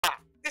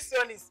This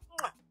one is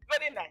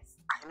very nice.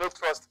 You don't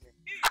trust me.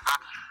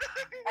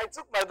 I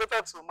took my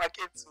daughter to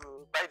market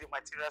to buy the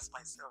materials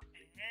myself.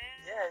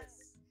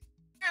 Yes.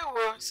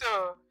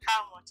 So,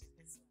 how much is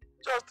this?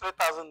 Just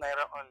 3,000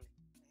 naira only.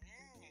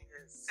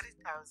 Yes.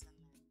 3,000.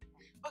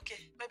 Okay,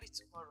 maybe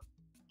tomorrow.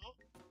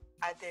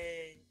 At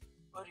the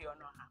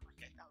Oriono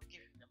market, I'll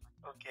give you the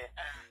money. Okay.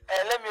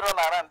 Let me run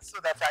around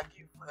so that I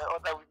give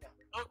other women.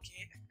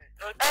 Okay.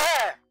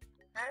 That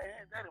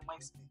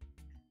reminds me.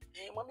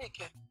 Mommy,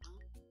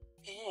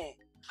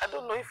 I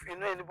don't know if you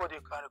know anybody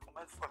you can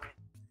recommend for me.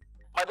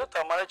 My daughter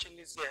Manari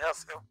needs a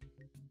house help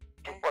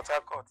in Port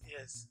Harcourt,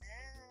 yes.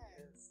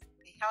 Yes.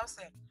 A house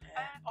help?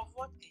 Of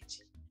what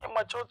age? A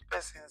matured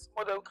person,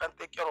 mother who can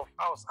take care of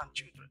house and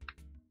children.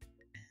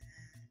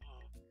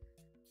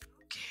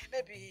 Okay,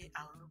 maybe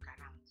I'll look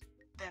around.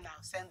 Then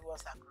I'll send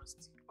words across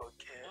to you.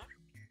 Okay.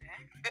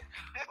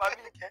 Mommy,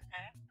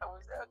 I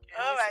will say, okay.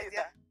 Oh my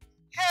dear.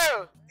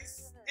 Hell,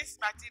 this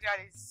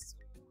material is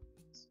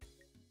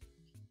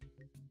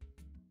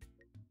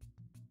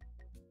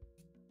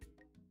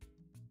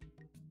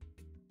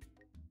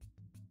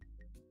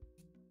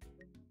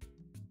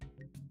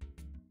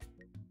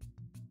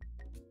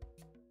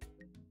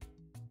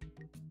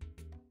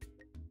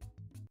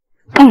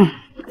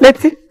Let's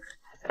see.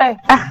 Hi.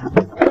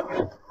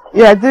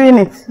 You are doing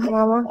it,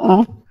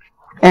 Mama.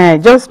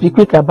 Just be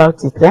quick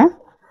about it,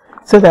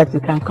 so that you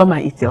can come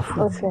and eat your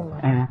food.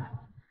 Okay,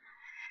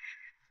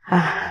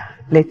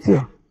 Let's see.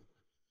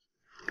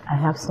 I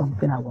have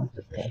something I want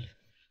to tell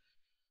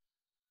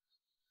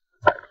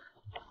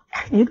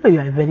you. You know you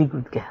are a very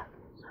good girl.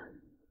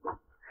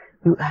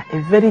 You are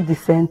a very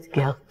decent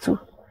girl too.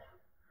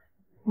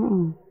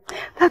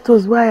 That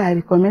was why I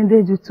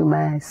recommended you to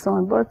my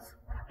son, but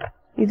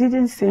he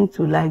didn't seem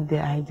to like the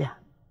idea.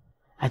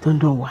 I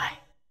don't know why.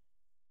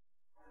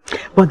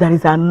 But there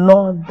is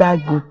another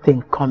good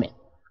thing coming.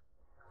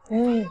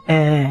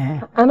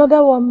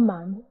 Another one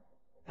man?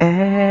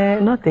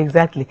 Not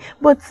exactly.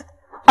 But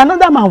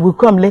another man will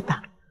come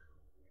later.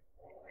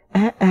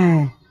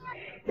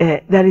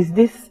 There is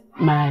this,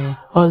 my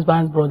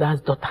husband's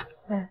brother's daughter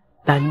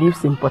that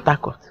lives in Port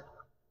Harcourt.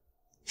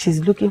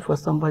 She's looking for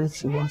somebody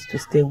she wants to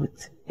stay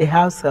with. A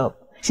house help.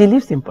 She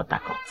lives in Port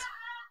Harcourt.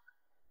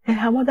 And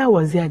her mother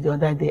was here the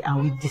other day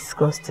and we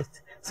discussed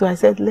it. So I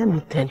said, let me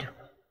tell you.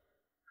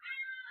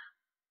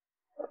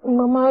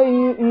 Mama,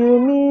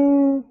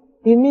 you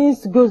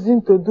means goes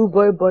into do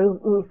boy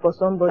for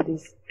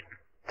somebody's?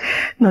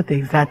 Not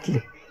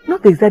exactly.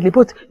 Not exactly,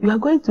 but you are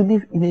going to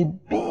live in a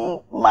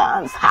big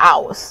man's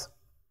house.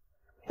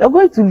 You are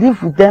going to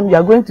live with them, you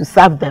are going to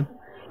serve them.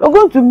 You are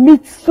going to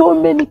meet so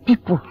many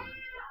people.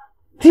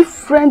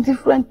 Different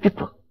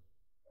people.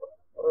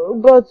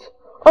 But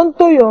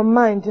onto your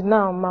mind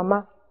now,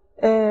 Mama.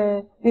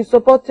 You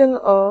supporting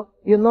or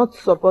you're not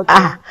supporting?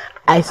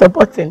 I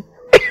supporting.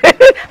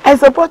 I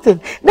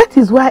supporting. That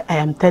is why I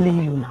am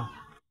telling you now.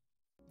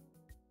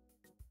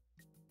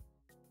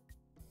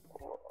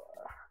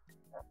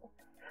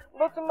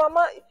 But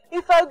Mama,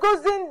 if I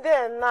goes in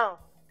there now,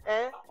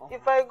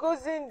 if I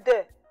goes in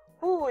there,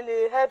 who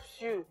will help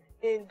you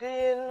in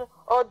doing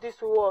all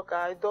this work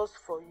I does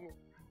for you?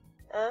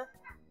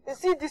 You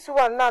see this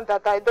one now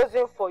that I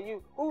doesn't for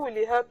you, who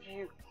will help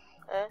you?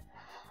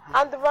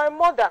 And my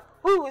mother,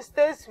 who will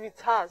stay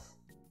with us?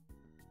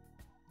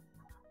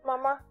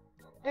 Mama,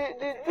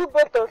 the two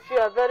both of you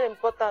are very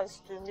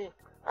important to me.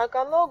 I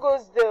cannot go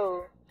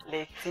there.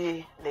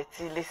 Letty,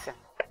 listen.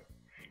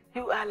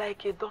 You are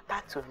like a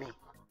daughter to me.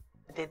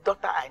 The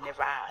daughter I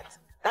never had.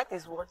 That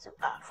is what you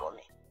are for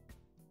me.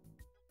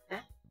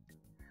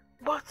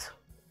 But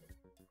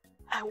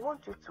I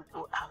want you to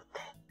go out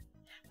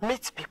there,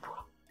 meet people,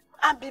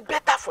 and be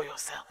better for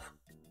yourself.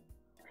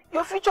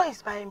 Your future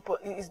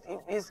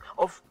is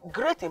of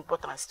great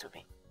importance to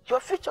me. Your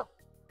future.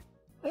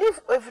 Leave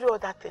every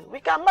other thing. We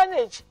can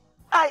manage.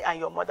 I and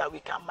your mother,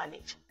 we can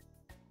manage.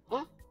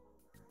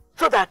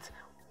 So that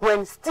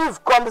when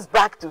Steve comes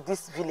back to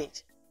this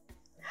village,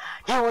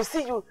 he will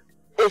see you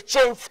a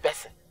changed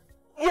person.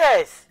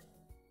 Yes.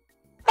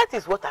 That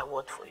is what I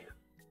want for you.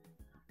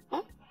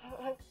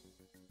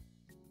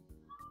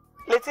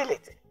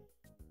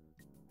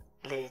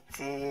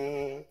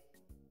 Letty.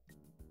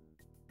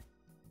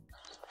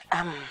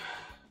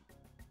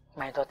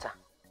 My daughter,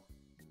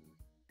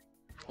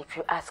 if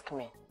you ask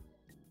me,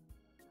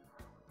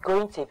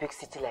 going to a big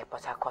city like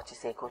Port Harcourt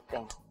is a good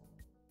thing.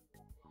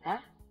 I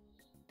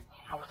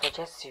would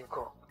suggest you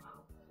go.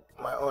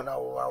 My own, I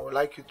would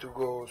like you to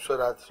go so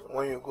that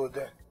when you go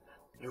there,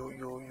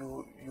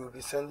 you'll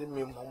be sending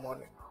me more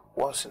money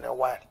once in a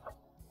while.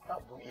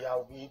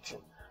 I'll be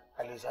eating.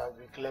 At least I'll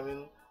be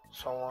claiming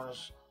someone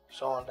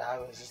that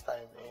has a sister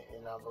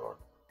in abroad,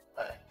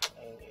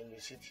 in the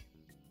city.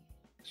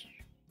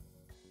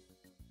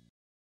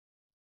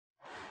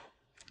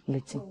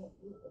 Letty,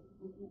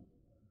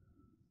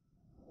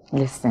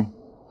 listen,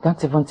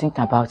 don't even think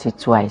about it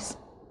twice.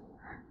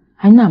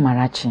 I know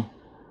Amarachi.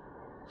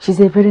 She's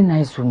a very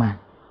nice woman.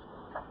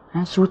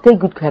 And she will take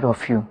good care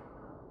of you.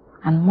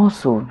 And more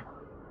so,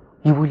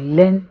 you will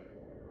learn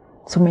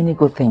so many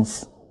good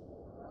things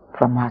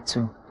from her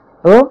too.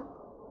 Oh?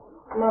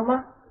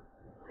 Mama,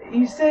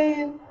 you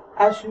saying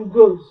I should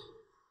go?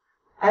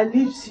 I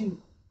leave you.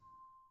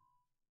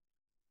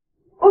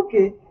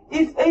 Okay,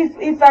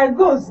 if I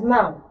goes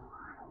now,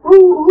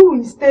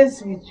 who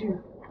stays with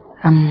you?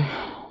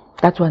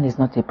 That one is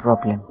not a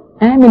problem.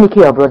 Miniki,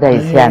 your brother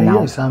is here now.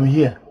 Yes, I'm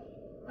here.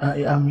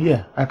 I'm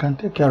here. I can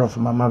take care of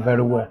Mama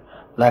very well,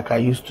 like I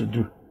used to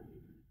do.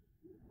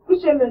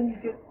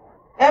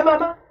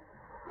 Mama,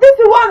 this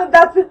is one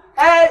that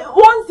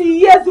once he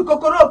hears the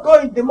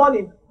kokoroko in the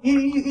morning,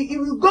 he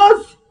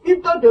goes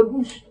into the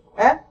bush,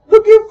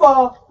 looking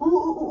for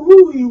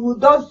who he will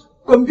just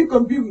combi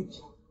with.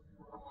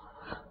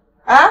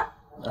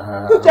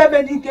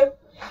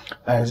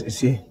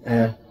 See,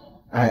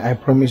 I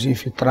promise you,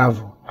 if you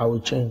travel, I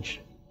will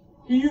change.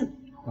 You?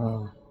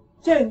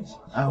 Change?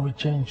 I will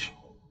change.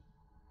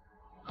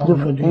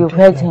 You've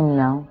heard him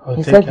now.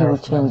 He said he will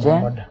change,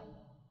 eh?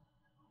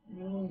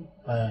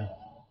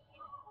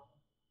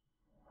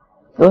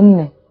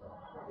 Only.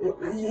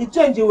 You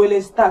change, you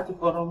will start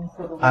from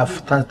I've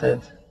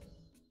started.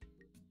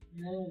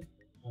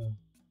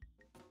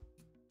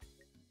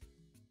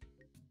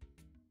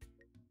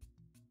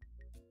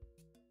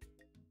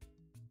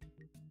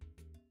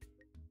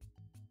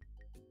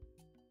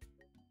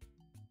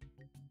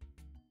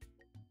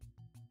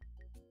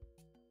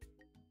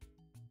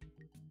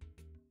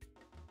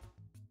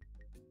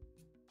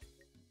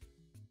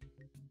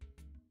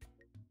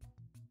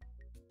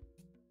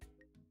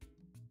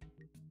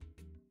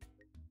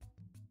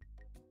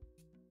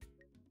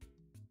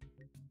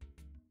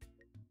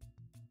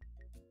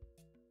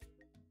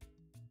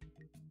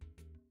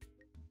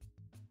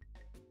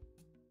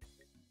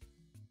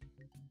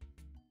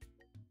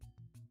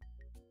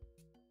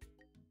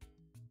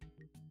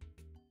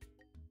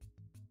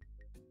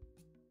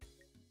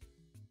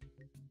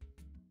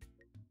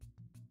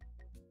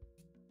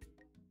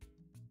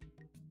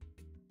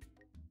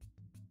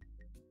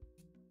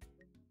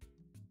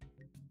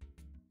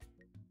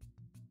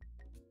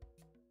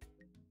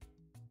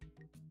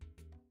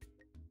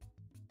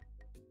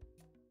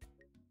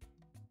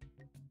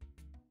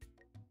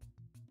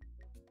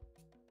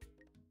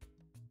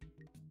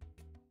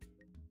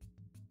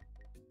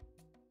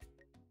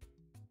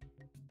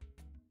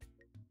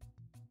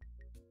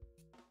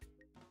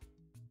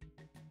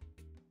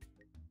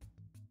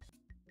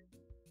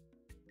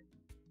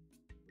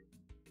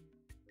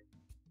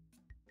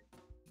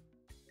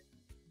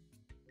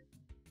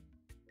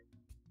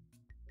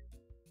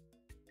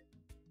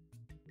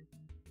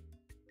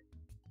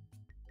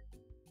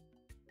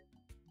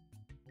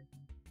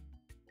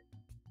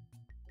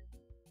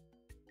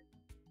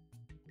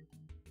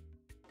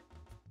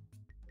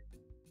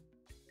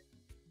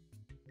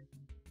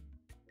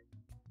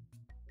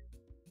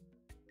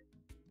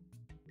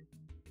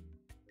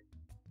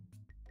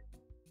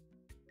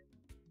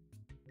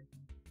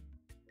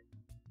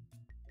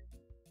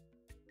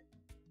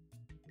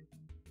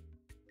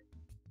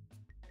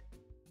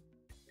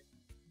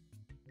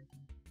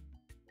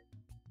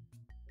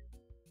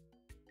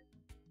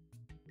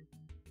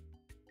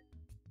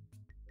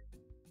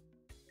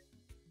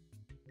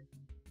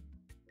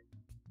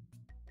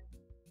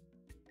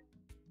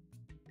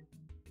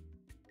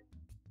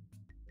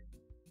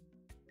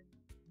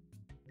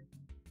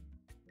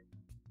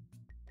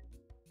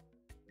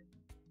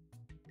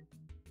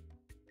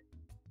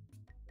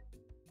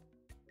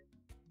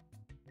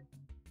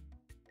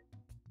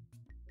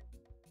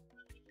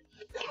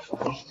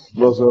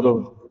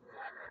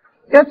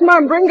 Yes,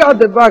 ma'am, bring out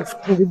the bags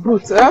in the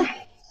boot, eh?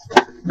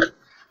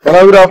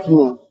 Good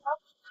afternoon.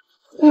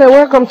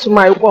 Welcome to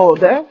my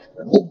world, eh?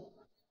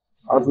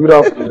 Good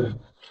afternoon.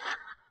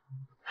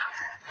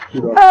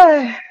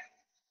 Hey.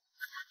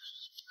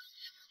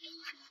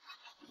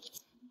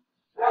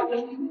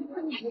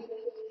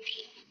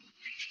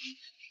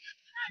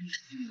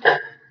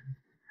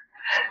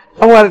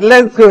 Well,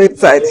 let's go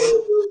inside.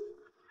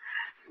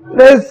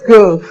 Let's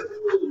go.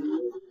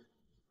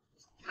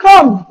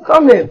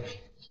 Come in.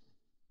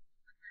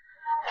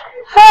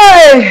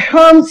 Hey,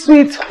 home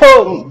sweet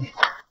home.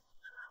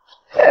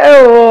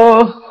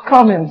 Oh,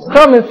 come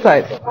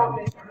inside.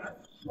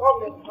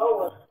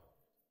 Oh.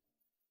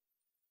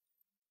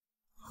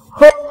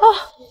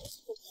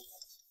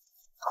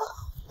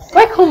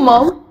 Welcome,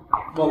 Mom.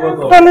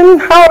 Darling,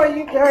 how are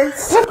you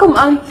guys? Welcome,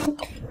 Auntie.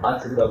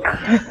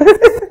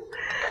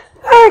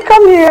 Hey,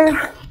 come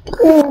here.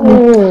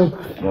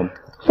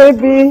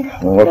 Baby.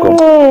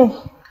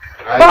 Welcome.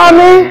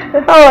 Mommy,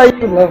 how are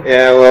you, Mom?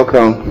 Yeah,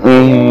 welcome.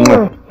 Good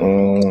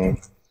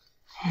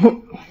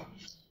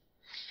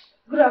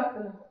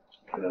afternoon.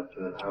 Good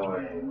afternoon. How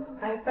are you?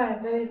 I'm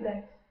fine, very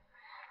nice.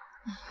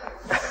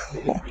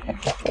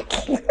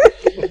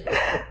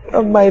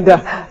 Oh my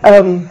God.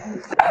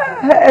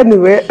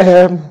 Anyway,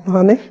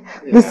 honey,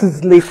 this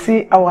is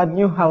Leti, our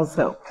new house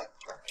help.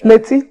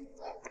 Leti,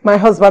 my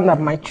husband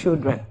and my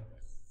children.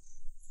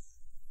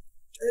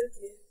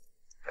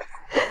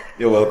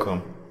 You're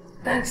welcome.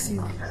 Thanks,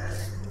 you.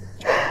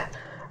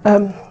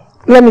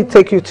 Let me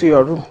take you to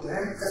your room.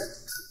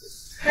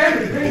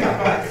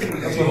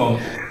 That's my mom.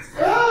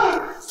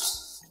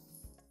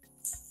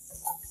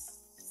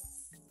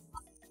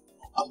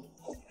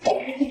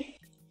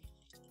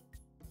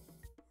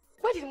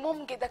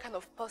 mom get that kind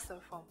of person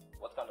from?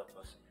 What kind of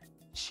person?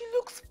 She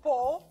looks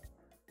poor,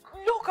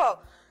 local,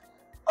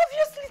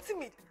 obviously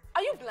timid.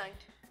 Are you blind?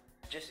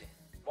 Jesse,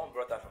 mom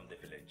brought her from the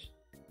village.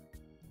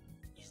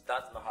 Is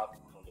that not how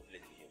people from the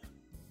village behave?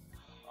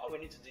 All we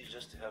need to do is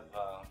just to help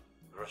her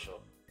brush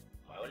up.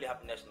 My only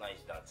happiness now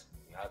is that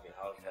we have a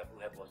house help who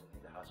help us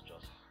in the house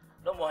just.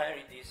 No more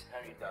Henry this,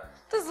 Henry that.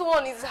 This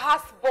one is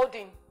house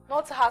burden,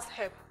 not house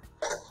help.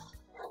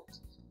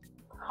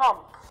 Come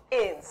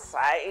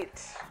inside.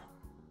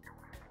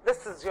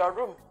 This is your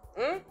room.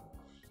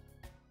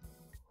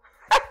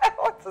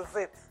 What is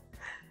it?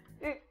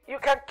 You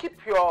can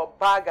keep your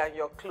bag and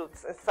your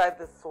clothes inside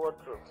this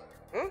wardrobe.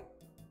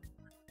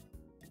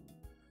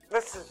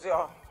 This is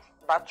your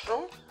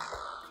bathroom.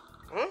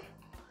 You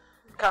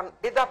can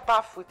either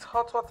bath with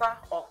hot water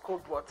or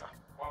cold water.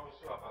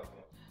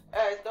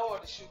 Don't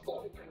worry, she'll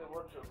go in the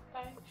wardrobe.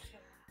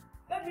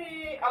 Let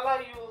me allow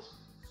you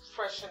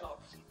freshen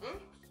up.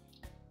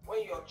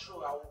 When you're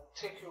through, I will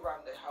take you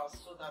around the house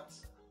so that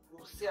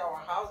you'll see our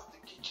house, the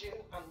kitchen,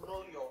 and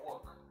know your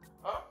work.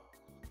 Huh?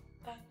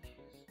 Thank you.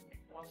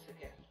 Once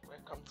again,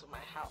 welcome to my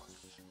house.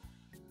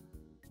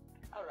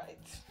 All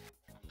right.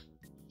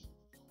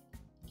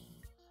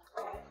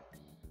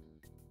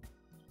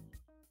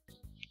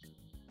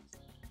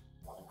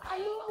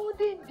 Hello,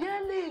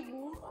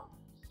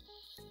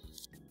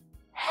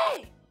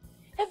 hey,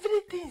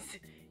 everything's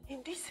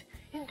in this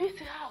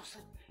house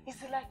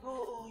is like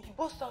you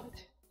bought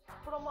something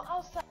from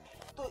outside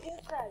to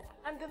inside,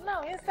 and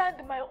now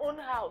inside my own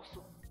house.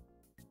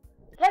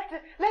 Let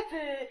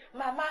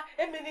Mama,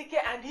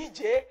 Emenike and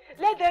EJ,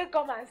 let them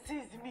come and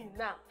seize me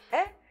now.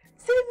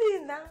 See me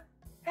now.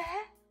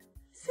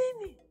 See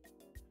me.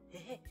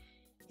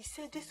 He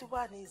said this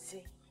one is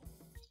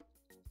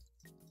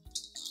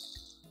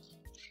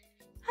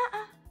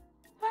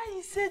why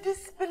he said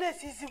this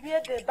place is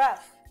where they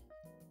bath?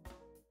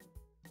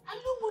 I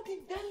don't want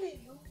him telling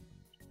you.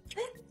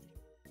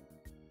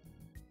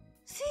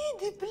 See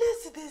the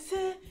place they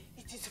say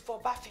it is for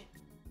bathing.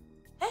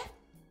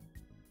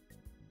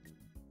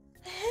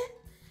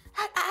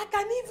 I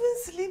can even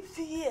sleep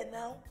here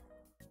now.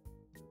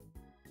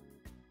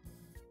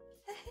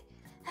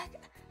 I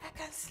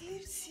can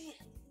sleep here.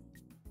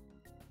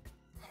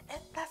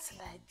 And that's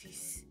like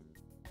this.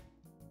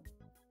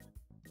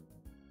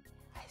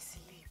 I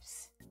sleep.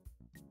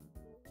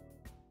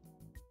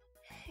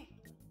 Hey.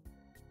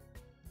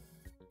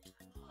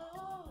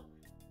 Oh,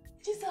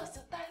 Jesus,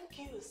 thank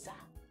you, sir.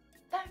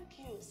 Thank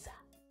you, sir.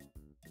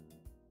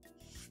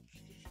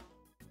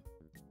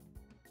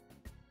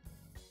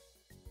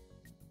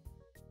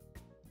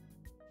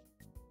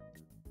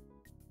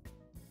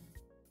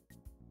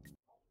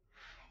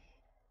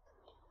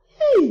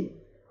 Hey.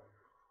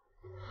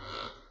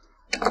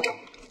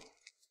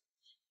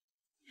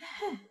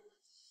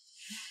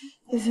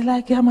 It's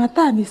like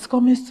Hamatan is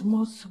coming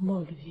small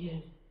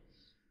here.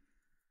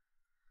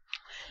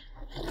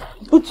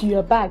 Put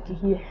your bag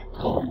here.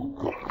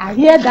 I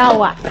hear that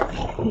one.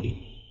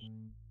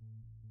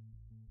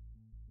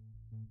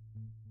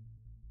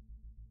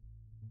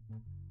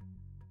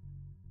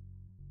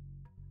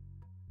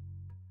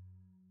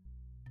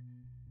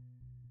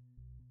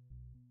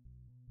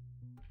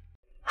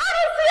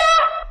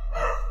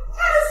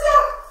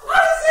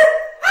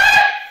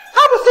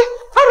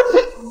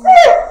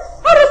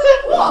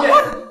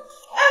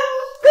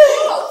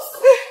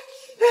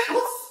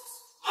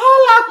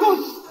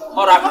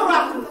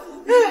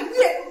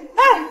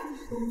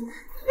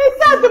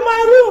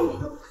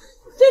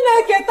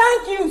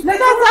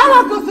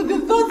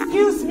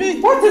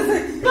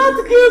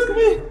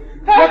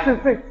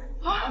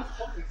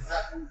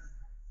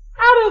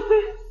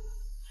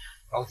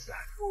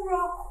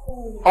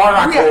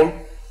 Oracle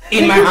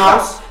in my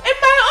house? In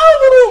my own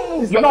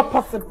room. It's not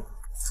possible.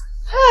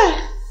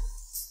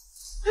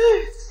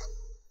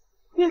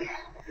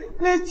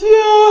 Let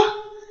you.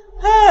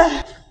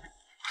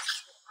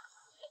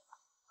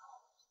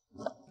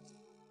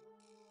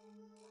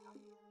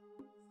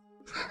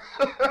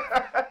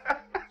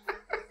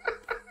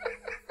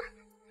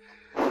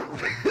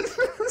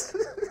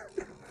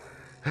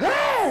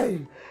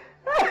 Hey!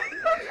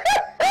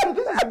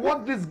 This is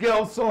what this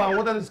girl saw and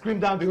wanted to scream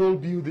down the whole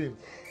building.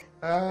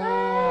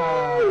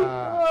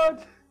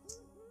 God.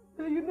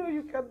 You know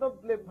you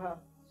cannot blame her.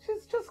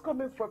 She's just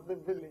coming from the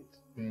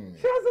village.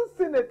 She hasn't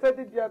seen a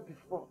teddy bear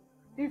before.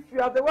 If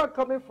you are the one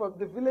coming from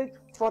the village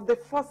for the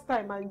first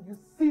time and you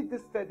see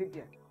this teddy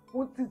bear,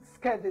 won't it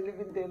scare the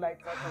living daylight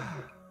out of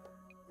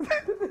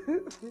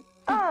you?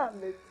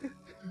 Letty.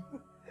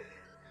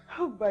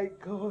 Oh my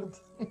God.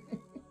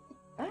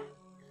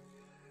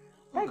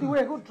 By the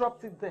way, who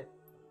dropped it there?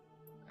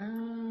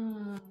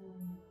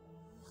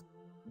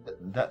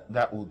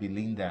 That will be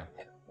Linda.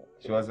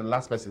 She was the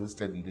last person who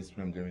stayed in this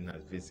room during her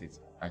visit,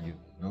 and you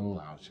know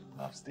how she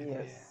loves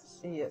the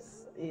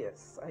Yes,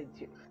 I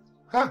do.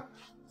 Huh?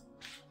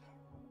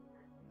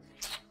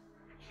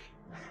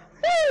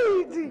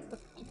 Hey,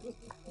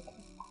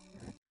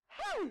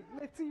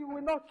 Letty, you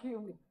will not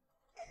kill me.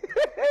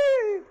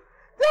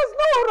 There's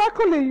no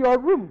oracle in your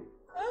room.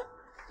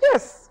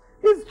 Yes,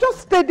 it It's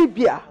just teddy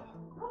bear.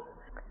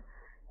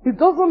 It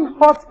doesn't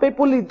hurt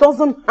people, it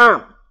doesn't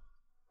harm.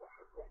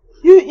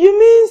 You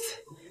means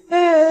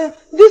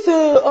this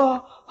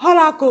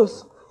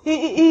Holocaust,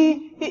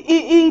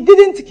 he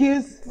didn't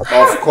kill?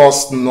 Of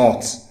course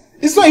not.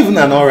 It's not even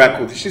an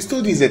oracle. She's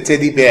told you it's a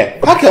teddy bear.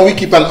 How can we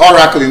keep an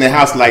oracle in a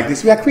house like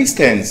this? We are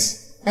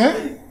Christians. Huh?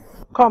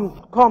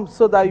 Come,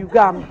 so that you go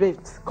and bathe.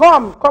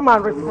 Come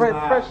and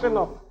freshen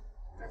up.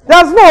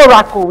 There's no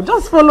oracle.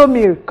 Just follow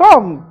me.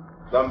 Come.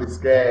 Don't be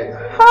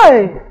scared.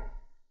 Hi.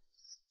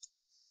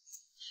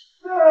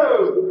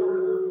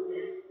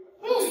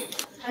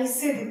 I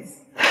said it.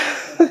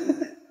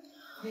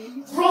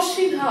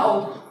 Rushing her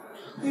up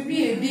will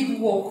be a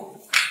big work.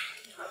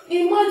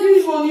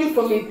 Imagine running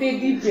from a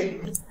teddy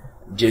bear.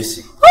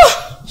 Jessie,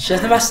 she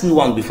has never seen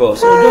one before,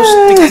 so just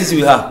take it easy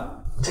with her.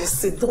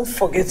 Jessie, don't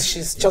forget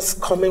she's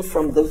just coming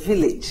from the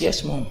village.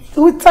 Yes, Mom.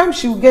 With time,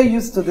 she will get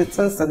used to the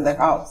things in the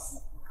house.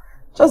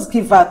 Just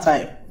give her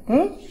time.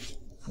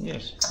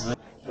 Yes.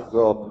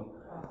 Go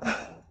up.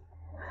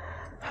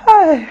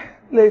 Hi,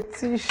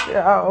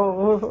 Letitia,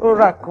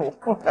 Oracle.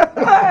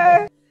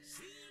 Hi. Yes,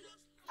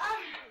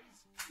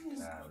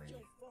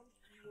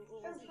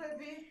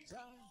 baby.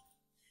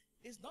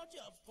 It's not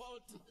your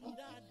fault.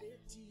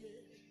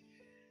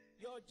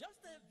 You're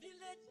just a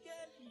village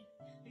girl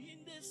in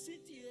the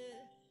city.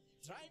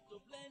 Try to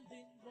blend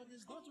in, but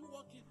it's not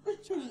working.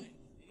 It's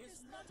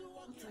not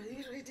working. What are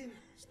you reading?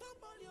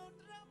 Stop all your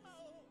drama,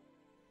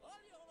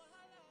 all your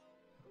wahala.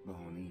 But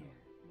honey,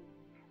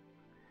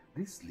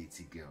 this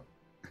little girl,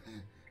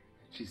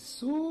 she's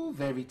so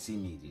very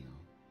timid, you know.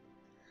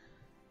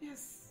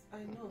 Yes,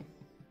 I know.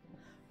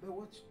 But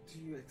what do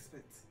you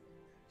expect?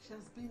 She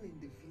has been in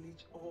the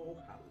village all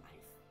her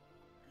life.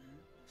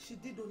 She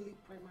did only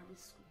primary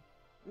school.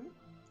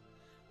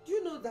 Do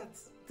you know that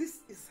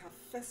this is her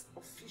first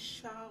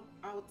official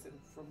outing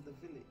from the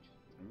village?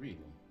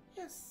 Really?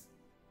 Yes.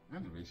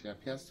 Anyway, she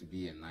appears to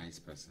be a nice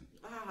person.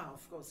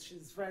 Of course,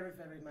 she's very,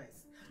 very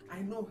nice.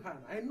 I know her.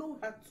 I know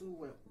her too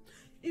well.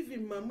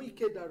 Even Mama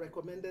Ikeda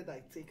recommended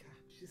I take her.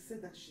 She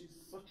said that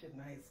she's such a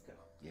nice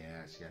girl.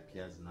 Yeah, she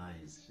appears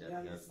nice. She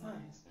appears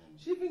nice.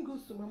 She even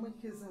goes to Mama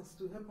Ike's house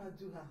to help her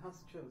do her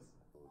house chores.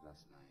 Oh,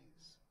 that's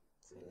nice.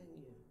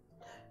 Telling you.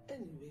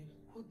 Anyway,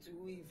 what do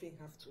we even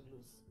have to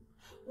lose?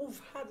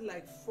 We've had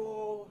like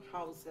 4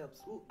 house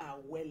helps who are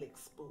well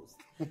exposed.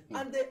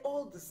 And they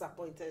all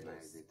disappointed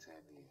us.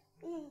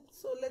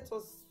 So let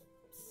us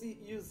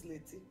use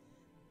Letty,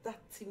 that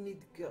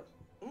timid girl.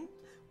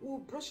 We'll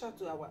brush her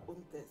to our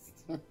own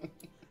test.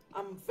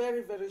 I'm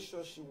very, very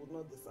sure she will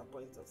not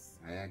disappoint us.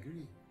 I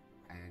agree.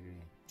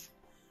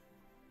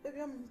 Baby,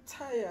 I'm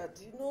tired.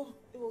 You know,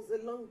 it was a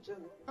long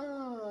journey.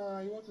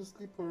 You want to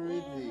sleep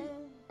already?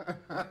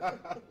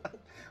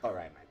 All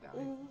right, my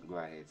darling. Go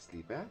ahead,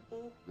 sleep, eh?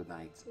 Good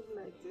night. Good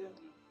night, dear.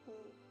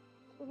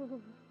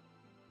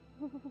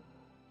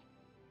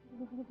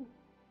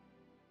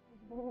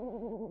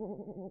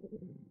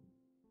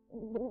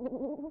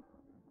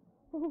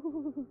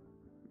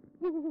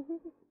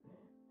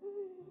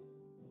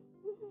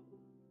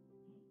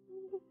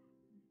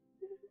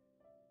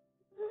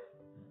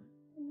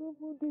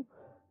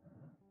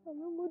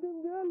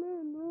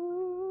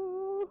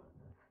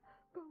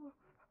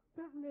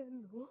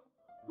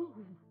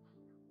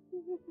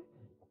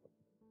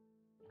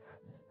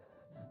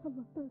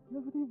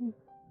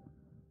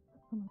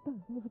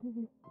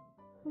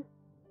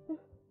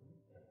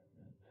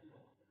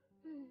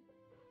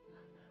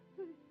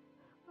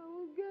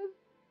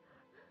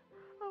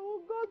 I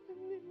will go to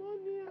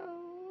pneumonia.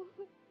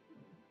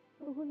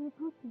 I will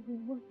go to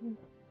pneumonia.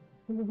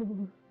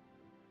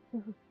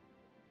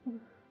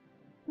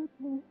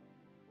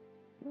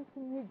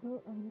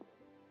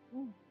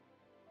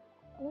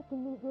 Let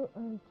me go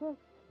and check.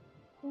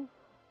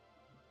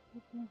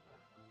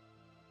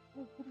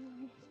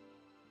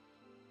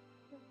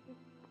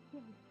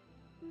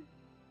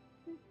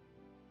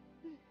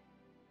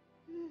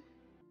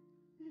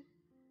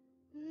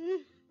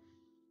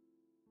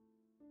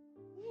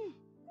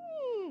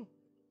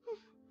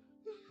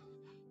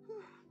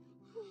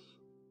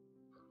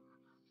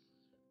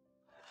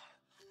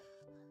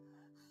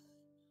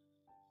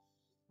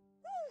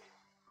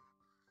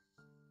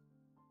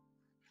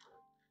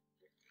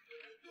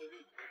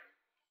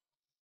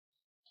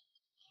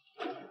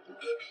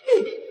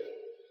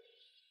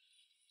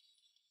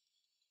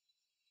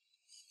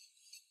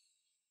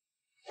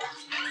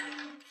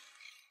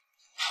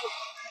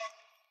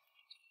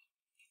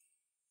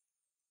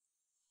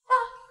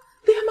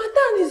 The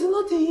Hamatan is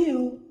not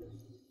here.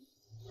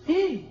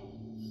 Hey,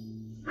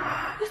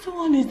 this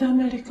one is the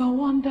American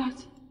one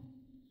that.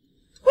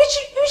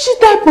 Which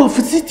type of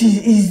city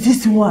is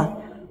this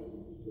one?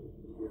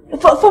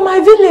 For my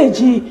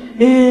village,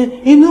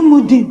 in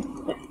Umudim,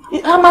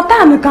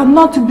 Hamatan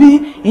cannot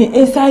be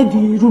inside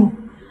the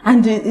room,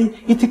 and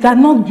it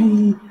cannot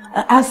be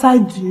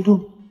outside the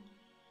room.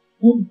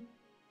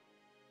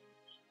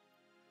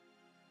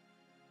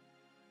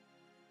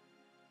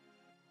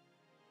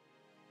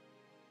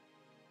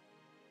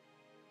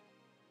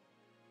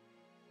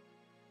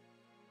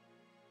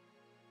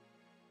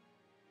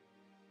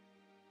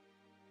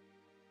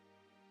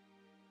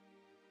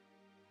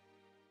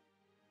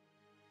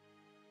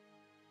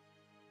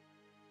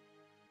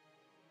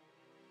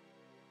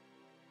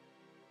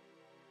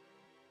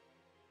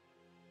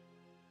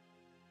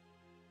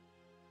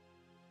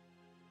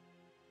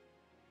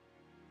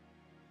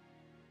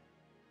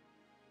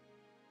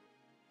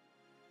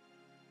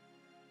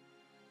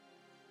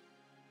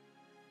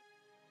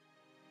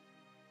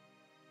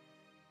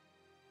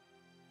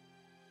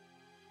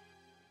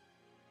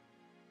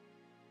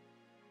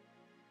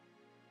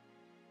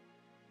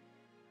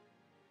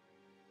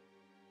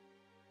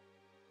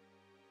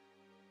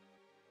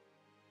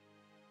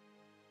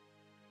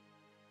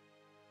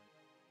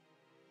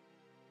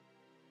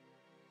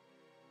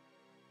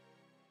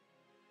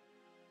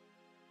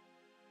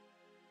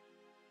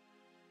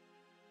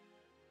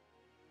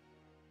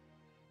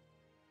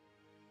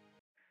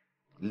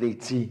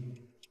 Leti.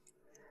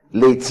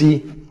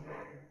 Leti.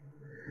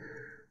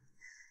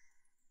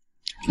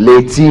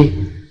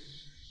 Leti.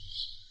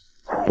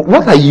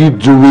 What are you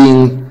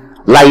doing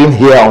lying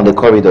here on the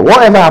corridor?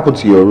 Whatever happened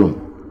to your room?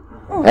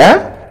 Oh.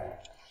 Eh?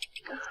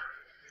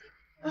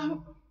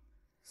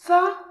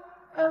 Sir,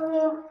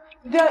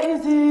 there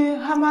is a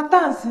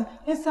harmattan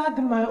inside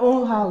my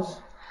own house.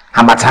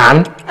 Harmattan?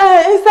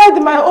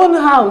 Inside my own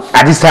house.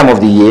 At this time of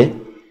the year?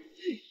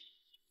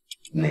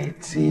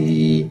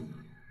 Leti.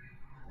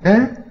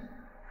 Eh?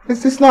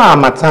 This is not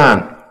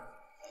harmattan.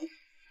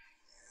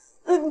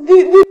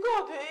 The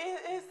cold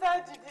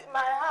inside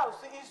my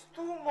house is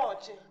too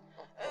much.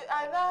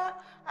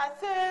 I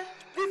say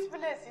this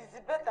place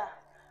is better.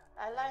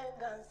 I lie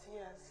down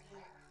here and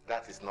sleep.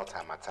 That is not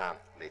harmattan,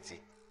 Leti.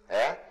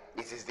 Eh?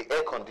 It is the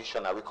air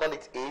conditioner. We call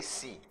it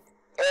AC.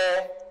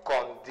 Air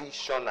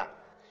conditioner.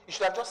 You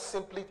should have just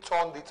simply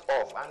turned it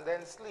off and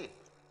then sleep.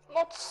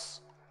 Not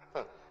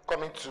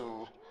coming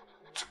to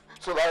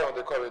lie on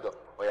the corridor.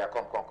 Oh yeah,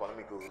 come. Let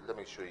me go. Let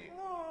me show you.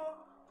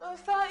 No,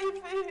 sir,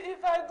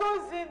 if I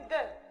go in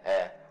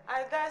there,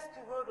 I die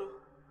tomorrow.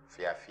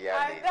 Fear,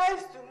 I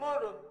die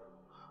tomorrow.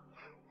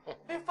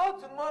 Before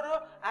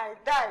tomorrow, I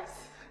die.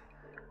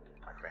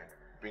 My friend,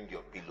 bring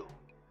your pillow.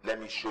 Let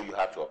me show you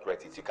how to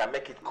operate it. You can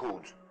make it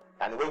cold.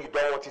 And when you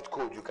don't want it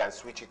cold, you can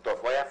switch it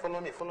off. Oh yeah,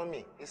 follow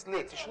me. It's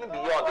late. You shouldn't be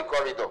here on the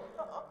corridor.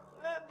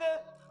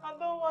 I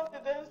don't want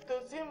them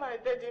to see my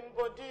dead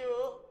body.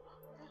 Oh.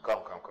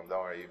 Come. Don't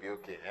worry. You'll be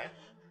okay, eh?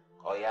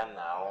 Oh yeah,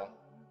 now.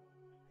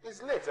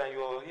 It's late and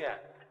you're here.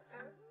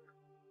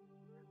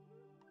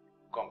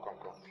 Come.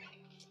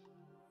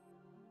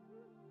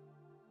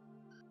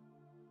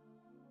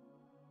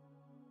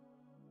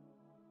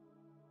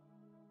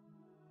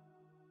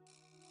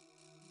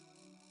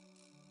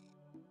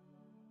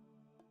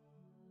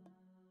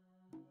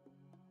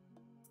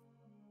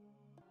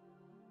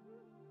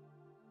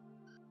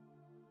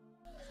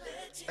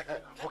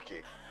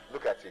 Okay,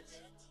 look at it.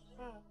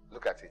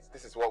 Look at it.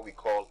 This is what we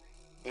call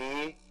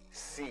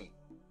AC.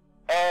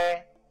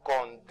 Air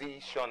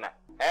conditioner.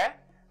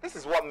 This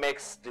is what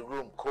makes the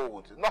room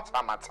cold, not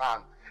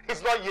harmattan.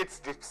 It's not yet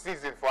the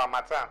season for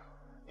harmattan.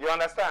 You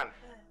understand?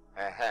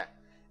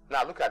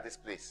 Now look at this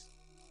place.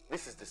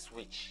 This is the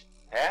switch.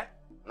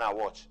 Now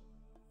watch.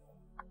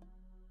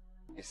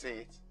 You see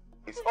it?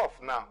 It's off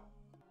now.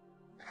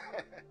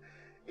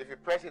 If you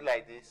press it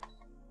like this,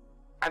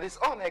 and it's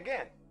on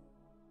again.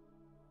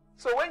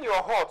 So when you're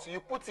hot, you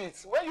put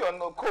it. When you're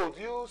not cold,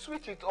 you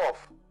switch it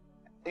off.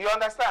 You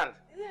understand?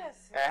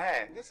 Yes.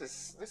 This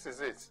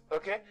is it.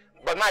 Okay?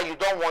 But now you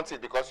don't want it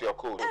because you're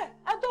cold.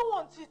 I don't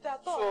want it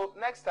at all. So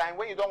next time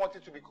when you don't want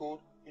it to be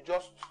cold, you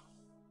just...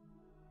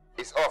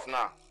 It's off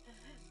now.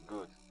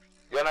 Good.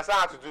 You understand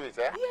how to do it,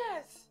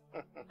 Yes.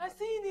 I'm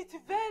seeing it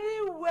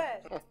very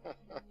well.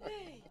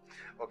 Hey.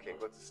 Okay,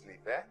 go to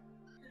sleep,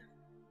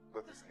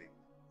 Go to sleep.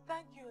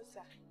 Thank you,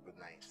 sir. Good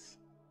night.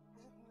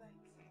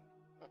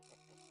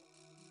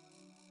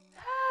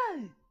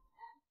 Hi.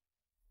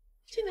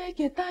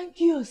 Chineke, thank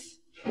you.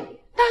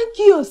 Thank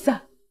you,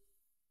 sir.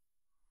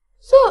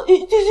 So,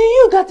 it is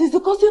you that is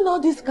causing all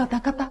this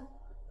kata.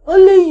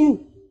 Only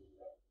you.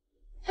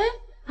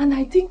 And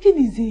I think it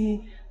is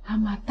a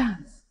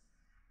harmattan.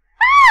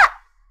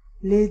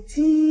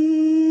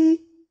 Leti,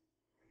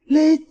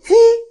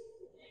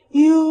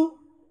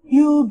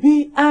 you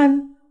be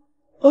an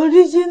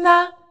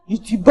original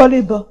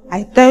YouTuber.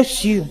 I tell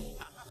you.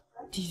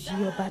 It is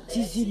your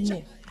baptism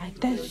name. I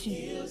tell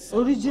you.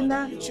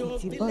 Original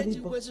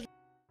YouTuber.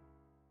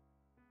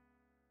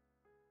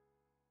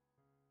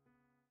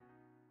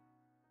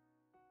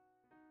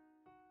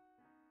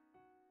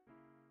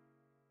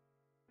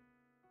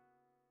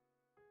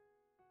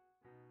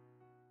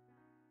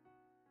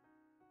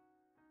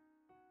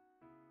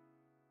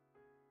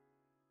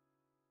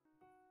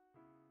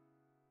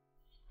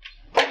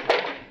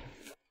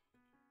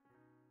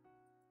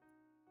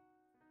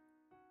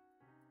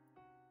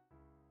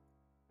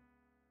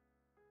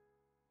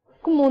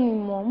 Good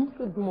morning, Mom.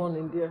 Good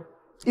morning, dear.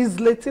 Is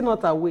Leti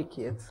not awake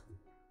yet?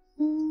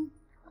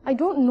 I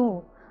don't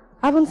know.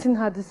 I haven't seen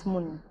her this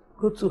morning.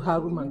 Go to her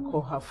room and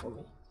call her for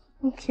me.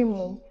 Okay,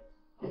 Mom.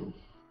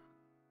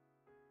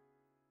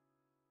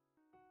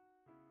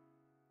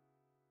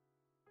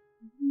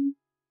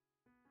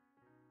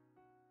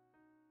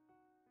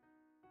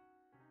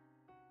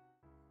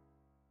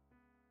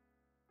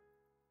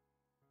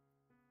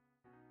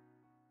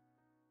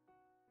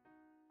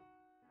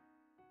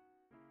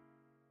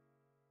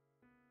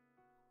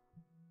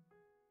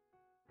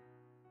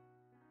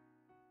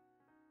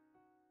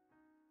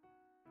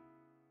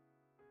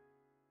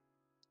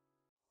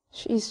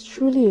 She is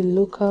truly a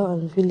local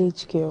and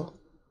village girl.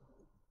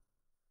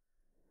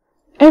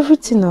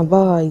 Everything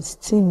about her is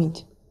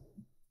timid.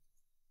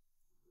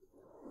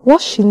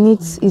 What she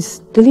needs is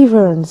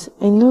deliverance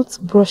and not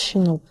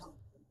brushing up.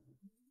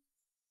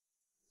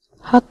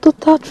 Her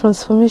total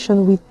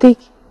transformation will take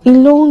a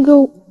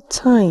longer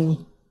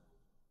time.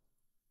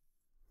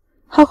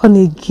 How can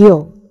a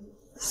girl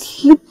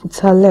sleep with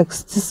her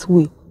legs this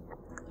way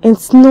and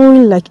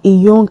snoring like a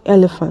young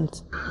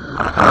elephant?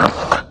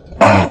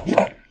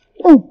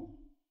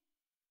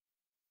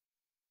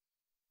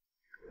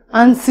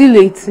 Auntie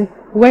Lady,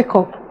 wake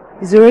up.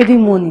 It's already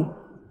morning.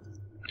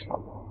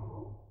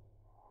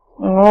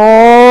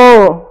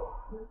 Oh.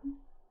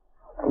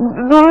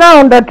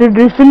 Now that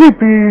the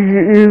sleep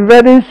is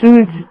very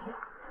sweet.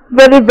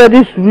 Very,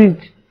 very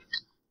sweet.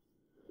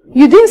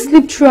 You didn't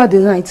sleep throughout the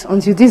night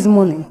until this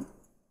morning.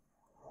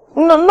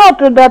 No, not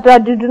that I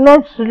did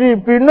not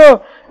sleep. You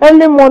know,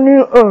 early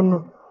morning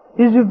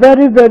is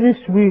very, very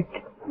sweet.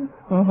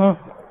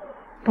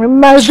 In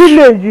my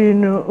village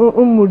in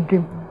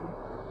Umudim,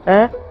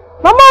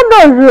 Mama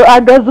knows I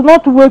does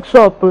not wake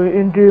up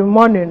in the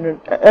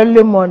morning,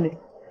 early morning.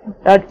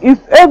 That if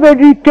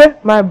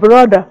Everike, my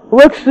brother,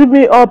 wakes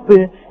me up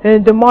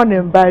in the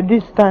morning by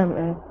this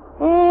time,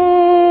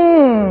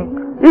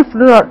 if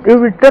not, he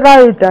will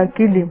try it and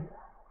kill him.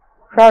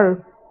 Sorry.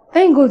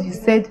 Thank God you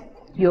said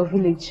your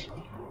village.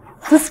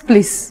 This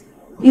place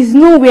is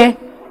nowhere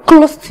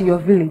close to your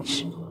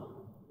village.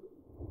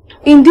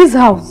 In this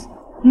house,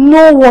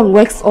 no one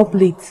wakes up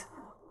late.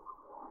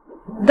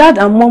 Dad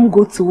and Mom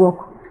go to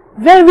work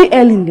very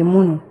early in the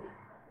morning.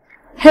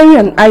 Harry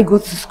and I go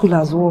to school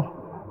as well.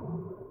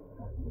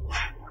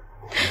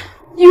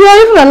 You are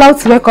even allowed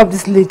to wake up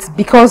this late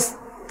because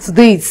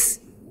today is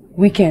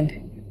weekend.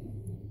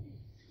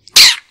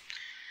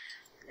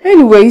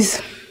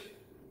 Anyways,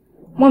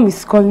 Mom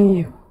is calling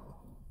you.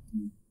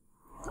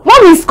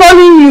 Mom is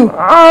calling you.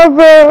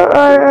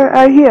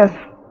 I hear.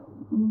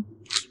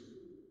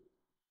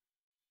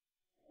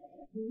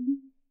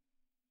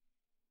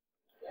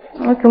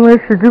 I can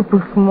make you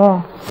do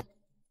small.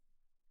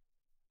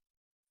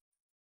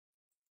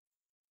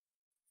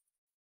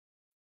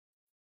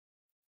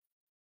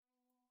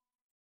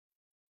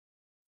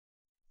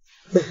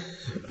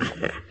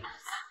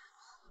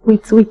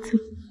 Wait.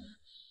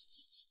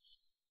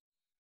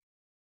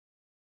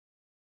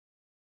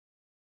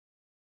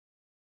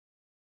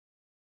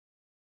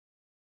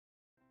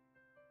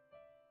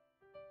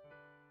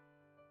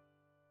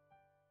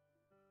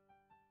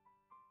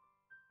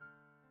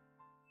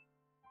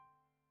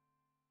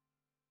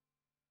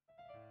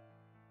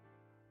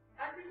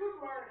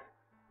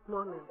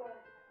 Morning.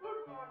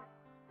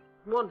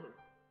 Morning.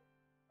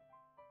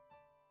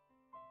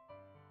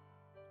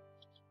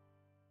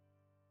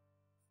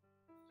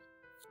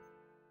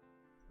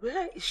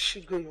 Where is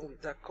she going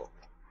with that cup?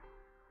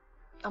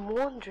 I'm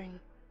wondering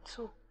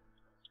too.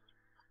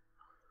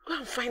 Go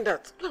and find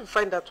out. Go and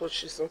find out what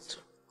she's up to.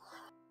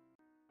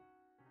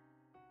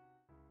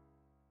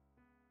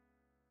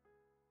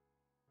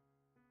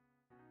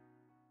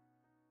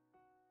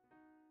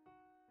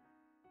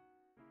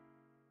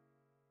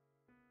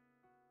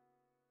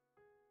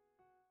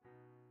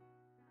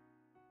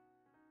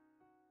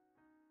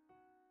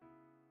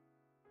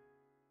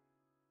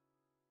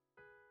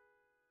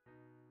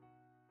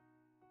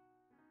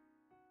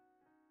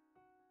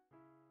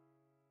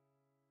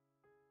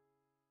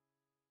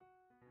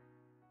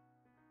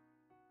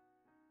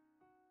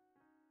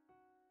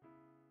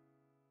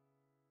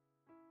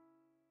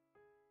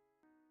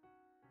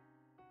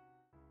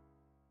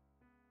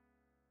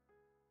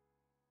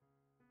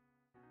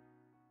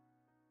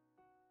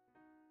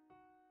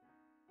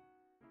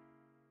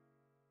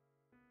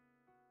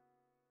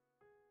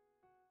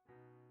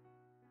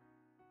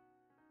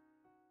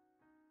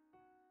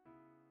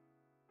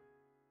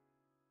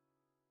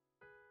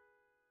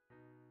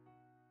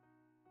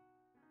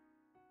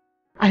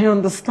 I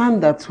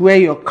understand that where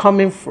you're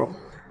coming from.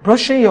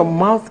 Brushing your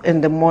mouth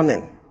in the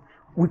morning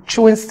with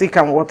chewing stick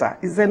and water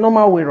is a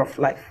normal way of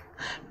life.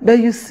 But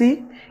you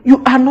see,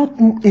 you are not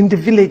in the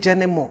village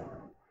anymore.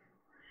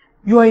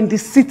 You are in the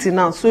city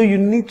now, so you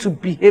need to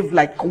behave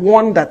like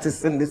one that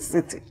is in the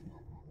city.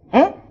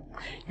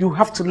 You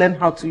have to learn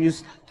how to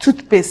use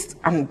toothpaste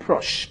and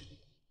brush.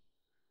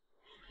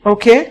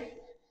 Okay?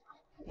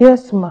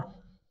 Yes, ma.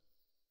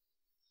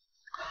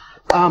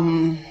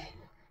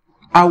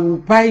 I will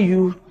buy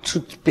you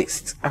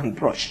toothpaste and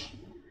brush.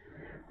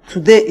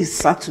 Today is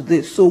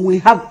Saturday, so we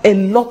have a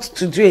lot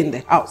to do in the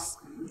house.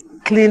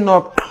 Clean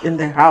up in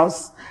the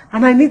house.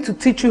 And I need to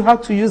teach you how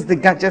to use the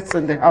gadgets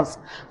in the house.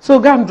 So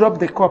go and drop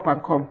the cup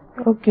and come.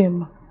 Okay,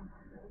 ma.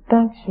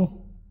 Thank you.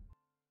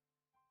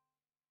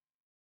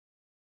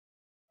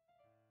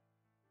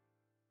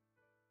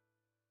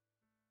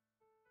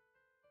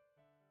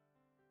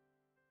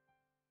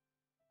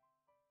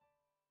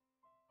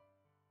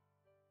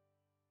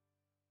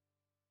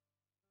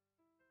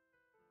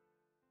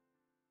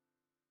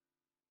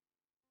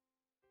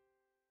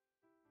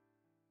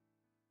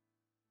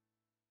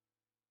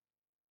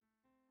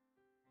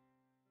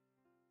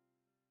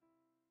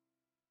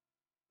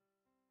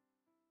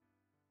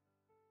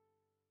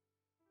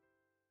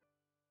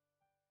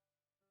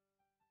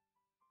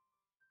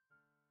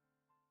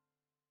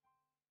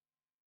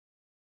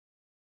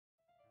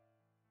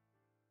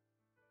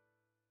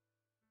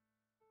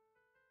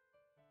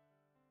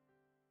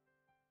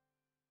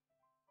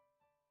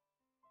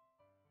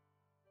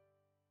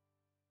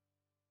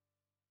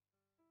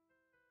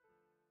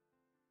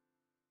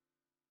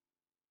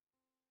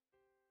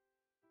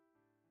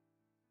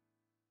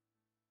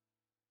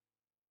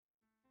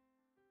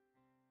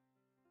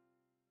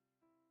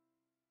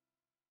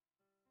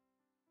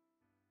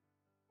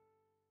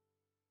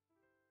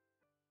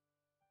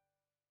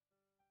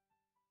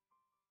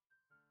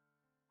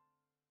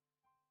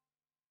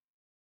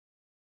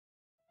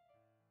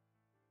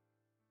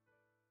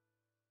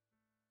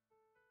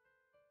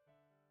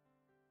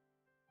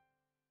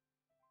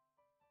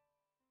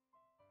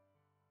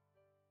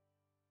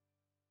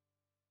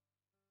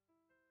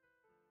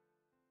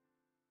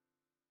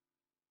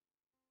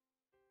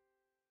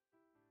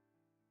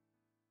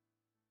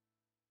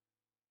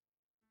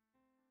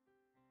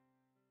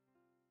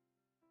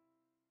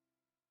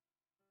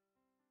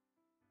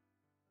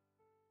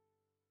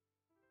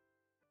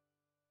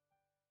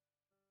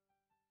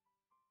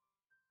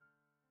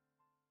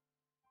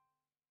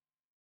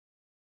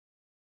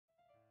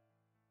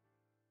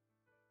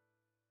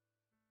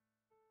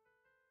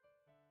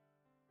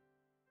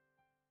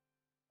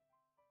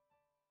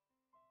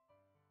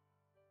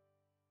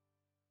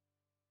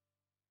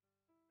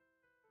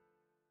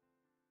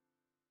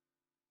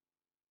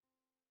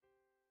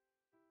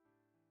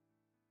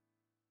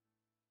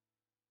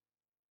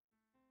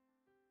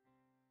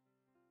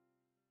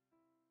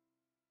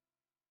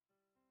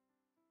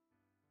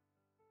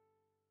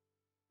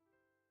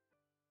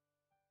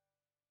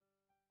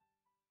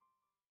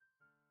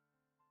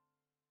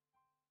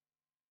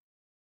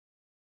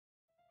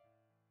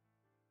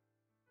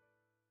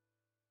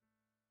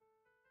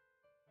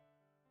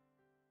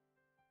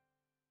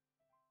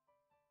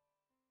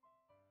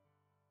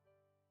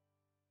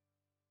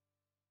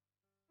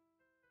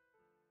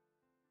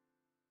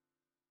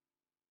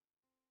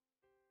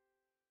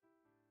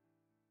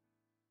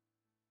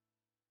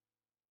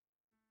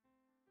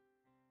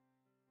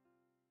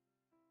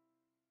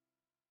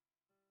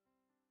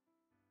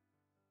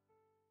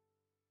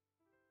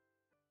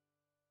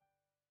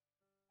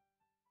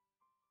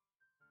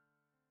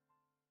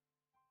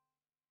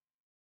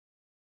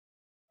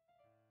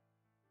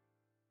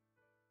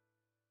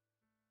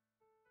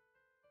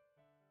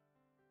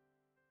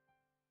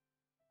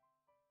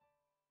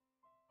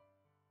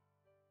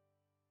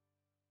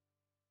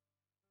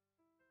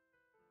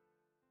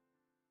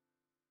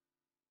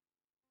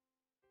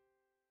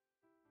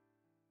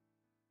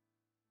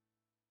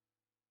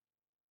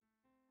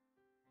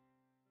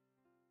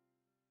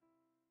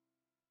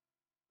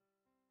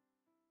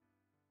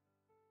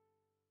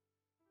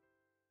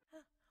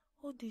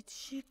 What did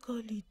she call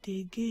it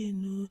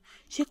again?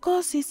 She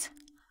calls it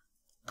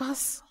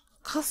gas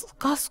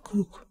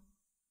cook.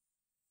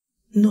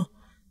 No,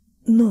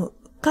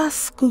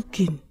 gas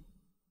cooking.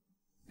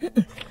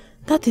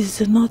 That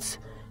is not,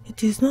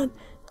 it is not.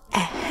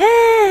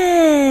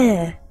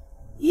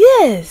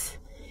 Yes,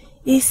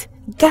 it's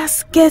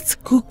gasket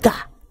cooker.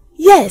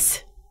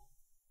 Yes.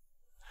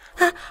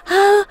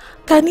 How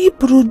can he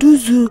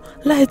produce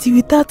light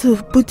without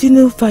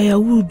putting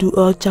firewood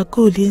or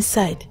charcoal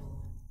inside?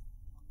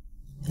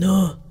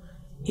 No,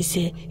 it's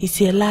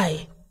a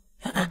lie.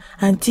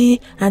 Auntie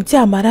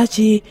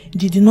Amarachi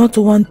did not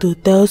want to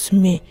tell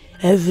me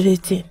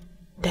everything.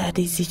 That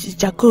is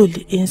charcoal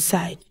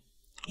inside.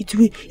 It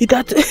will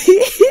that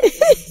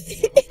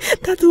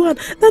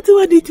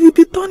one it will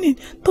be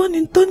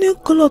turning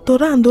cloth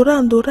around.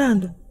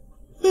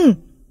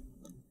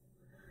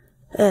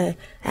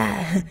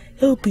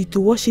 Help it to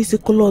wash his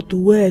cloth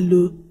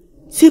well.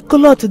 See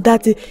cloth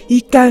that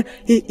he can,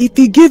 if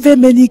he give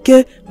him any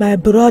care, my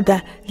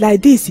brother,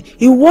 like this,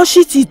 he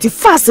washes it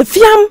fast,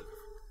 fiam.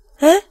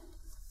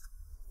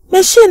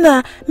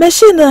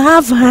 Machine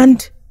have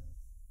hand.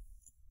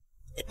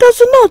 It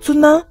does not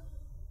now.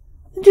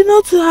 It do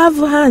not have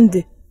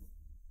hand.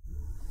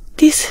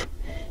 This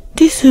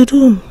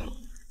room,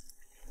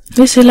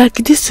 it's like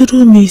this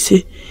room is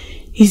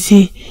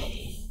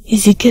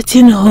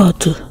getting hot.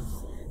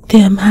 The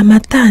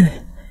Hamatan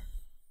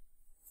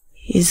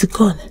is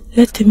gone.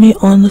 Let me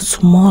on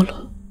small.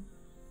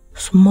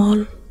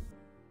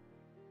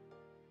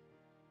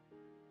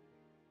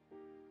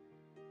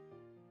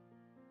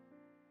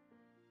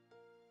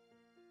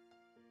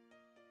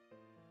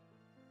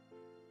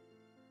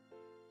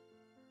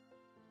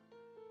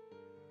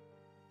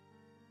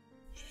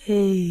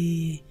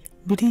 Hey,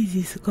 breeze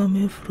is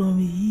coming from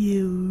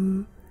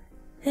here.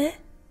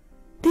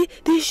 They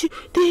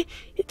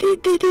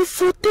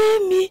foretell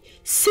me,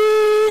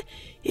 say,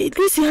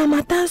 this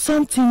Hamatan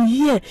something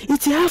here.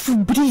 It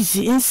have breeze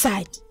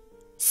inside.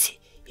 See,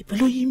 it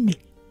blowing me.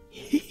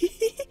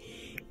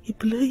 It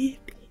blowing.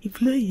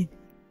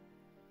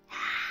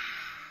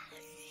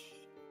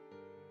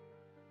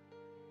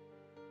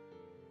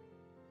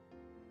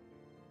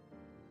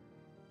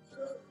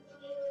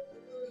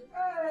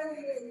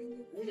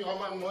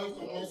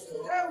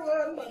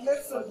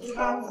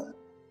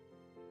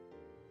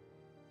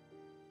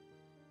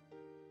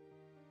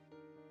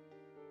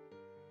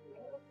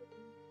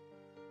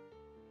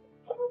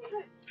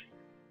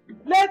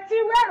 Letty,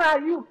 where are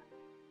you?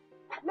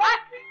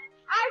 Letty,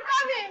 I'm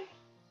coming.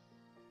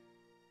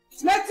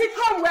 Letty,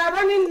 come, we are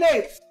running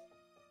late.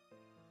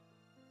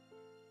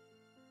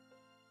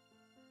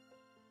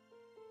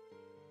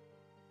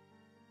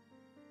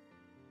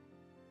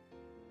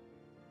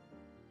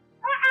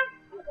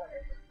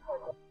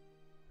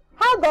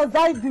 How does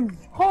I do?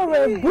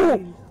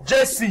 Horrible.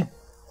 Jesse!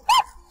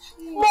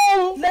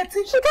 Mom,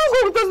 Letty, she can't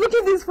go because look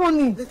at this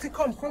funny. Letty,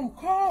 come.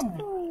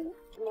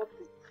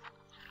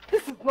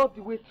 This is not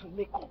the way to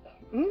make up.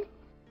 You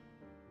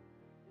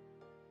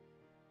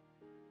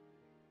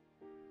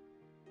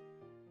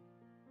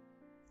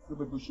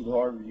people should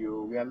hurry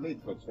you. We are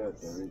late for church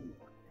already.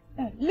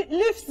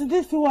 Lift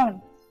this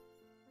one.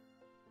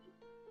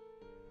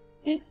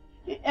 It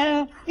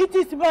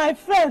is my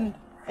friend,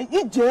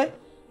 Ije,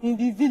 in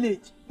the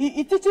village.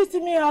 He teaches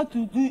me how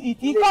to do it.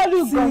 He calls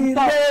you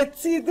Grandpa.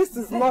 Letty, this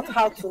is not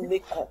how to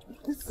make up.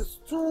 This is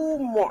too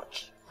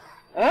much.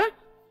 Hey.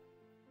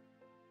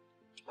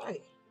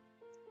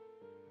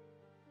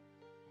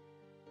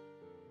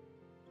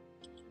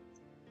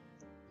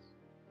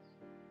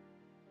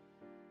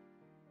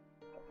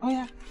 Oh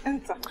yeah,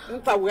 enter.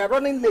 We are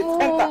running late.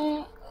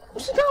 Enter.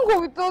 She can't go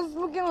with us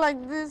looking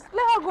like this.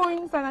 Let her go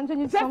inside and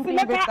change it to something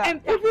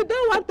better. If you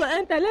don't want to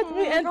enter, let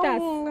me enter.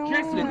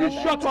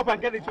 Jesse, shut up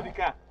and get into the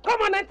car.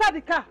 Come on, enter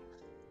the car.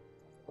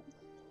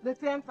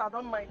 Let's enter,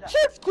 don't mind that.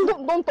 Shift!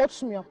 Don't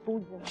touch me, I've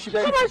told you.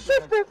 Come on,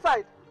 shift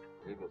inside.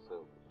 Leave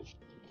yourself.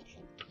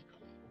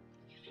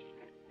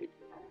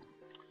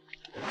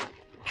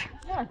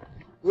 Yeah.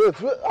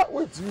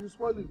 Wait, you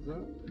spoil it, eh?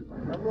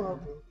 I'm not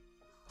happy.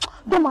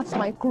 Don't match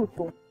my clothes,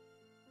 though.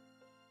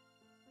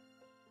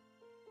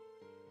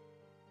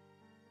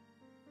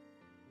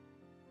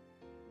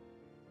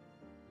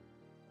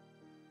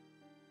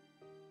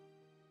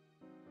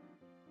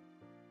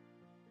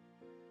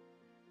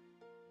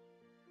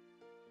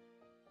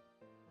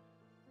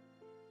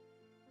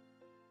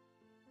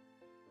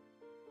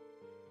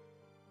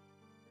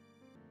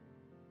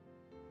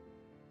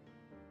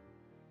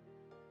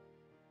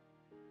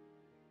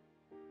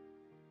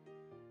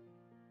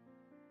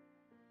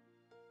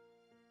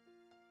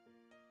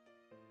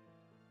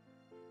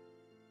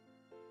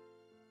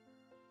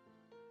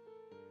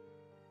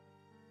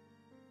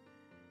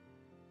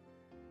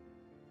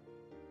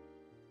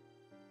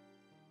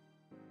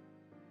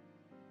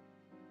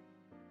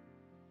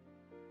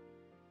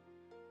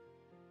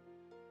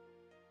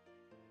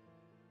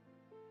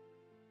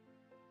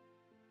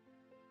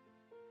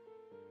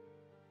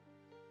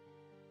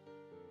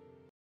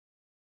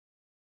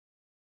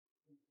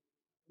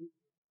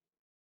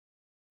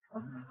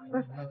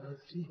 There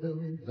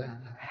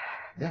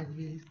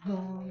is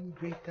none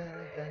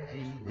greater than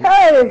Jesus.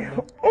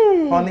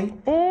 Hey! Honey?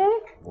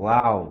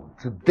 Wow.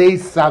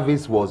 Today's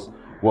service was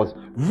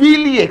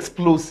really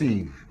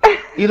explosive.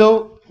 You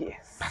know,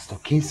 yes. Pastor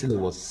Kingsley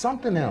was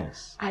something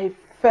else. I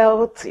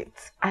felt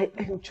it. I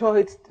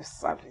enjoyed the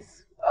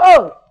service.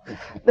 Oh,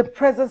 the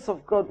presence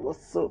of God was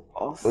so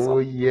awesome. Oh,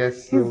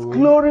 yes. His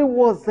glory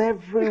was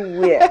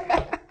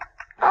everywhere.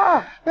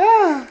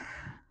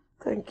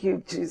 Thank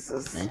you,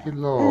 Jesus. Thank you,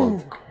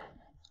 Lord.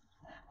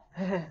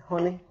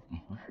 Honey,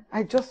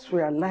 I just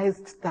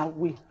realized that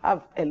we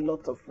have a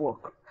lot of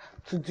work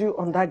to do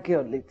on that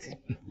girl, Letty.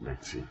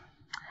 Letty.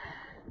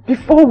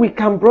 Before we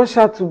can brush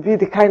her to be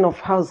the kind of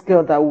house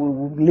girl that we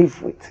will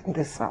live with in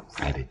this house.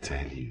 I did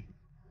tell you.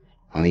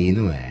 Honey, you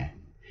know,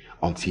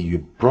 until you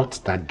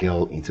brought that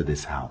girl into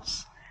this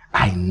house,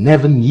 I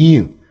never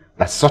knew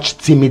that such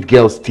timid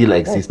girls still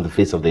exist on the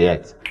face of the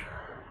earth.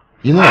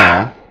 You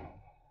know,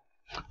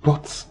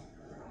 but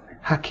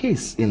her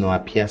case, you know,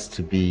 appears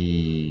to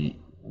be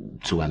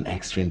to an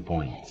extreme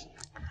point.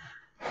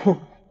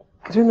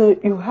 You know,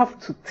 you have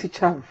to teach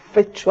her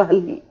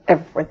virtually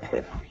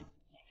everything.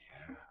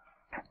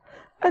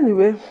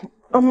 Anyway,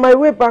 on my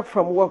way back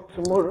from work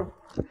tomorrow,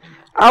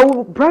 I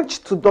will branch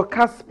to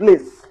Dorcas'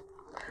 place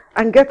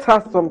and get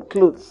her some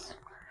clothes.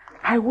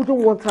 I wouldn't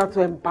want her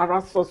to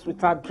embarrass us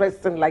with her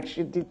dressing like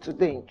she did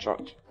today in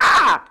church.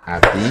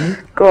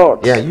 Abby?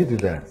 God. Yeah, you do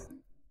that.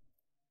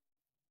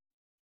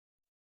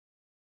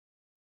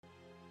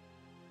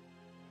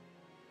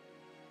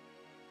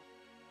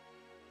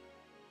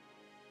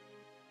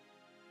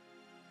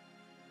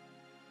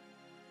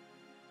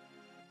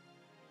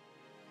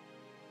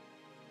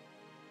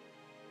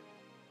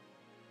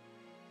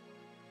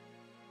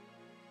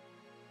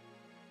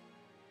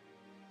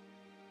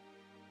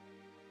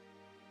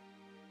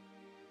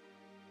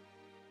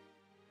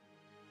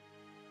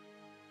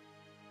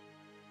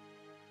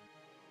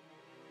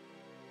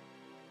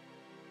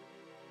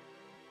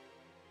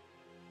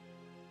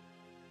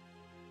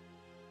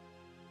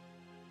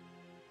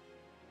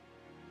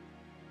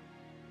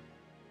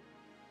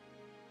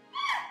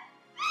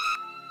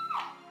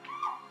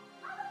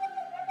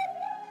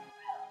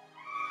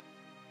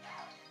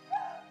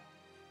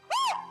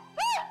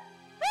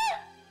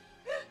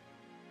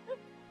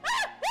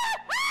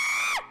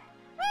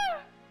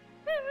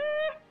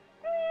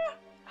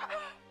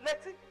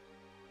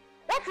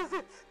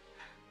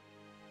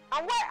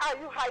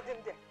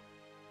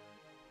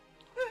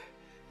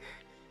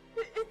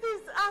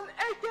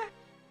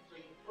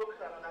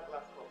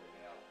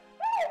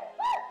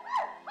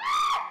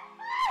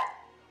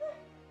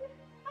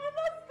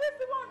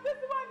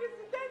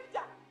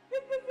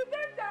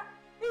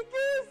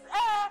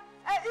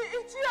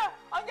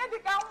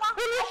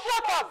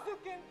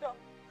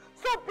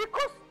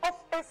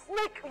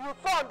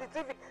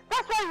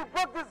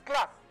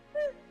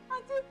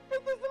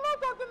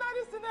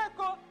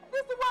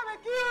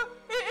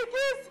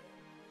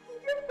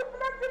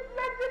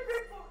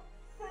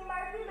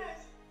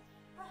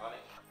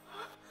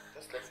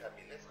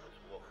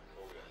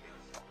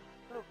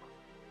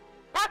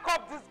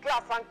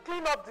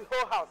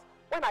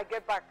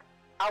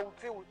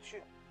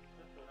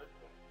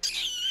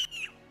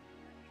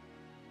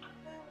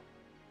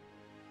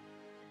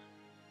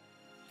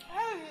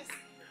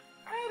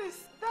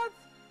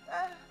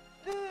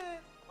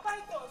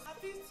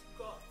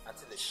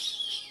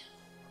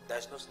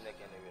 There's no snake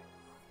anywhere.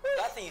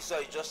 That thing you saw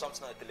is just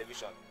something on the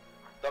television.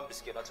 Don't be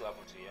scared, that will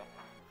happen to you.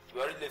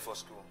 We're already late for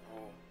school.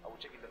 I will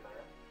check it later.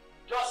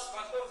 Just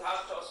transfer to the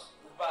house, just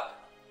move back.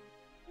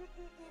 You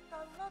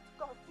cannot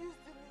confuse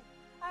me.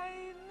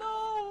 I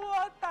know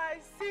what I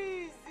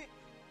see.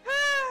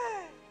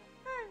 Hey!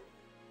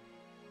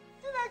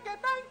 Chineke,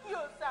 thank you,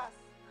 sir.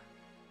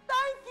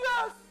 Thank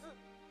you.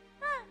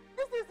 Hey,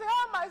 this is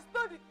how my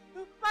story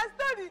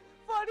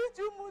for each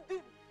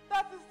Umudim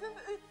that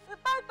is the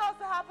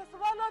pythons have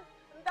swallowed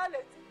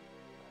Ndaleti.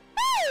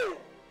 Hey!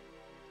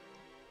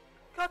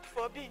 God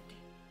forbid.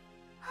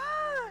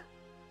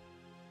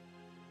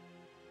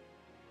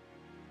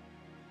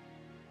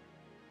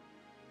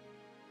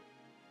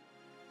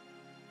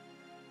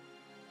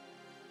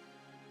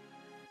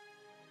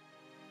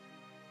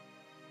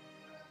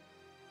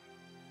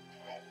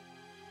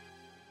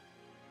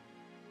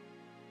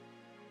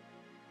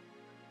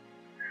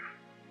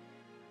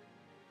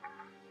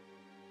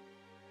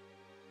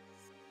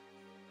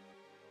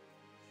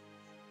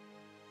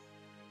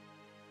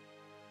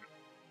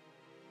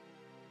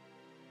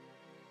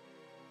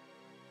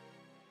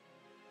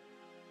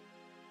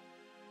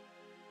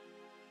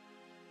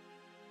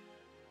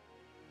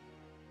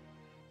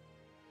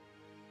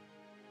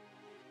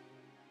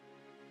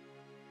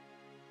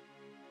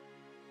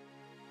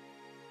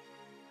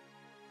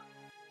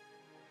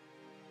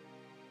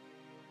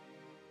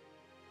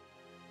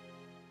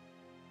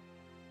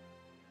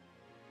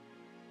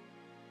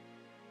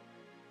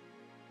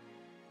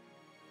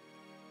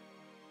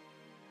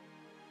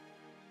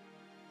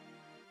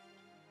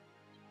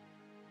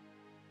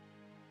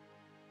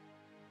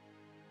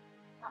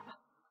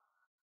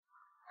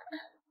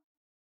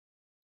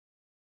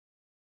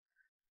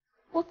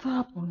 What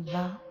happened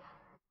now?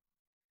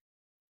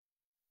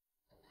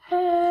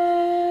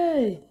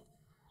 Hey!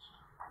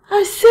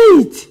 I say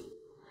it!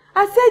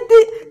 I said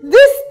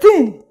this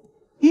thing!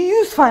 You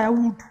use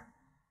firewood.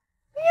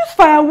 You use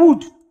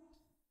firewood.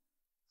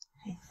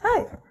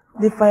 Hey!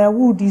 The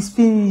firewood is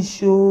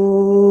finished.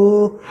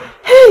 Oh!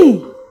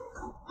 Hey!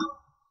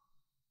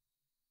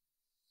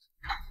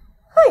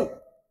 Hey!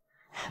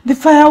 The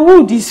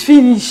firewood is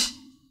finished.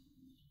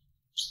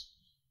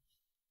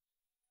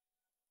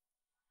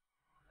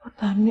 What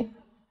I mean?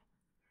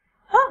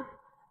 Huh?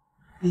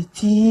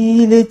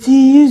 Letty,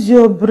 use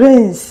your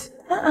brains.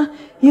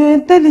 Your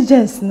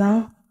intelligence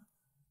now.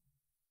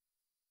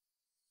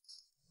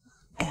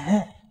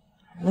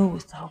 No,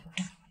 without.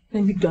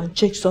 Let me go and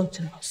check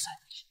something outside.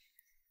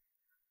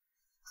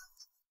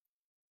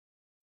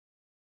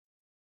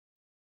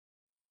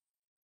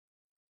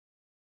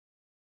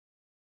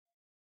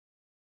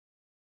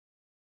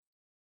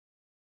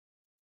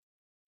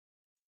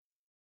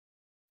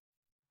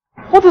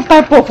 What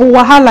type of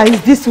wahala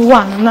is this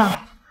one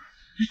now?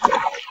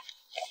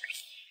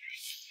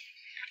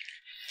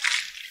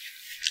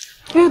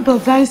 Where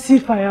does I see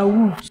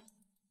firewood?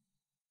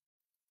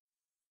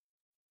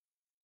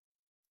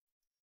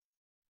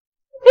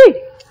 Hey,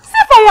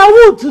 see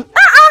firewood!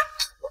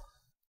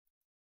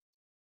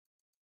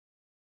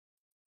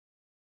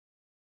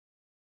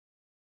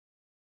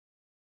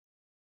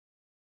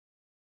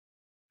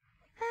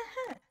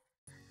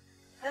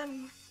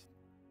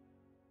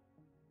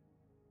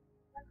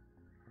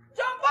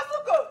 John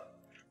Basuko!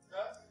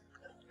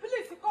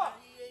 Please come.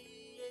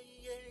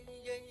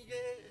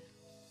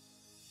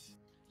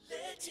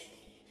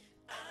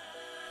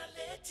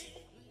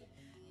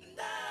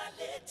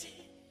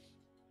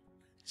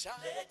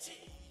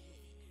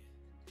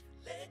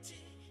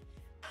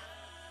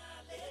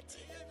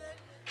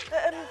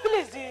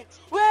 Please,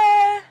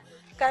 where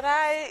can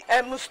I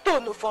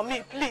stone for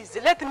me, please?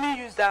 Let me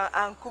use that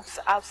and cook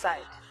outside.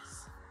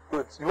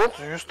 Wait, you want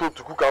to use stove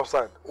to cook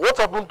outside? What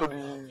happened to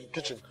the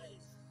kitchen?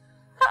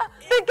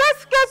 The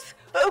gas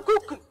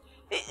cook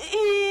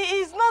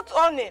is not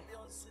on it.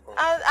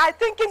 And I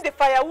think in the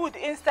firewood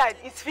inside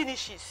it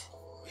finishes.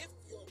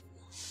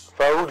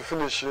 Firewood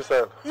finish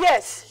inside?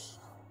 Yes.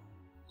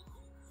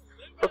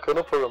 Okay,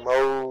 no problem.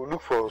 I will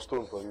look for a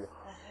stone for you.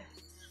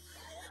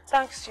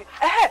 Thanks you.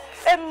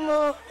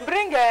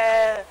 Bring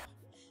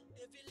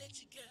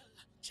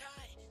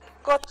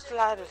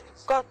cutlery.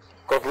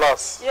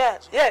 Cutlass? Yeah,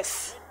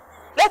 yes.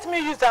 Let me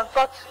use and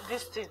cut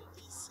this thing.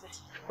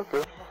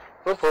 Okay,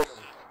 no problem.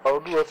 I will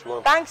do what you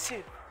want. Thanks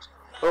you.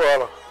 No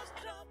wahala.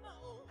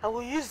 I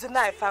will use the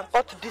knife and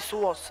cut this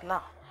ones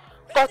now.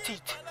 Cut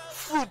it.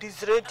 Food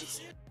is ready.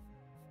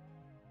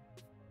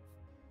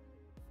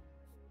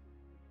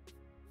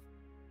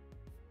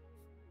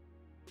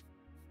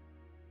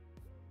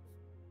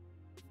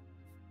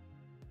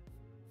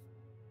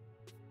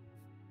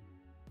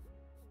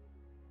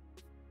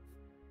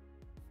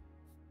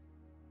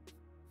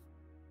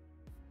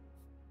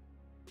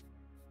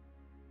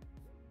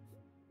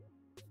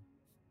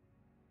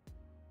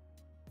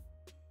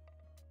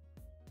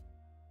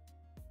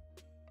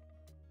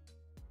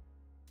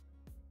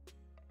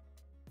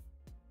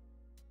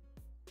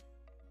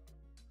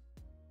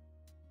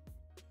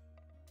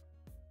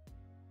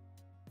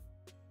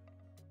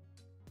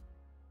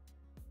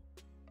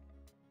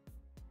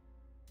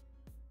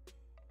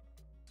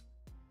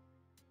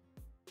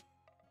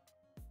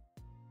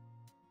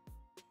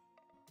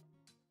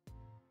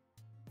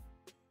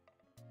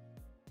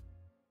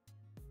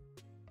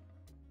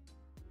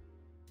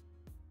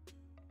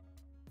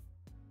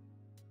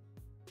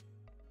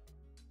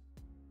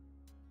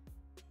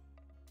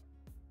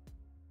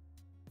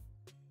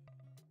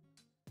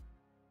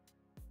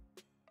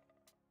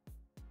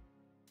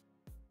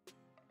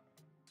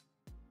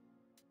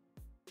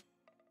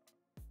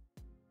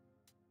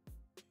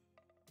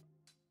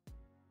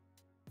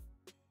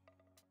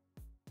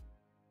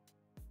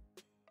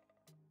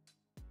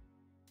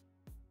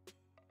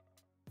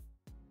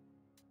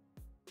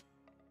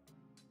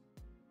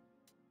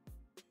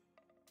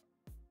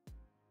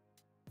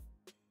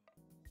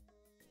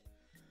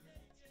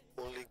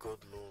 Only God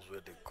knows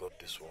where they got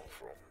this one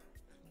from.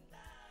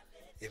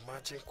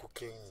 Imagine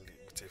cooking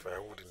with a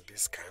firewood in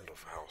this kind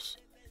of house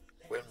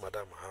when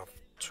Madam have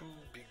 2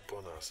 big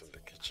burners in the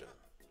kitchen.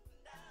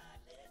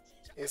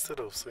 Instead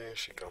of saying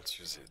she can't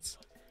use it,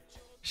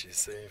 she's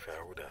saying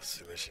firewood has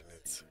finished in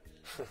it.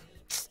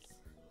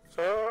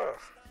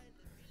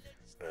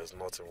 There's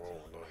nothing wrong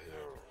with not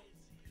here.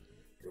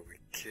 We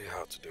will kill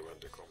her today when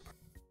they come back.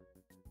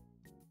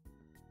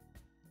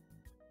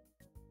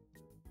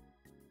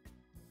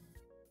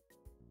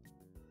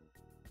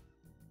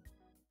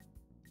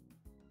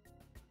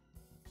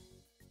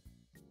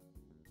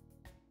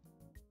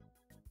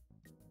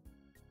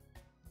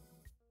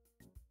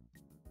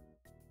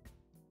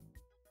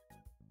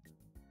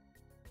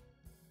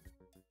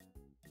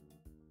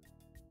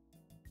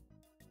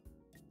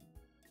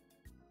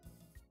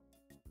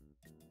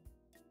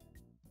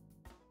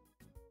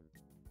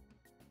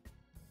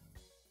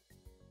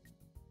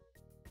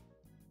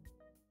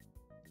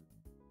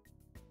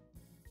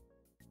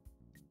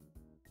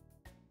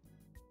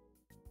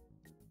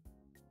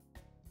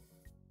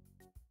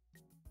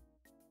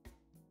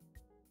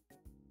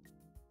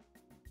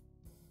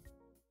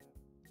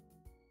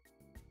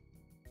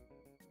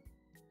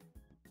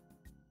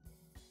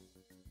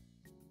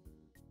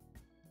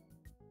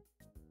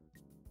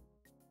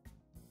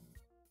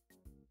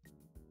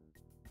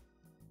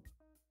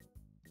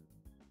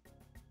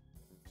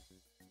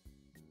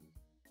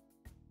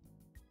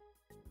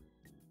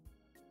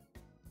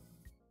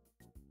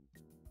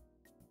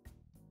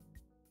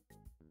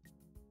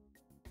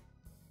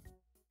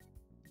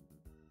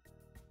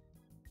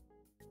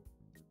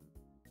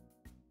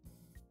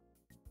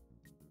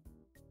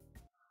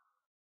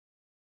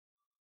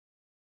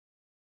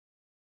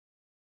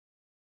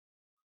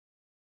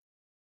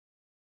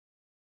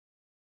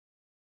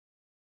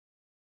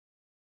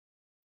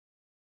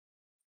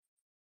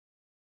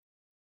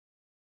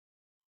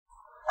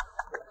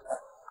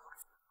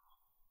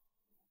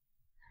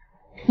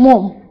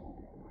 Mom.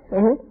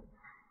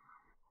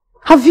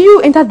 Have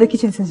you entered the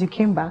kitchen since you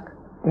came back?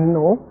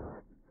 No.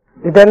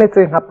 Did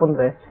anything happen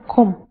there?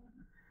 Come.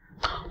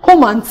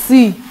 Come and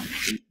see.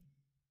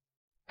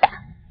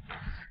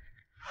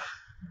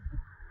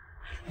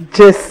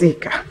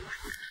 Jessica.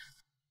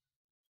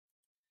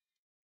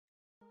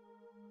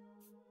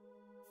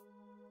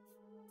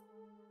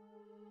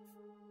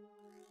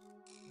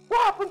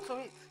 What happened to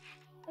it?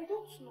 I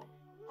don't know.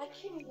 I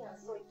came in here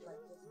and saw it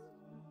like this.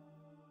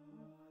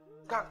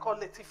 Go and call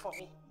Letty for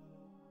me.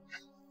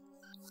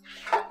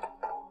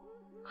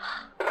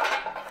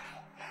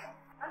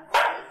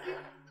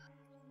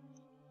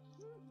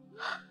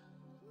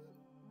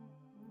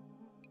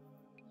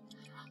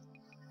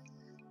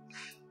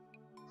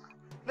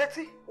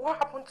 Letty, what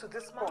happened to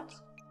this pot?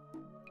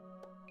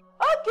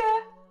 Okay.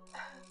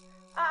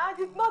 I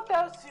did not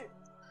tell you.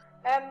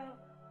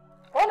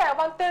 When I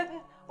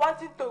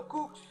wanted to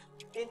cook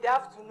in the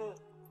afternoon,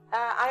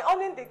 I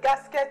on in the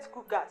gasket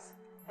cookers.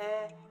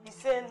 He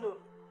said no.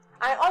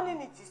 I on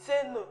in it, he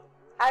said no.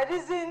 I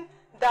reason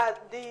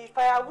that the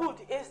firewood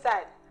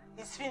inside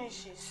is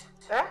finishes.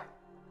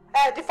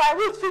 The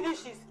firewood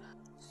finishes.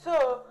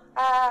 So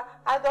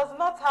I does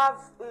not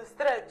have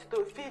strength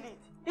to fill it.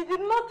 He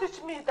did not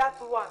teach me that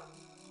one.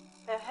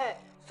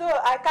 So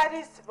I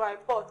carried my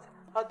pot,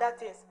 other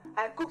things.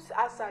 I cooked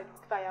outside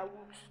with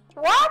firewood.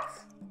 What?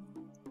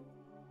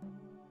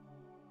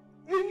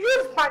 You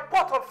used my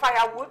pot on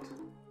firewood?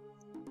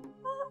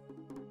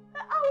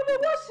 I will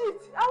wash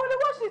it. I will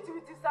wash it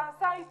with the sand.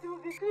 It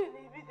will be clean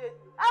immediately.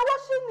 I'm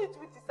washing it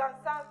with the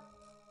sand.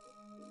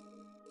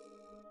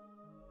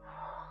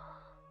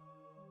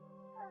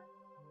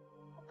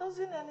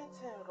 Doesn't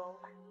anything wrong?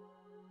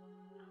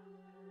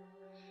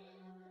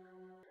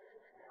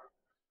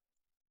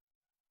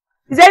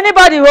 Is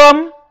anybody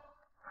home?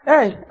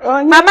 Hey,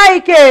 Mama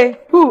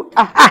Ike. Who?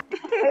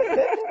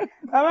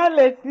 Mama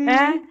Letty.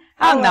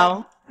 How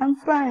now? I'm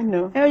fine,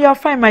 no. Oh, you're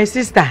fine, my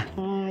sister.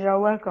 You're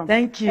welcome.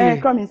 Thank you. Hey,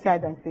 come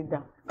inside and sit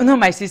down. No,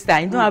 my sister,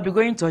 you know I'll be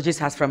going to Oji's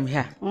house from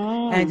here.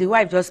 And the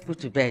wife just put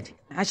to bed.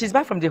 And she's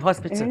back from the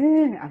hospital.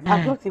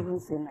 I've not even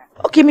seen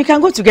her. Okay, we can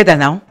go together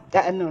now.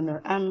 No,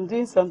 I'm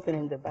doing something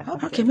in the back.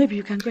 Okay, maybe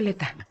you can go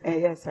later.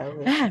 Yes, I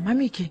will.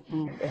 Mami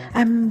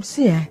Ike.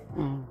 See,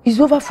 it's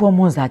over 4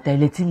 months that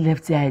Letty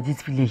left here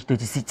this village to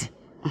the city.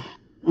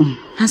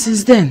 And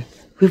since then,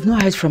 we've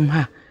not heard from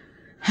her.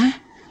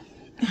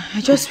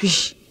 I just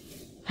wish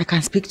I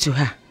can speak to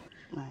her.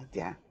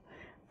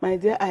 My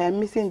dear, I am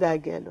missing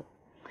that girl.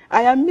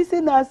 I am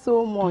missing her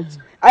so much.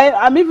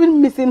 I'm even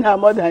missing her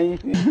more than you.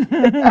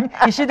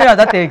 Is she doing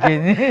that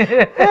again?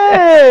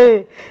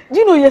 Hey! Do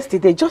you know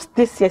yesterday, just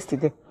this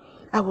yesterday,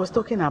 I was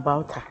talking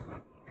about her.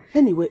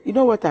 Anyway, you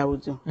know what I will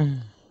do?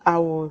 I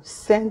will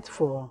send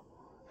for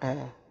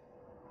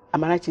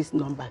Amarachi's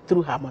number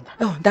through her mother.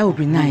 Oh, that would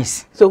be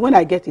nice. So when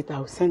I get it, I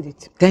will send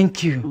it.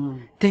 Thank you.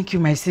 Thank you,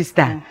 my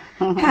sister.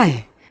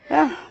 Hi.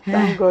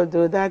 Thank God,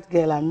 though, that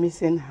girl, I'm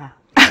missing her.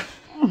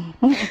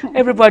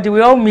 Everybody,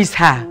 we all miss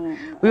her.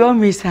 We all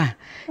miss her.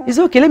 It's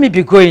okay, let me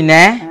be going,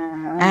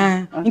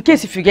 in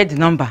case if you get the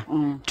number,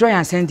 try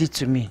and send it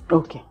to me.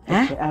 Okay,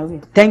 I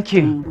will. Thank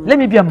you. Let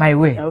me be on my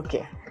way.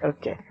 Okay.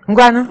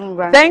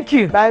 Ngwanu, thank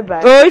you.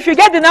 Bye-bye. Oh, if you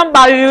get the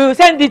number, you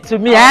send it to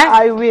me,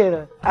 I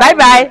will.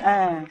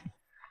 Bye-bye.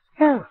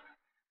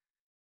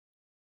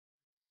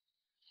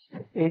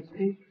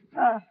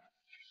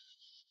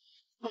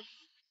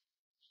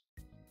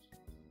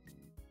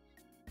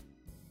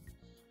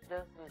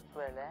 Just do it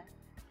well,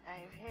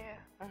 I'm here.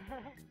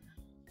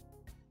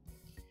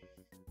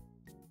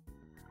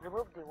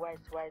 Remove the white.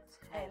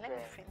 Hey, let me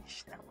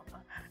finish now,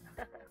 Mama.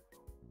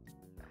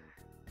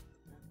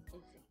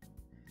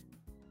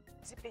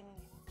 Zipping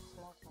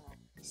small.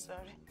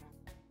 Sorry.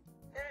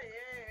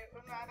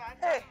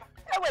 Hey,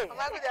 wait.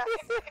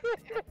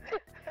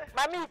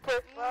 Mami Ike.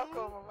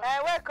 Welcome, Mama.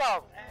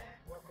 Welcome.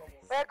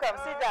 Welcome.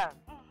 Sit down.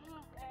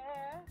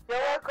 You're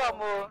welcome.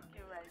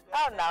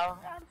 How now?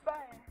 I'm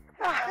fine.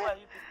 How are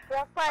you?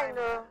 You're fine,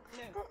 no?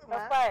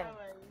 You're fine.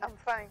 I'm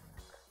fine.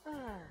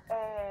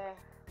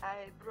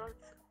 I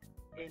brought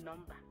a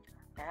number.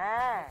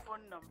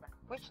 Phone number.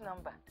 Which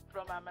number?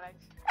 From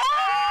Amarachi.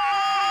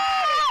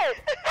 Hey!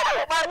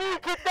 Mami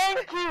Ike,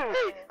 thank you.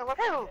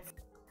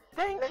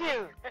 Thank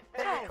you.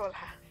 Let me call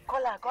her.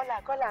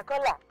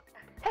 Call her.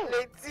 Hey.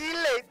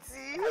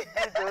 Letty.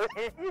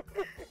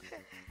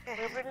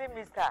 You really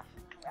missed her.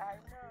 I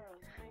know.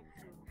 Thank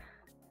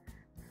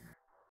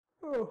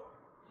you. Oh,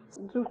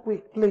 do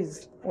quick,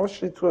 please.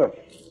 Wash it well.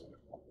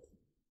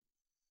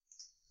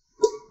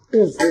 Who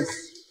is this?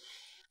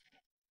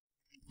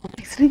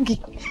 It's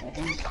ringing.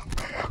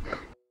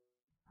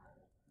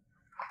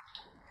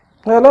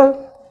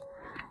 Hello?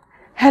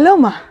 Hello,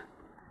 ma.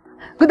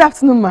 Good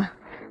afternoon, ma.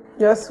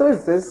 Yes, who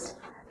is this?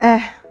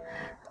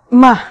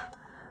 Ma.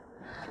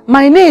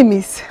 My name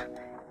is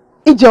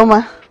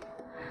Ijoma.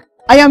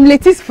 I am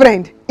Letty's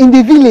friend in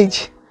the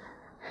village.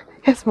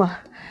 Yes, ma.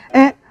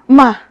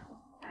 Ma.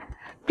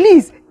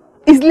 Please,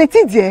 is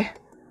Letty there?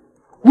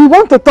 We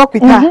want to talk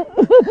with her.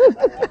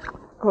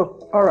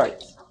 Oh, all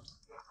right.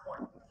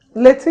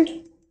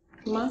 Letty,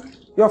 Ma?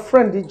 Your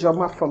friend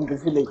Ijoma from the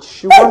village.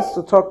 She wants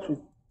to talk to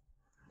you.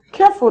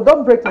 Careful,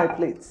 don't break my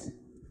plates.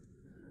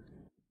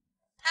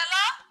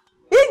 Hello?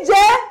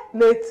 Ije!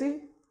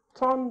 Leti,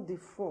 turn the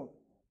phone.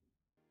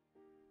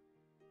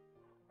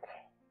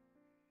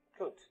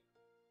 Good.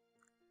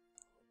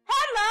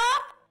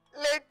 Hello?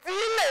 Leti,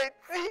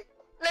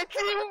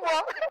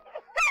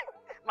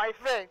 my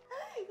friend.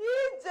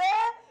 Ije,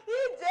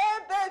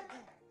 baby.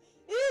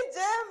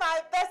 Ije, my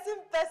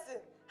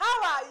person. How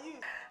are you?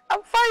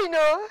 I'm fine,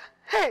 oh.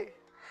 Hey,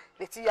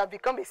 Leti, you have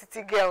become a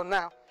city girl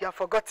now. You have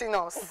forgotten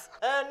us.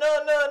 No. It's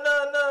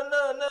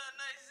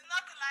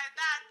not like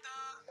that,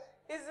 though.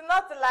 It's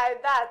not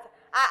like that.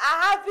 I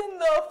having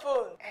no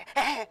phone.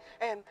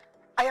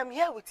 I am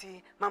here with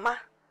Mama.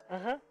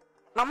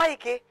 Mama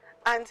Ike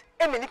and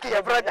Emenike,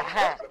 your brother.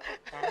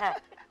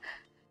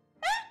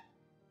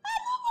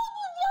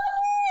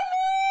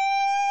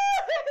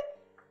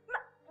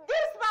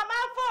 This Mama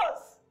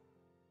first.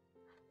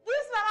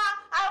 This Mama,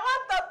 I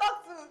want to talk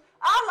to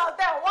all of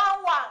them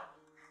one.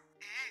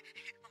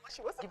 Mama,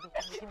 she wants to give me.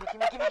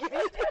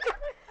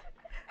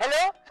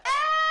 Hello?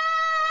 Hey,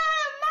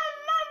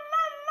 Mama.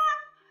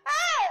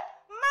 Hey,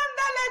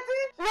 Mama Leti.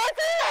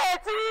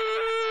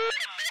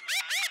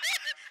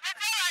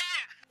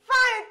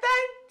 Fine,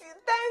 thank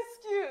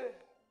you.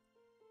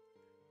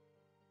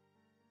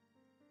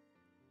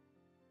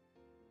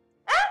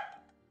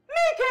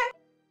 Mike?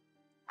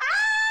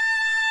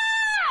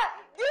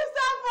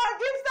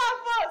 Give some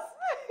first.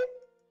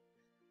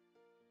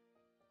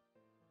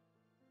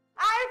 I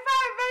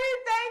fine, very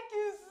thank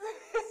you.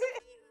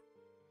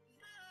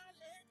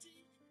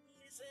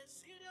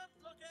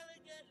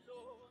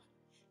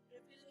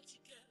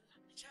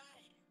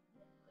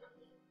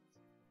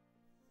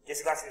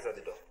 Jessica sits at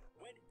the door.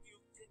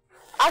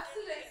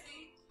 Auntie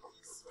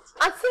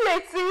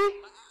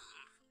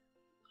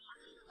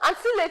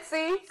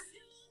Leti.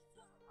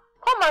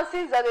 Come and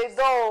sit at the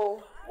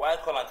door. Why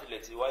call Auntie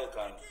Letty? Why you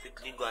can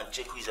quickly go and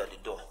check who is at the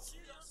door?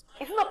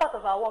 It's not part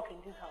of our work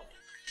in this house.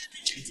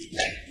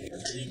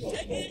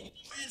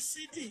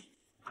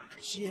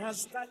 She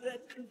has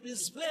started to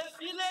display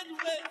feeling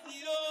with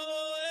you.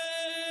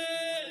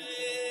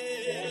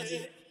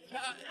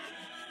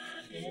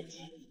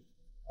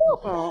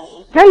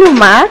 Hello,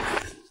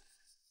 Max.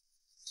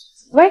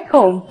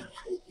 Welcome.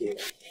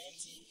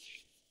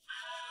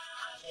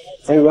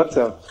 Hey, what's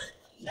up?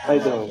 How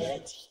you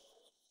doing?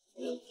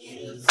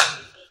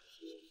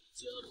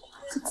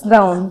 Sit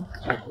down.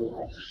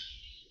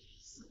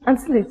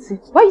 Auntie Letty,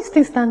 why are you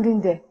still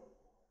standing there?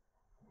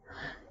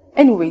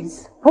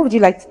 Anyways, what would you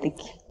like to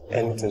take?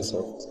 Anything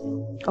soft.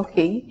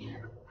 Okay.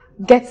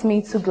 Get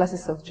me 2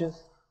 glasses of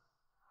juice.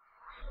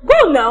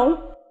 Go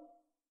now!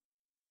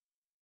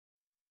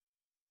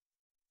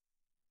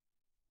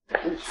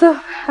 So,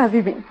 how have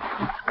you been?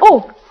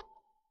 Oh!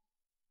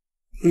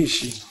 Who is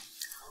she?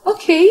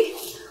 Okay.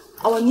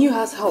 Our new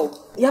house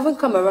help. You haven't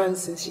come around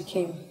since she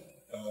came.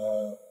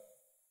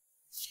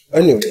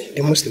 Anyway,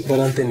 the most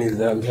important thing is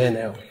that I'm here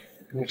now.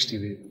 Next to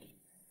you.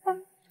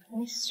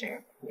 Next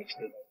year.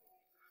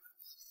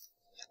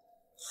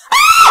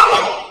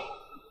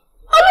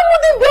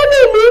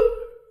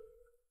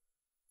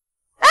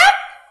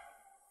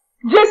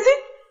 Jesse?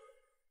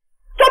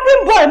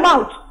 Chopping boy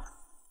mouth.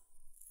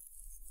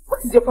 What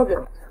is your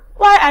problem?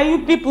 Why are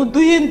you people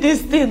doing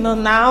this thing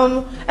now?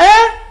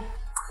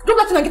 Do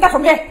nothing and get out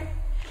from here.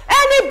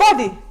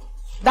 Anybody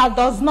that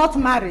does not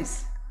marry,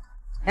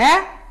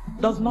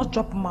 does not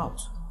chop mouth.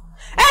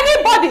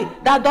 Anybody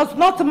that does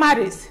not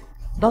marry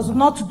does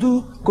not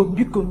do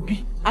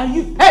kombi. And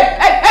you,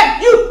 hey,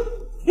 you,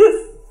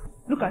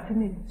 look at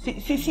me.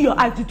 See your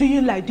eyes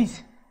doing like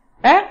this.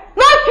 Not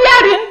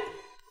hearing.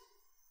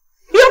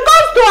 You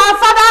come to our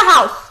father's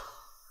house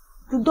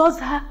to do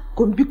her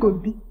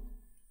kombi.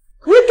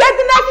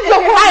 Wickedness is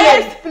your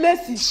highest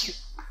places.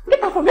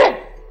 Get out from here.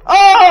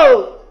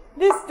 Oh,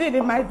 this thing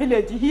in my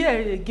village,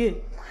 here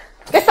again.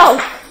 Get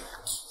out.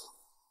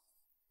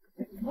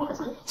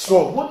 What's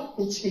wrong? What?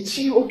 It's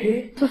you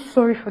okay? So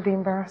sorry for the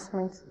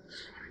embarrassment.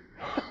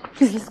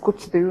 Please, let's go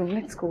to the room.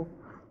 Let's go.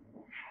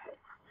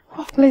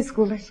 Oh, let's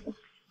go.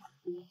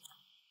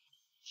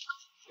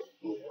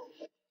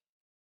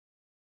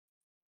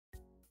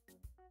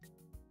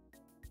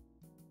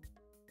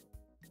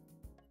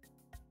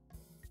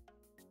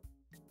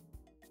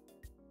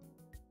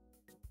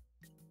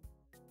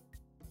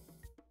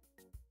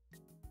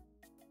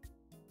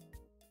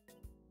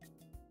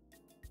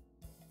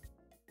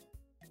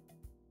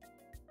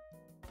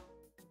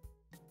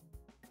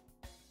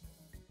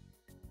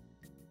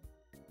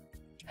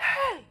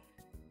 Hey!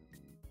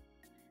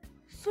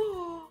 So,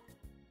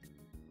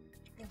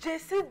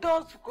 Jesse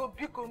does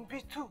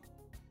kombi too.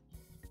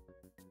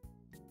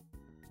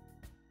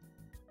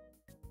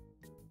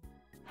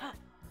 Huh.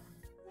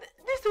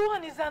 This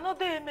one is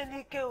another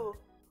Emenike.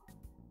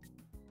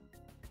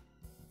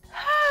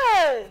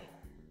 Hey!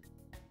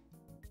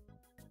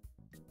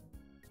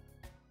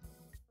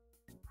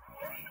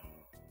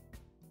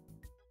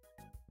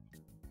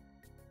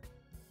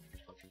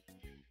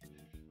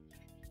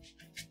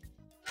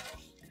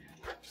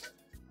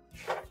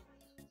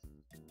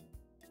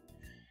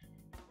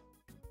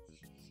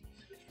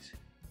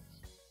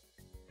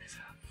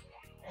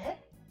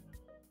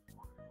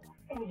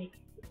 family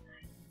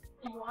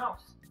in your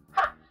house.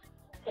 Ha!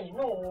 Hey,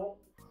 no.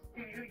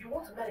 You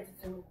want to marry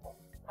it to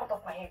cut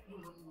off my head? No.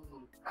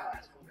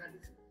 As for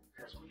reality,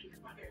 there's going to be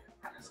market.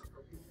 And as a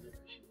problem,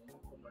 she will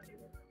not come back in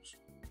the house.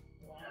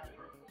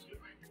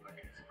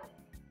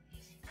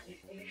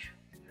 Are you sure?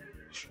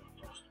 Very sure.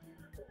 Trust me.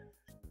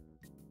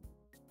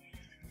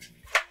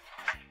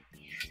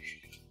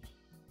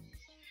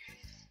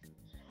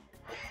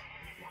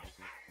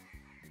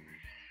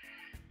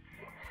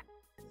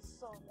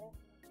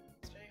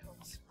 It's very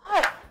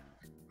hot.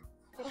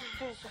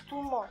 This is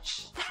too much.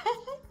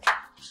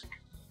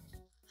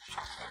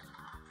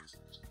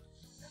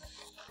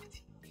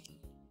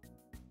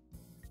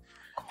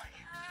 Come on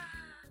here.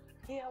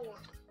 Here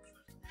what?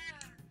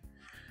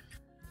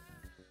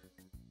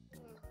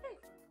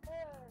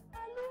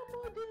 Hello,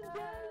 modern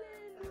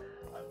darling.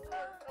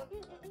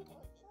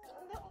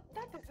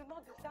 That is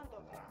not the sound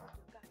of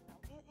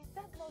Is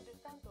that not the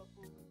sound of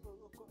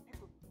Kombi?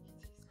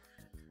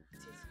 It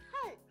is.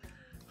 Hi.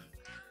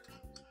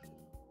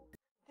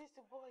 This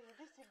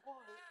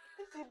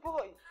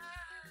boy.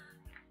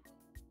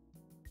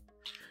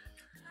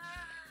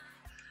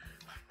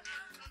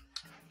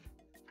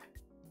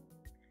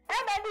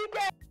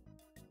 Emenike.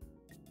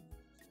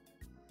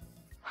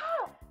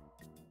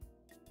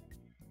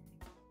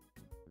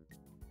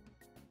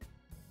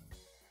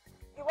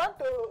 You want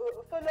to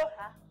follow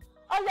her?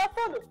 Oh, yeah,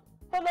 follow.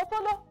 Follow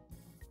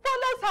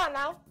her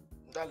now.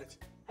 Dalit.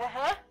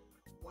 Uh-huh.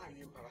 Why are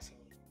you embarrassing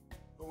me?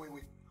 No,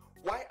 wait.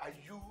 Why are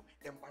you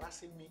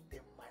embarrassing me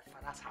in my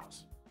father's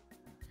house?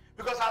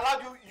 Because I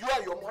allowed you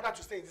and your mother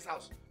to stay in this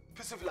house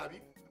peacefully,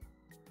 Abi?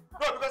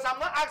 No, because I'm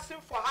not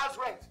asking for house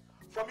rent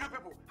from you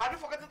people. Have you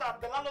forgotten that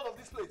I'm the landlord of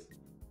this place?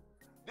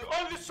 The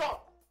only son.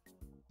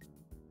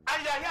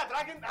 And you're here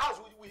dragging the house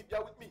with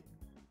me.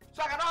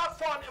 So I cannot have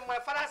fun in my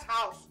father's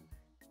house.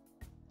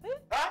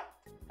 Huh?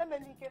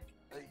 Emenike.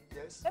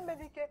 Yes?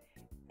 Emenike,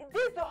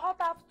 these hot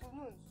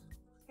afternoons,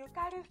 you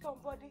carry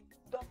somebody's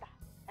daughter,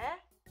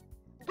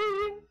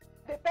 doing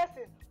the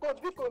person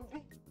Kombi,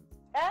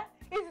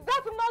 Is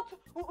that not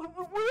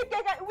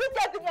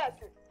wickedness?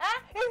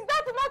 Is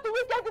that not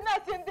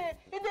wickedness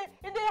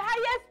in the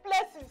highest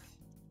places?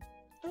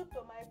 Due to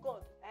my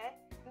God,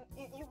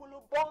 you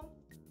will born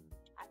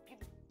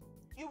Abibu,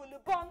 you will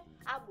born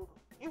Amuru,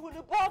 you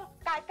will born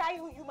Kai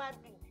human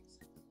beings.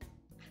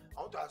 I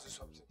want to ask you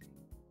something.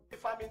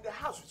 If I'm in the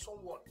house with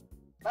someone,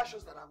 that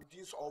shows that I'm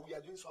doing or we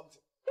are doing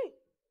something. Hey,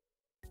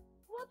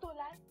 what do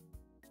I?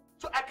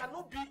 So I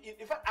cannot be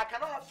in fact, I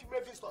cannot have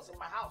female visitors in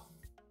my house.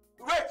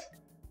 Wait!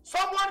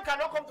 Someone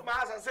cannot come to my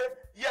house and say,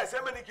 yes,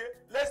 Emenike,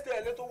 let's stay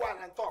a little while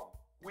and talk.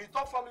 We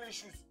talk family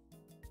issues.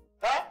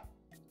 Huh?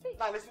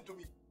 Now listen to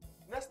me.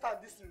 Next time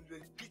this thing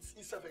repeats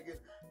itself again,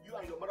 you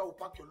and your mother will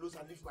pack your loads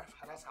and leave my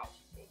father's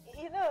house.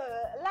 You know,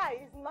 lie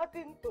is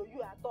nothing to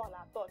you at all.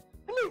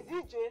 Please,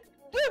 EJ,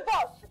 give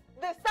us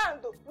the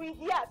sound we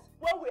hear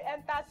when we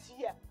enter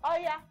here. Oh,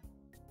 yeah?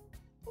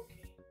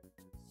 Okay.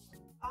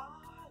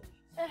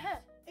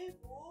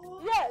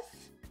 Yes.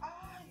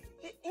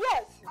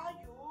 Yes.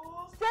 Ayo.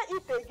 Say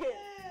it again.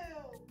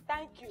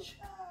 Thank you.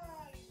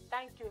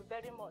 Thank you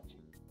very much.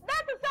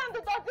 That sound,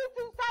 does it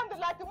sound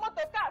like a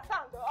motor car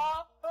sound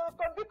or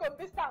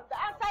Kombi sound?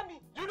 Answer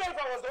me. Do you know if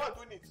I was the one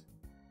doing it?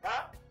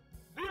 Huh?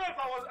 Do you know if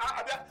I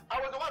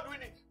was the one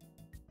doing it?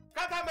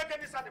 Can't I make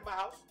any sound in my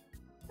house?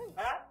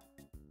 Huh?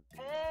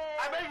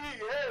 I mean,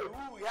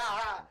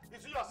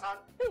 is it your son?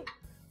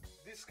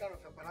 This kind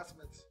of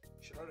embarrassment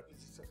should not repeat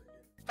itself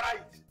again. Try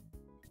it.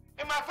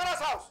 In my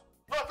father's house.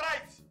 No,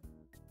 try it.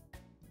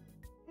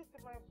 This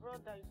is my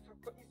brother.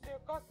 It's a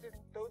cousin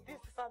to this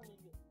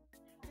family.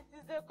 It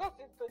is a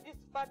cousin to this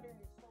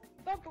family.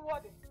 Don't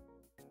worry.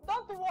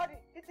 Don't worry.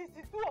 It is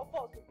the two of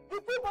us. The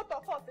two both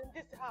of us in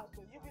this house.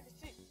 You will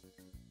see.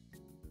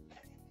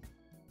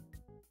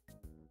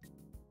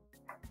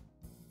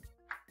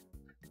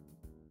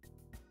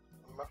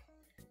 Mama.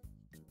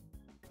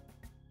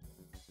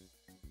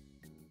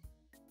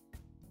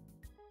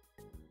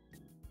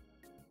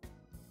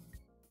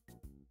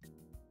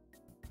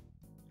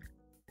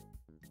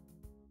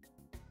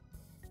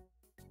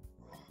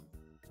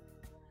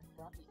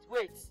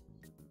 Wait.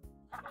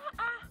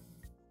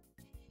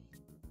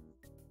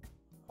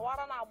 What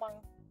an abang.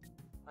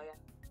 Oh yeah.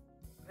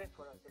 Pray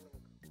for us.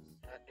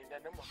 In the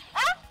name of...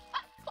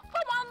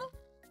 Come on.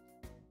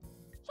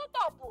 Shut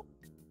up.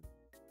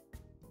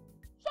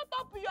 Shut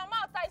up your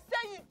mouth. I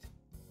say it.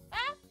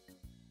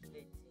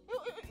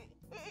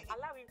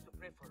 Allow him to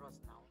pray for us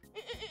now.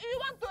 You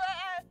want to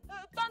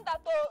turn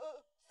that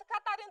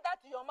scattering that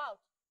to your mouth?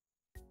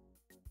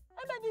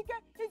 Emenike,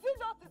 is it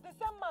not the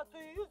same mouth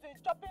you use in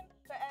chopping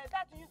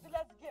that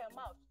useless gear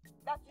mouth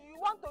that you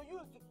want to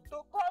use to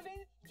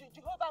calling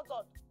Jehovah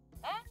God?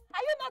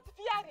 Are you not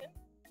fearing?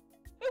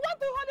 You want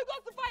the Holy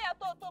Ghost fire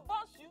to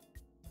burst you?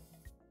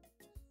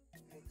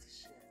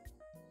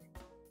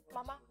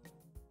 Mama,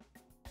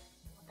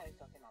 what are you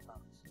talking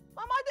about?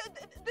 Mama,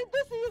 this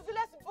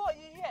useless boy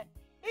here,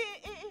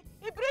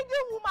 he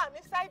bringing woman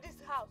inside this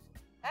house,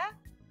 and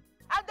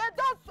they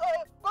just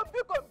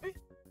Kombi.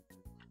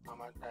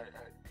 Mama,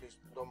 please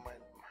don't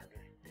mind Manari.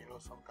 You know,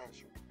 sometimes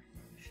she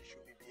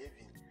should be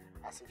behaving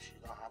as if she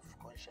don't have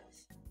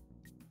conscience.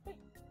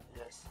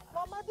 Yes.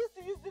 Mama, this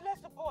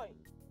useless boy.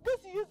 He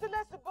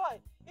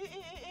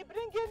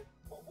bringing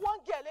one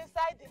girl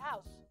inside the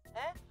house,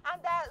 and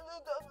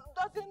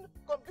doesn't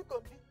combi.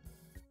 Combi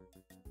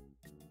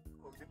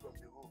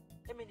who?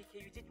 Emenike,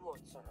 you did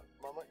what?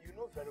 Mama, you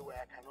know very well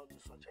I cannot do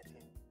such a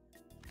thing.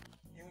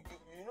 You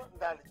know,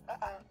 darling,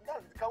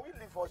 can we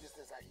leave all these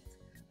things I eat?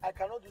 I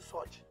cannot do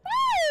such.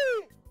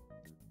 Hey!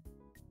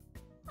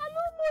 I'm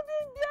not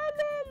moving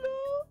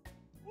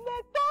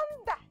the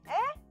thunder,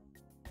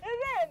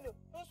 rain,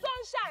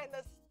 sunshine,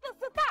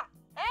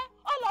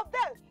 all of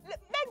them,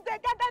 make the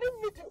gathering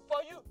meeting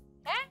for you,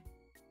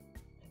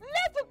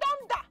 Let the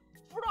thunder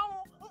from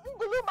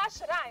Nguluma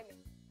Shrine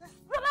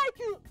strike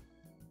you.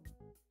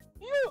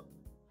 You,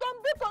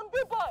 Tombi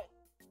boy.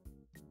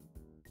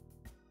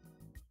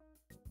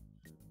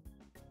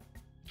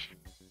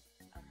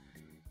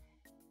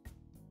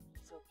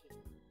 It's okay.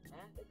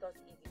 Let us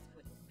eat this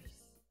food in peace.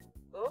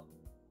 Oh?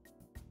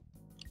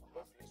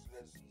 Please,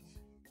 let's eat.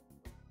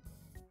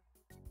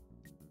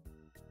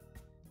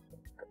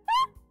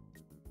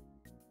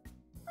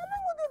 I'm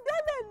not going to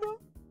get it, no.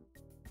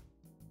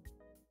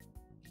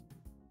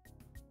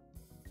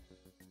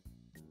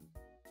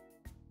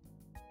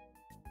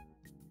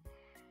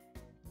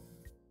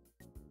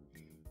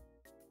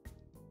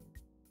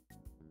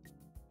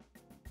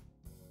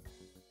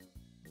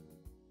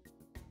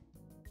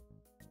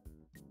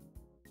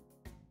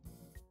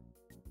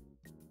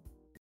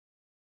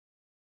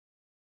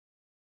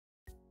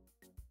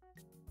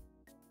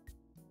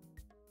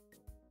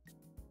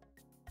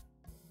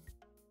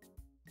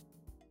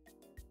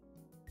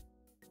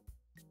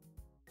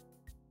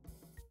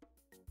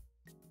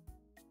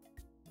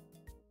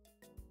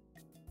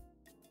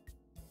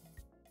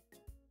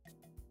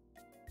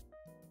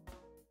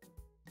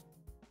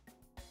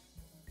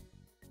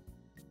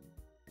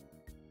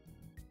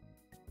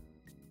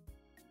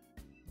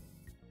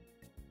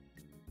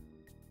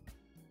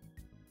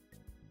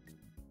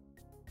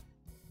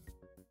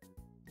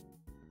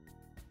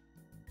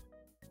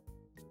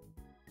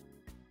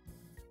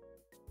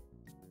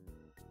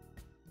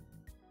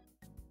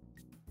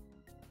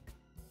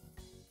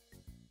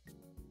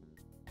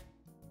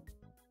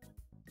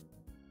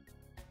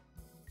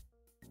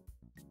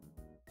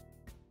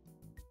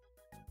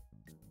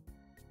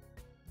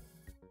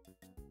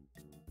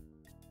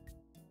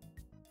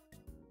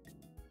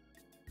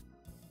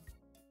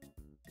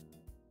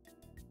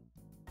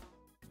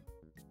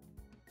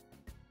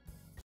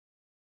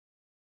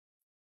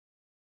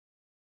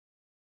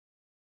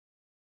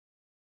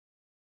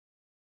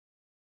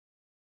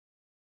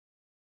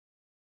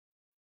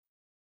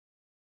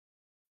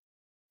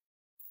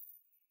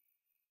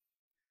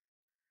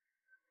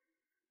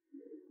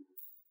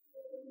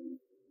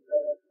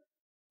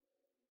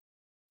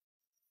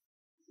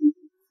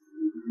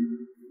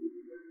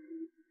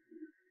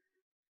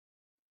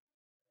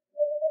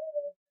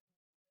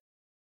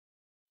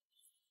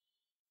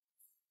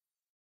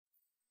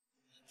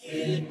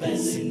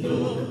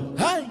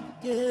 Hi,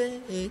 yeah.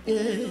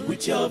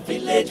 With your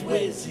village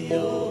ways,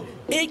 yo.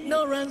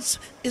 Ignorance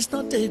is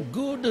not a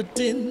good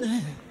thing.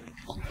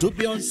 To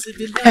be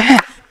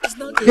uncivilized is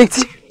not a good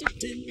thing.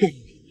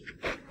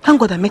 Thank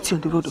God I met you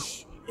on the road.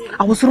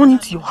 I was running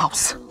to your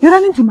house. You're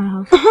running to my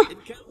house?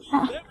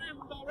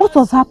 What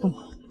was happened?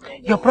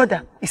 Your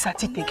brother is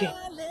at it again.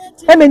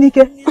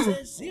 Emenike?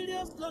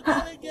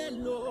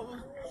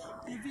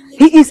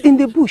 He is in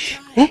the bush.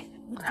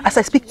 As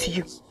I speak to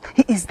you,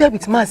 he is there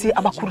with Mazi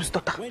Abakuru's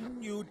daughter.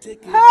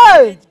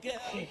 Hey!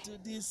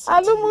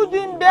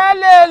 Alumudin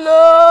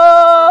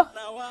Belelo!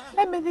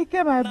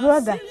 Emenike, my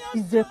brother,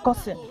 is a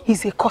cousin.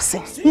 He's a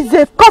cousin. He's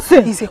a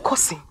cousin. He's a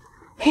cousin.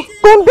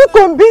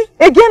 Kombi,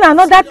 again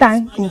another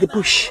time in the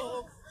bush.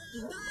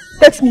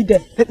 Take me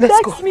there.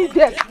 Let's go. Take me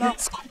there.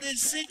 Let's go. The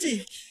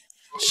city,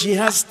 she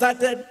has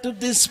started to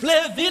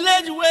display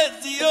village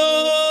ways,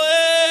 yo.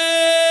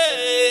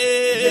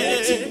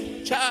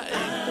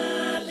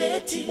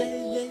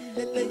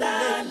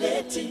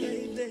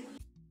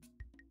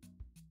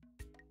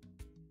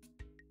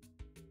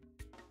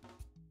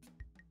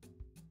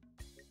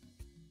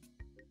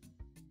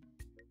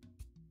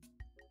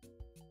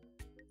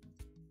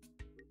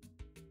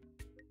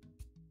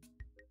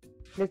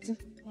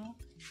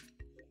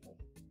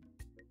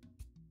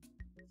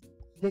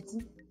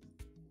 Letty,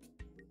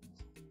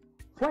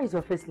 why is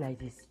your face like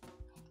this?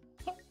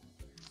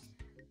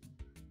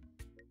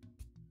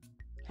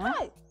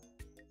 Hi,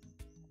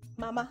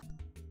 Mama.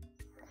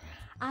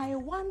 I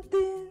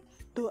wanted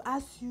to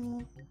ask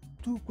you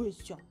 2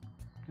 questions.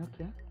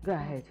 Okay, go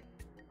ahead.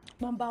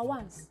 Number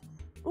 1,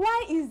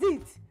 why is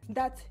it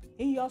that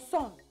in your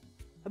son,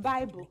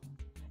 Bible?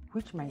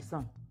 Which my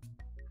son?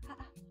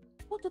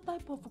 What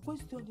type of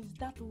question is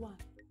that one?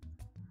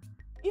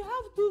 You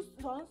have 2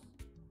 sons?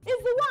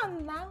 It's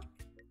one now.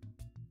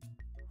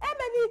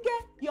 Emenike,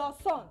 your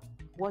son.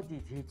 What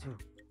did he do?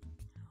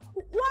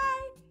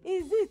 Why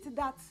is it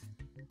that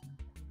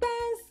 10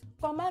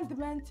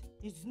 commandment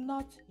is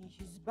not in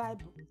his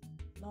Bible.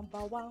 Number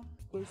 1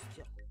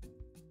 question.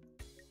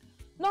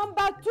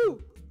 Number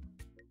 2,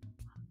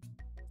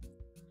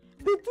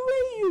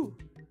 between you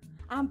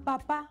and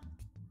Papa,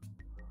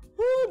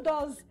 who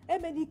does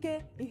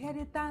Emenike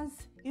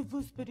inheritance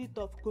evil spirit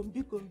of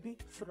Kombi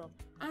from?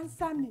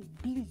 Answer me,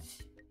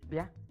 please.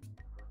 Yeah?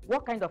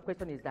 What kind of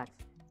question is that?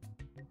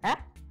 Huh?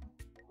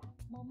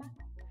 Mama,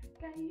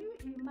 can you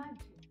imagine?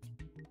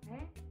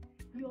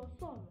 Your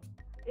son,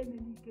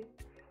 Emenike,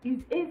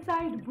 is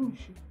inside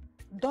bush,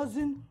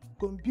 doesn't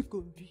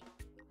Kombi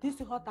this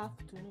hot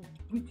afternoon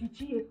with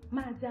Ichie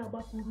Mazi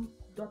Agbakuru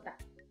daughter.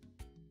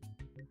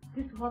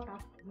 This hot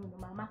afternoon,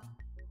 Mama.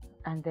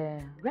 And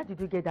where did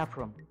you get that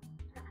from?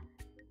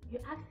 You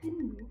asking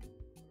me?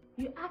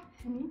 You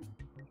asked me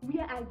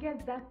where I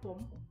get that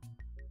from?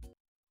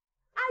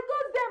 I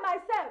got them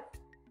myself.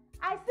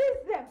 I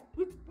seized them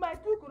with my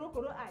 2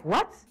 koro eyes.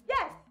 What?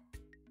 Yes.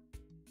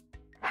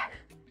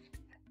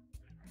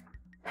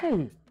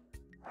 Hey,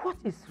 what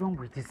is wrong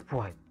with this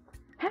boy?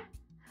 Huh?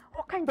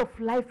 What kind of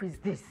life is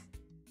this?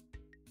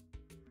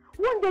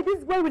 One day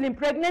this boy will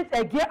impregnate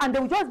a girl and they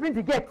will just bring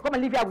the girl to come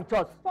and live here with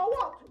us. For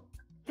what?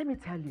 Let me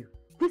tell you,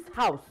 this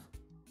house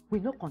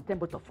will not contain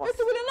both of us. It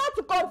will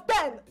not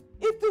contain.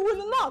 It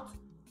will not.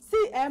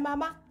 See,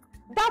 Mama,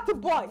 that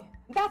boy.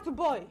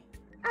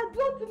 I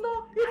don't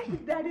know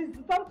if there is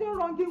something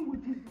wrong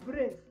with his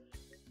brain.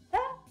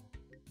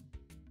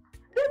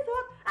 This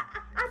one,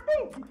 I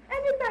think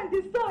anytime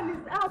the sun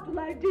is out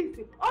like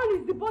this, all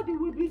his body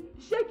will be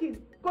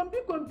shaking. Kombi.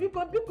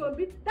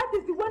 That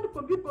is the one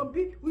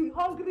Kombi will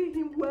hungry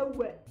him well.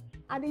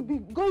 And he'll be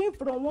going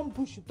from one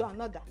bush to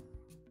another.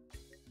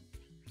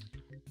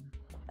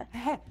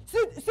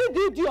 See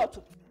the idiot.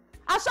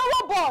 A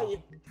shower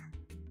boy.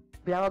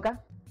 Biaoga,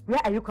 where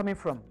are you coming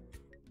from?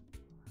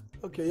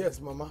 Okay, yes,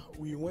 Mama.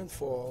 We went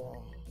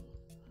for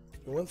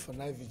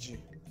night vigil.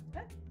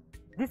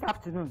 This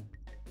afternoon?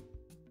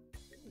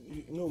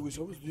 No, we were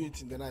supposed to do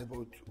it in the night,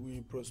 but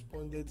we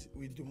postponed it.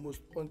 We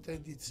postponed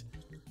it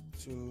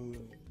to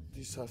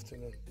this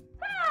afternoon.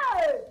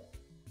 Hey!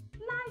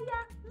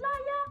 Liar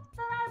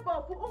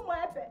of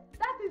Umuebe.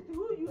 That is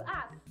who you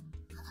ask.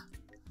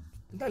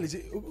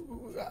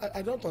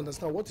 I don't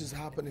understand what is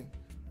happening.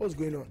 What's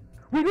going on?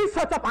 Will you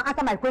shut up and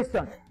answer my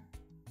question?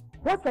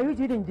 What are you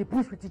doing in the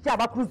bush with Ichie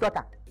Abakuru's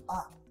daughter?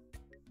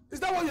 Is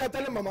that what you are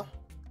telling Mama?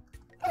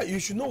 You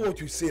should know what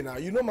you say now.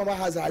 You know Mama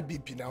has high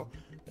BP now.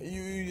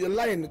 Your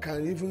lying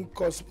can even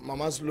cause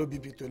Mama's low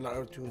BP to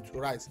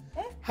rise.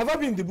 Have I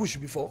been in the bush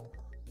before?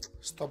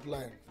 Stop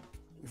lying.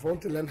 If you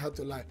want to learn how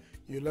to lie,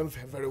 you learn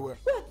very well.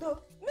 Wait,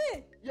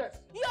 me? Yes.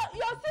 Your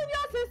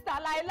senior sister,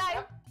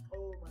 lie.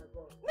 Oh my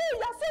God. Me,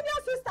 your senior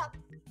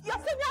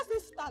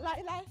sister,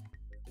 lie.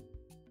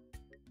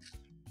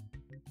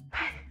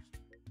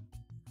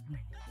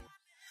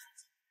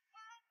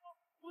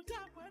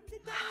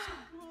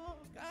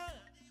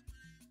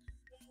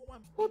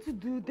 What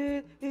do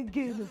they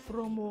gain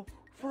from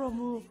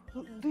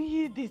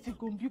doing this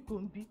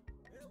Kombi?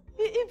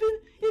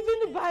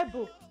 Even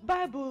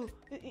Bible,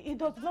 it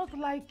does not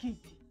like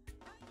it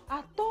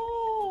at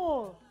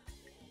all.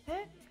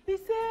 He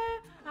say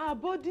our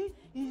body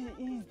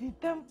is the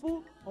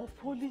temple of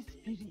Holy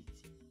Spirit.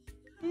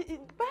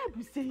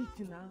 Bible say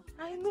it now.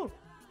 I know.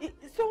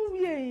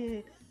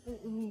 Somewhere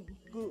in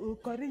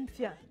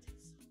Corinthians.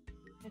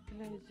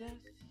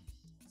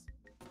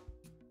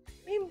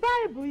 In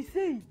Bible, he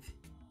say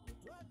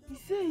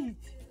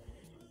it.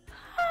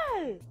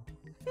 Hi!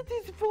 It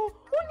is for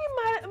only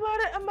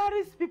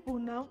married people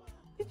now.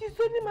 It is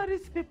only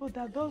married people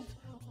that does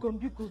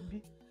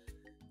Kombi.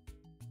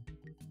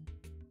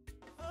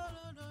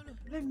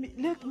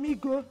 Let me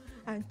go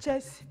and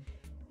check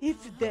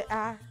if they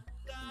are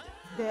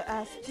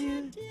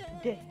still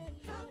there.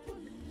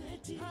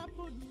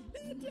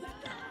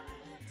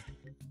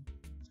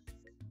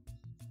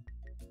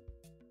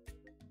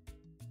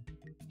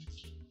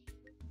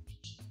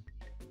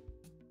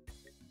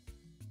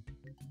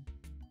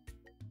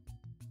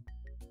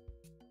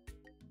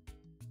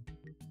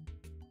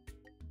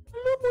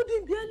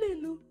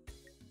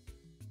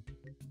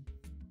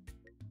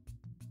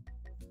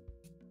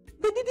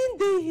 They didn't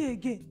die here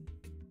again.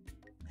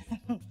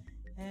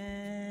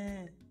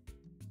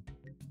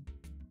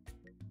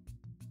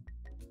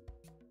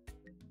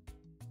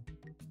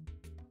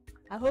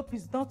 I hope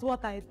it's not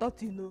what I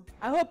thought,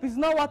 I hope it's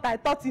not what I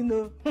thought,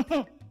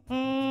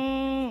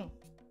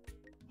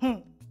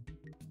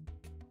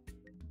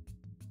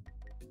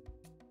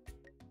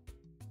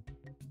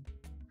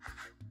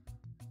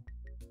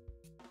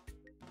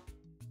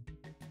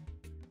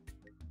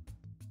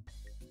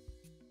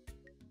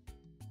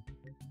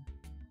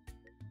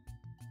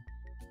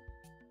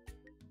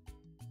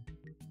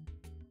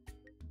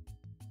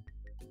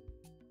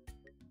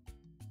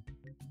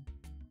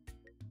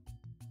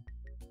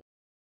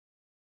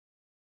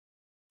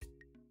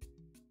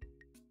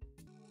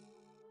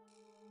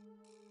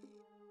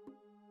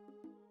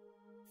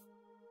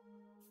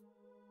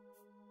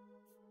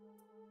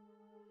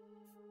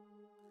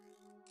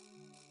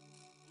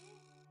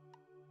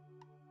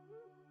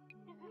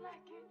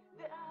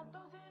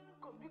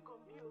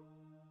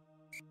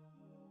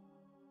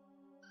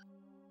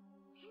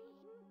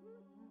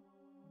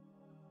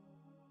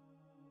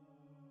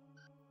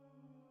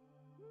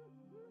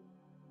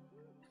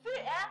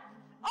 See,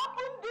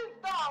 open this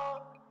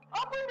door.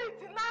 Open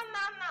it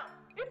now.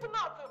 If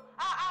not,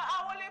 I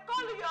will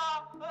call your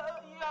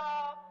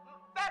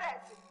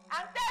parents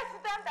and tell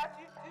them that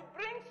you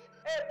bring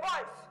a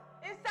boys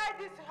inside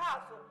this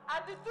house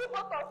and the two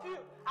both of you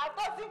are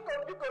doesn't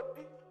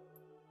combi.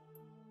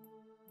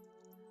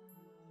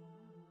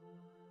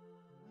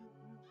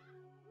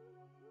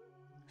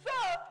 So,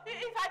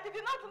 if I did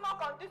not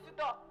knock on this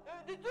door,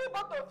 the two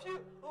both of you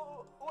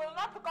will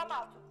not come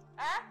out.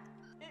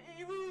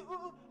 You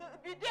will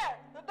be there.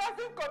 It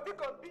doesn't combi.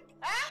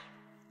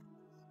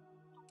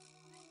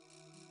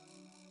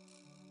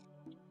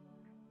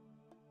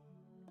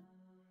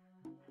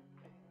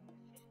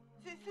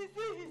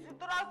 See his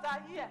trouser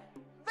here.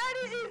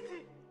 Very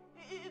easy.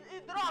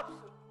 It drops.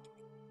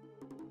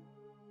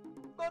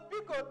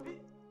 Combi.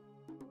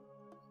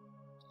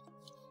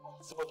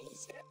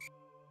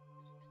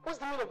 What's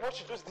the meaning of what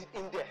she just did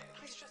in there?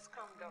 Please just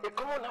calm down. A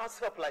common house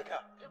help like her.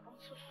 I'm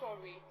so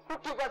sorry. Who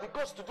gave her the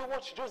guts to do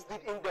what she just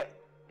did in there?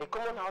 A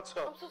common house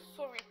help. I'm so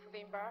sorry for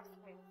the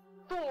embarrassment.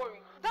 Don't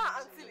worry.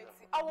 That Auntie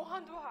Letty, I will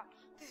handle her.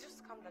 Please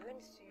just calm down. Let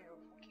me see you,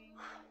 okay?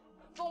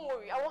 Don't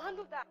worry. I will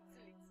handle that Auntie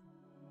Letty.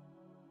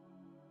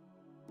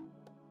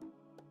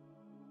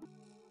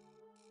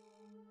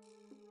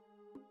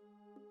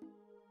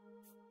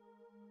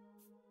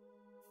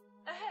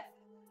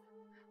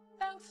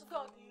 Thanks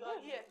God you are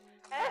here.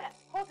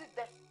 Hold it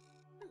there.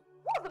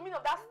 What's the meaning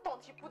of that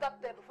stunt you put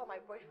up there before my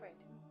boyfriend?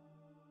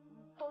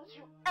 Don't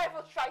you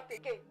ever try it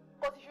again.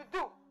 Because if you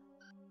do,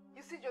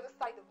 you see the other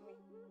side of me.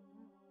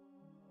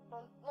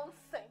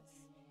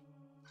 Nonsense.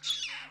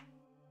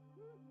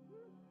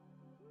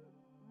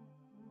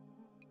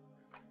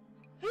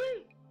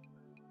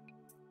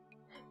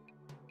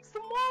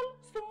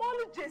 Small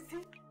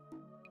Jessie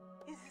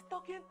is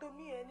talking to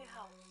me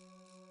anyhow.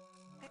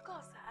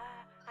 Because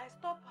I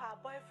stopped her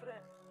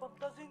boyfriend from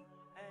doesn't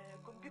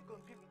combi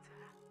with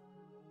her.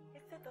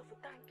 Instead of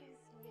thanking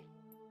me.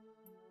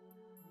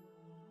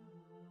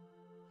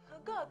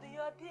 God,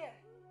 you're there.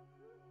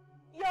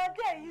 You're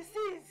there. He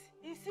sees.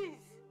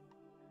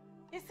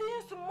 He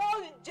sees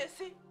small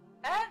Jessie.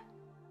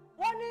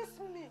 One is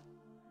me.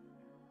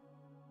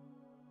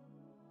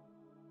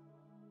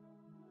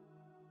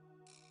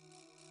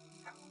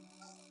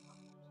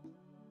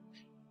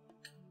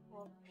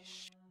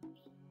 Rubbish.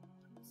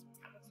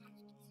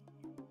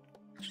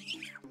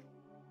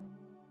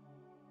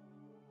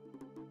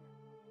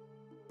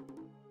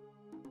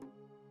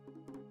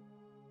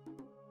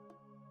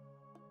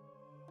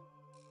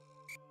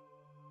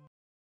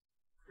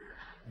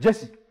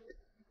 Jesse,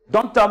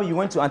 don't tell me you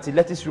went to Auntie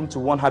Letty's room to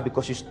warn her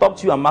because she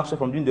stopped you and Maxwell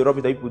from doing the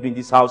rubbish that people do in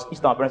this house each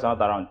time my parents are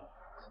not around.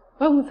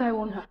 Why would I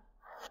warn her?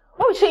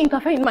 Why would she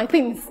interfere in my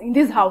things in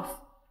this house?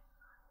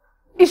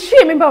 Is she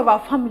a member of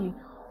our family?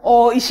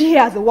 Or is she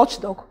here as a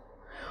watchdog?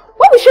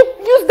 Why would she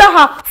use that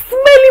her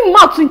smelling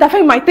mouth to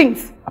interfere in my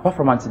things? Apart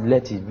from Auntie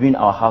Letty being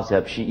our house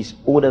help, she is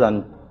older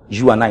than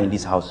you and I in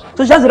this house.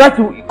 So she has the right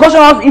to caution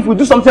us if we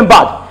do something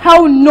bad.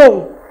 Hell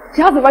no!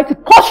 She has the right to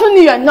caution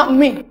you and not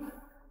me.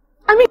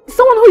 I mean,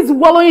 someone who is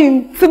wallowing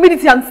in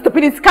timidity and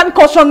stupidity can't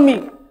caution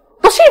me.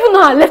 Does she even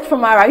know her left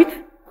from her right?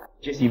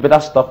 Jesse, you better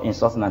stop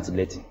insulting Auntie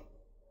Letty.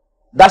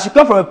 That she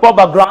comes from a poor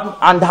background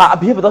and her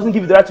behavior doesn't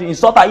give you the right to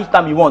insult her each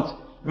time you want.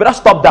 You better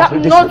stop that.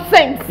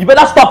 Nonsense! You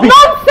better stop it!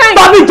 Nonsense!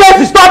 Stop it,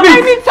 Jesse! Stop it!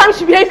 Anytime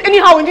she behaves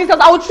anyhow in this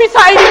house, I will treat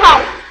her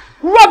anyhow!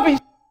 Rubbish!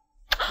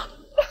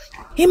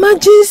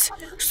 Imagine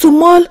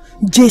small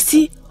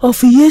Jessie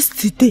of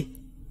yesterday.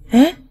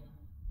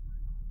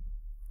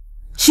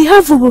 She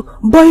have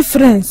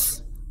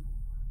boyfriends.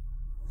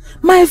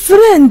 My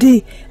friend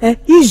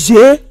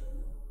Ije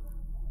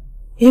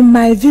in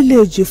my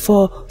village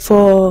for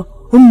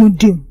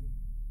Umudim.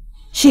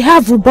 She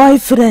have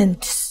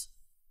boyfriends.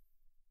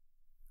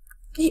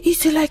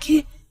 It's like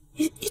it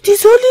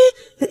is only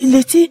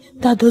Letty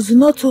that does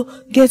not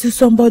get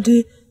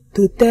somebody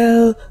to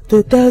tell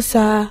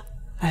her,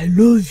 I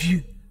love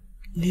you.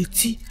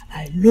 Letty,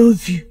 I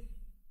love you.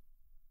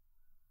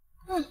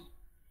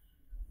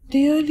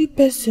 The only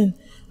person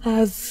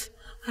I've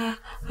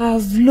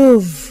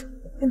loved,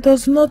 he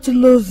does not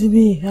love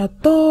me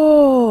at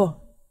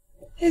all.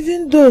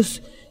 Even those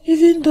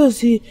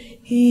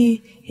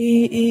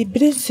he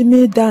brings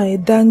me down, he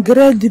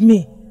downgrades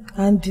me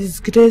and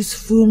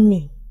disgraceful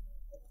me.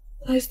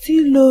 I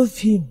still love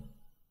him.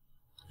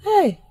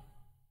 Hey,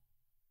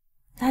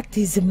 that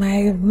is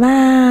my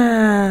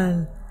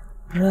man,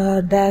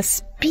 Brother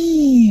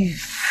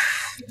Spiff.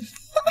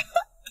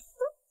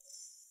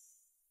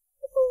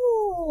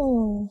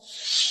 Oh.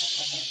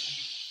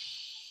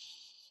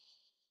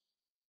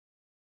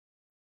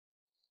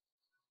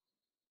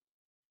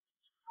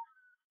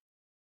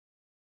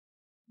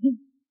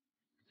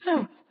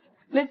 Oh,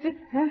 Letty,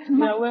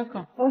 you are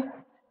welcome. Oh.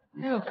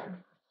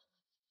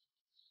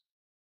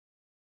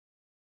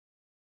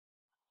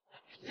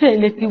 Hey,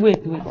 Letty,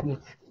 wait.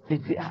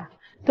 Letty,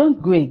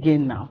 don't go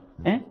again now.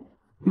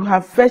 You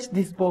have fetched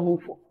this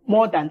borehole for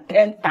more than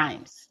 10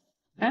 times.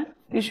 Eh?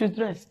 You should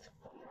rest.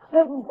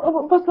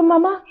 But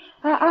Mama,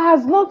 I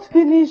has not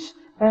finished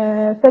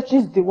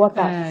fetching the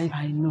water.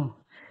 I know.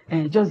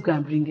 Just go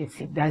and bring a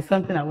seat. There is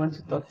something I want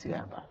to talk to you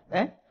about.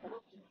 Eh?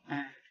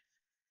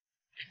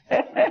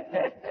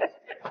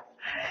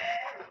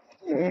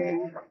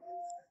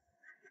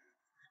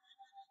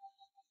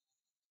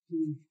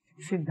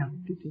 Sit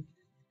down, people.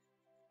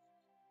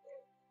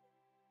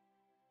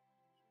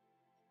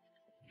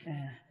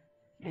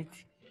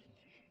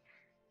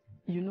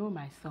 You know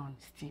my son,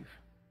 Steve,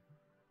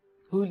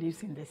 who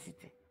lives in the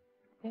city.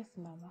 Yes,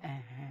 Mama.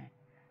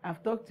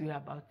 I've talked to you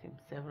about him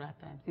several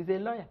times. He's a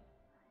lawyer.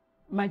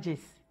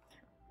 Majes.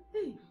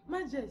 Hey,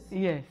 Majes.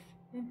 Yes.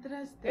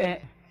 Interesting.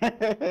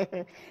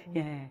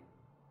 Yeah.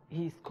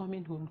 He's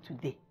coming home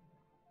today.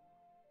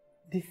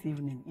 This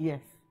evening,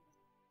 yes.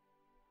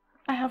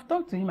 I have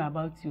talked to him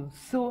about you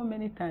so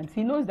many times.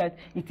 He knows that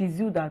it is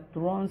you that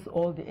runs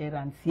all the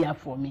errands here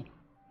for me.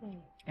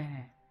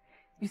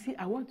 You see,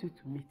 I want you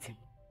to meet him.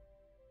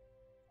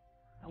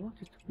 I want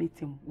you to meet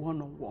him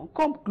one-on-one.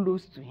 Come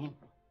close to him.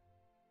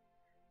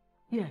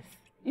 Yes.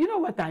 You know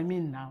what I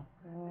mean now?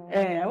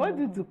 I want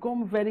you to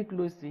come very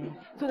close to him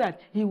so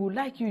that he will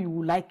like you, you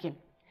will like him.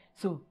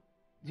 So,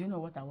 do you know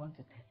what I want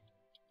to tell you?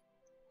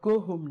 Go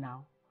home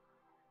now.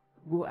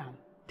 Go and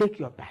take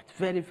your bath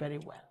very, very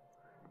well.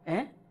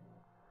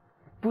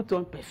 Put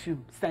on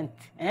perfume, scent.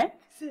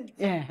 Scent?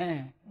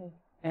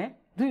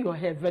 Do your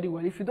hair very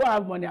well. If you don't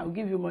have money, I'll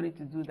give you money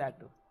to do that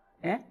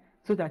though.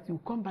 So that you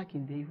come back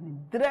in the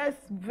evening. Dress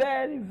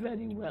very,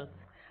 very well.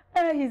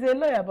 He's a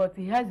lawyer, but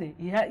he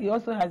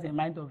also has a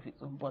mind of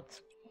his own. But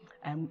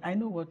I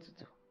know what to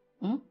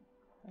do.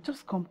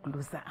 Just come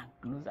closer and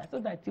closer so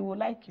that he will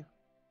like you.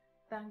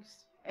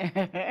 Thanks. I'll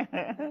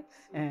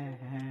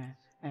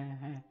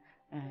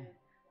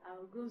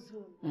go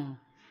home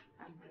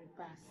and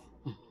prepare.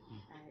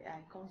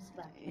 I comes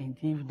back. In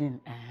the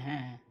evening.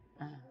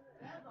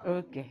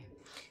 Okay.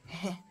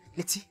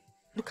 Letty,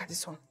 look at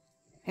this one.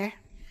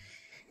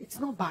 It's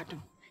not bad.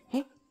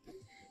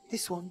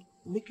 This one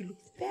will make you look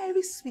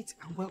very sweet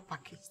and well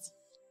packaged.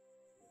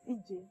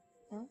 EJ,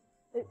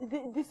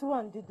 this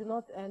one did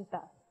not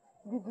enter.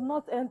 Did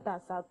not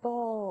enter at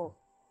all.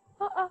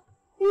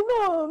 You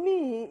know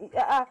me,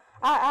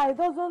 I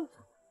doesn't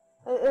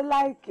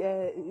like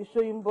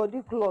showing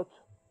body cloth.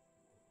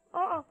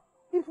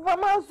 If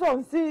Mama's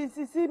son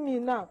see me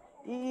now,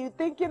 he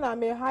thinking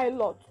I'm a high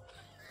lot.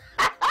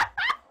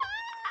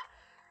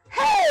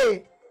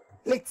 Hey,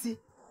 Letty,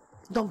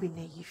 don't be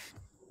naive.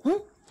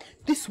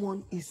 This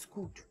one is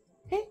good.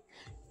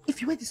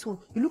 If you wear this one,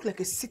 you look like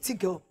a city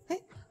girl.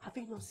 Have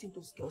you not seen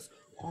those girls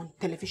on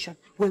television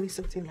wearing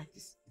something like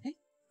this?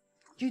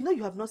 You know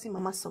you have not seen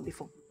Mama's son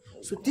before.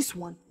 So this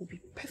one will be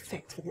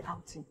perfect for the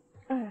outing.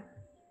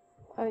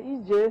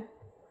 EJ,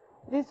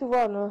 this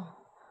one,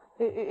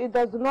 it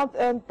does not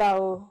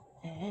enter.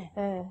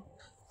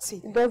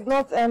 See, it does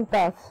not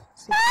enter.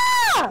 See.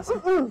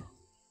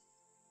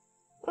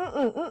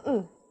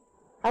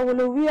 I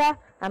will wear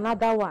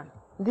another one.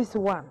 This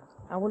one.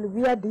 I will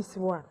wear this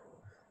one.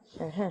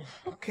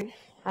 Okay.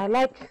 I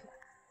like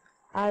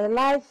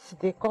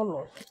the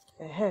colors.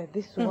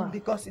 This one.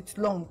 Because it's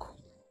long.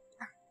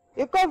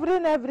 You're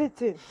covering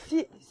everything.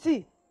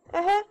 See.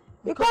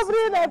 You're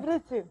covering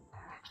everything.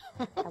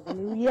 I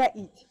will wear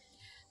it.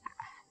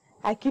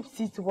 I keep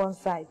it one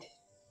side.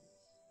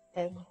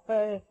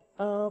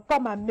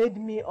 Come and made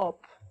me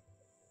up.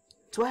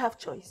 Do I have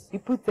choice? You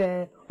put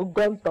a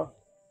gonto.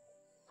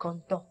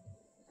 Gonto.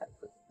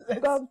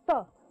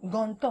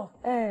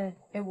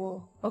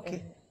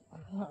 Okay.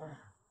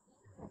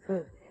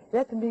 So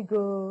let me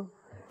go.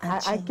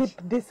 I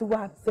keep this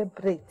one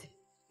separate.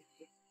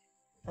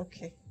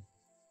 Okay.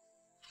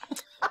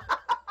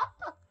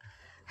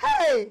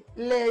 Hey,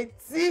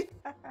 Letty.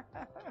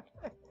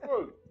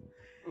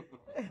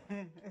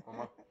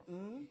 Mama,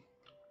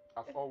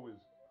 as always.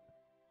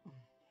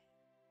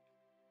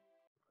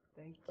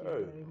 Thank you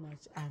very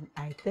much. And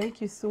I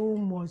thank you so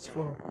much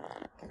for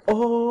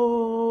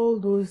all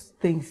those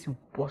things you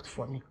bought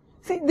for me.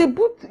 See, the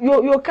boot,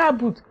 your car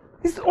boot,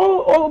 it's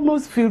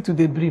almost filled to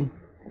the brim.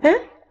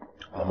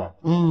 Mama,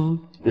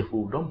 if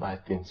we don't buy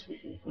things for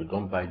you, if we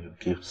don't buy you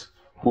gifts,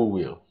 who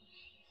will?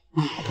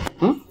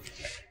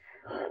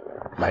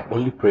 My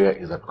only prayer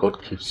is that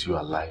God keeps you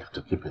alive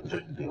to keep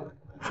enjoying the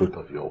fruit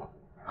of your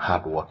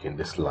hard work in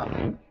this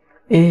land.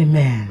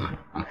 Amen.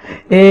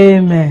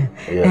 Amen.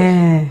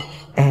 Yes.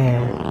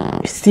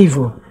 Steve,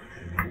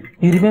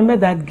 you remember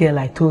that girl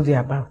I told you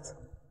about?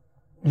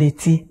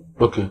 Letty?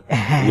 Okay.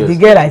 Yes. The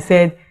girl I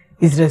said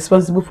is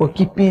responsible for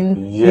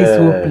keeping this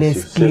whole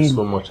place clean. Said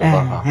so much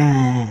about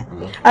her.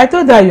 I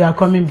told her you are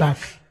coming back.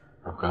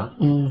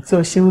 Okay.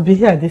 So she will be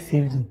here this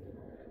evening.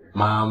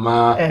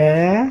 Mama.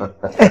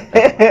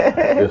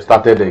 You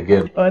started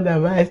again. What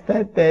have I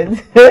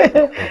started?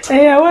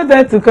 Hey, I want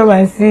her to come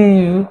and see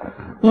you.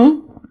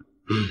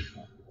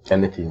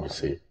 Anything you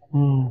say.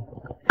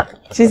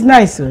 She's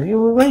nice. So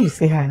when you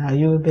see her now,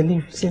 you will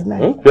believe she's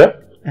nice.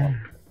 Yeah.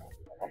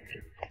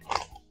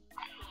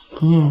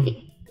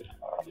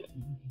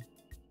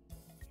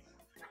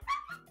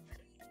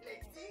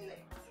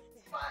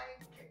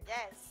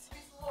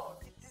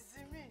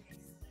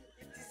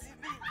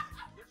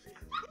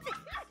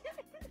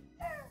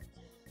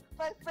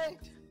 friend.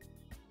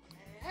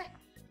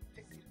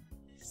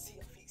 See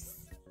your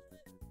face.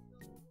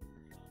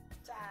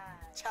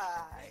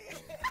 Chai.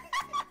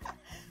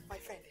 My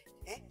friend,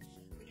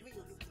 with the way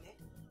you're looking,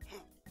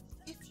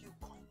 if you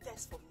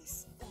contest for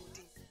Miss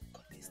Udi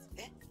contest,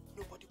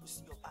 nobody will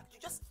see your back. You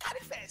just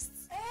carry first.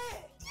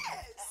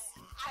 Yes.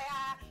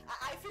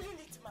 I feeling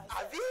it myself.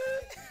 Have you?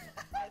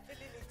 I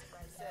feeling it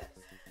myself.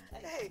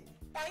 Hey,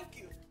 thank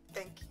you.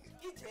 Thank you.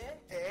 EJ,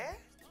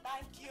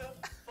 thank you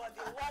for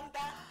the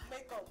wonder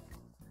makeup.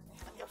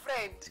 I'm your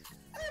friend.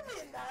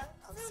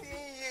 I'm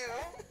seeing you.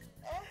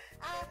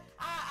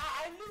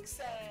 I look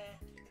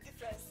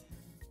different.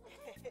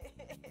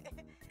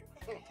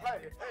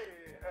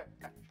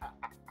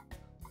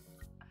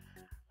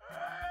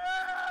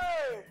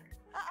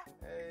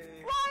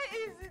 Why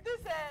is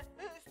this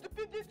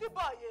stupidity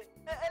boy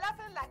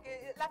laughing like a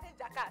laughing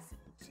jackass?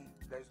 See,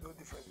 there is no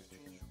difference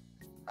between you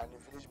and a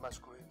village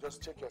masquerade.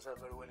 Just check yourself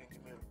very well in the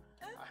mirror.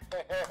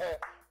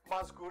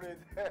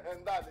 Masquerade,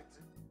 and that's it.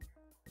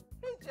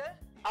 EJ?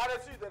 I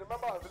see they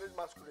remember our village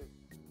masquerade.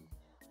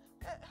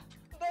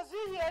 Does he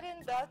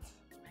hearing that?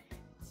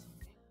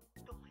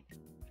 Don't mind him.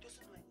 He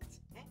doesn't know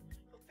anything.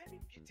 You're very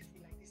beautiful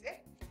like this.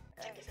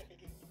 Check yourself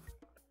again.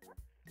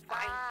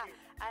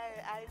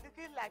 I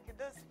looking like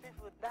those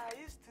people that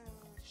used to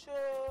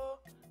show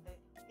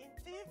in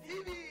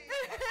TV.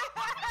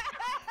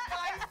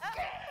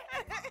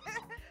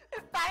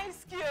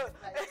 Thanks you.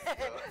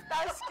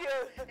 Thanks you.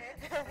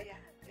 Yeah,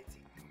 let's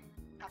see.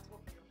 At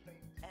home with your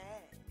friend.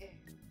 Yes.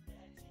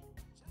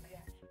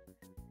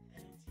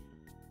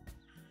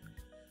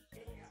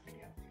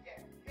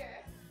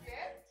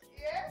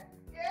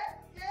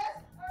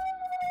 Oh,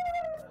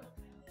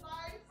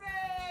 my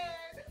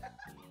friend.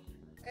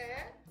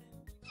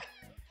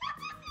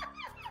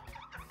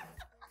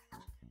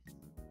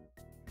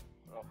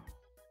 Oh,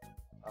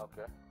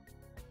 okay.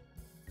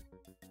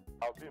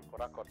 I'll be in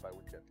Port Harcourt by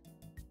weekend.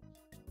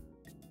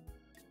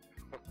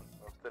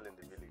 I'm still in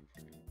the village.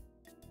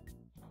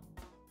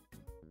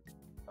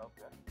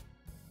 Okay.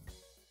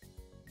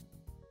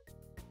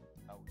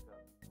 I will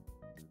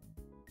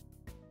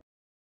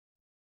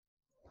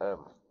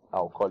tell.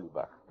 I'll call you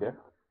back, okay?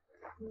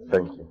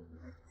 Thank you.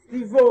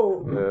 Steve-o.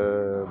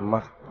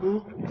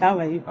 How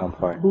are you? I'm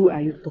fine. Who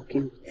are you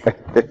talking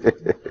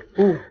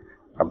Who?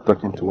 I'm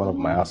talking to one of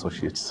my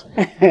associates.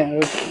 I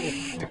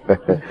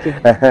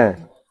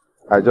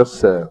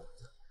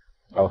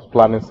was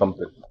planning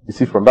something. You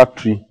see, from that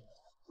tree,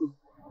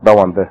 that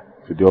one there,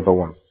 to the other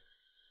one,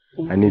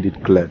 I need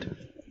it cleared.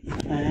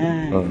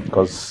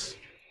 Because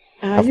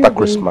after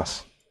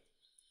Christmas,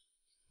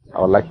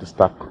 I would like to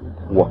start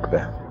work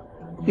there.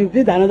 You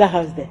build another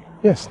house there?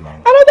 Yes, now.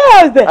 Another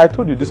house there? I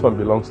told you this one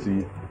belongs to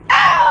you.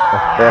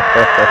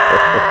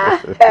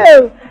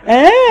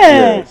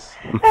 Yes.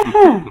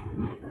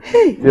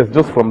 Yes,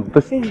 just from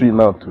this tree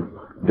now to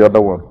the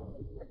other one.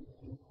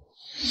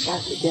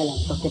 That's the girl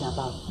I'm talking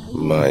about.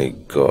 My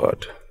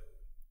God.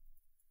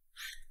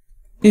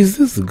 Is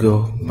this the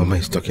girl Mama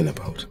is talking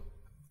about?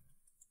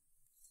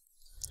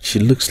 She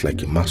looks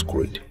like a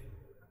masquerade.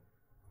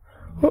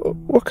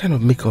 What kind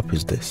of makeup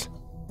is this?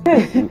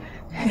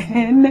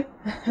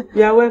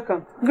 You are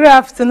welcome. Good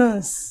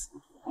afternoon.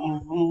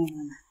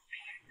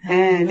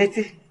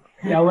 Letty,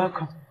 you are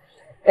welcome.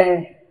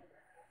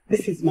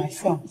 This is my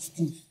son,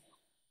 Steve.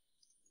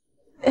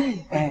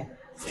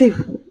 Steve,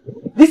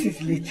 this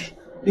is Letty,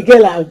 the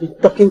girl I have been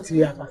talking to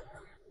you about.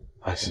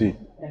 I see.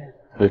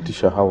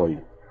 Letitia, how are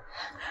you?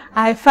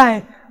 I'm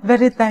fine.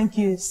 Very thank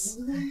you.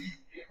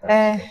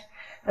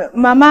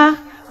 Mama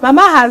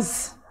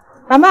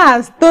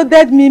has told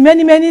me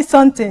many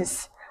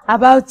somethings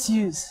about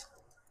you.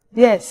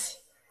 Yes.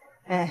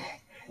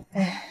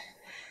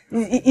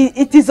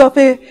 It is of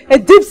a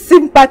deep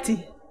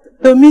sympathy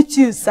to meet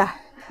you, sir.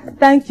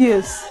 Thank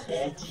you.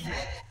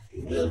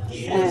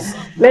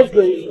 Let's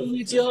go.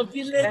 With your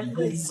village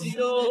ways,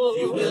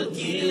 you will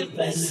give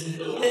us.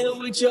 And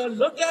with your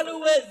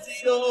local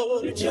ways,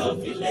 with your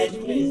village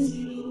ways.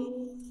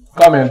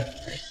 Come in.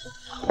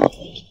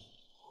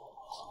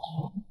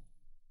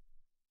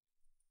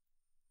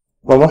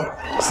 Mama?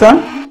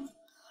 Son?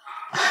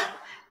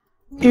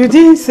 You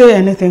didn't say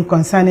anything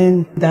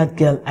concerning that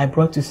girl I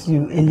brought to see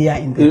you earlier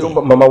in the day.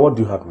 Mama, what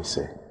do you have me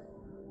say?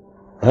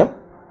 Huh?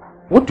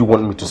 What do you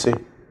want me to say?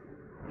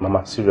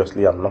 Mama,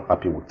 seriously, I'm not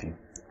happy with you.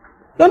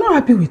 You're not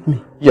happy with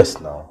me? Yes,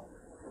 now.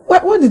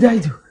 What did I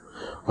do?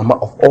 Mama,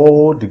 of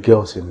all the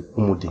girls in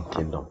Umudin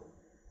Kingdom,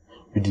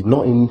 you did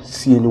not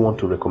see anyone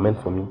to recommend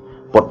for me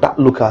but that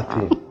local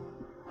thing.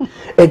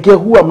 A girl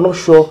who I'm not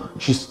sure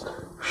she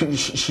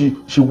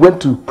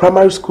went to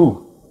primary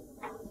school.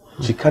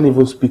 She can't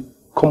even speak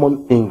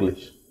common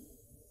English.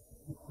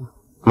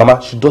 Mama,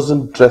 she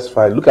doesn't dress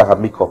fine. Look at her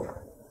makeup.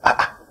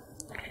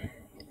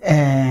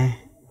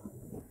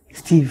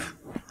 Steve,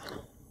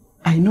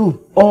 I know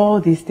all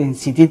these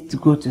things. She did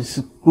go to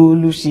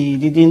school, she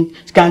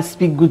can't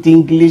speak good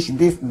English,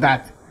 this,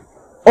 that.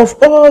 Of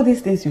all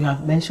these things you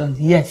have mentioned,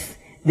 yes,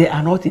 they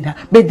are not in her.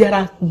 But there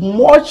are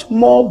much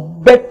more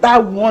better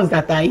ones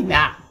that are in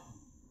her.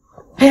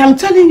 Hey, I'm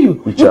telling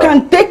you, you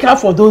can take her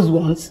for those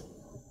ones.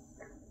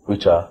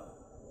 Which are,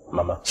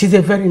 Mama? She's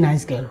a very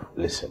nice girl.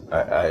 Listen,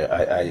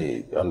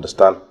 I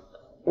understand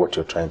what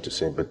you're trying to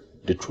say, but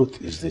the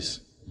truth is this.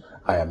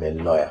 I am a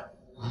lawyer,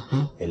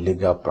 a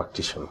legal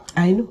practitioner.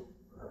 I know.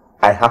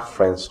 I have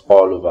friends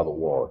all over the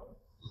world.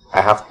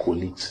 I have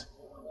colleagues.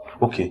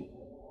 Okay,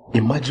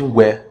 imagine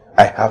where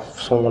I have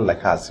someone like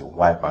her as a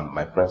wife and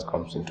my friends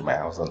comes into my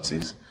house and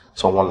says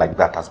someone like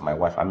that as my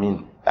wife. I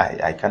mean,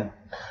 I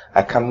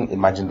can't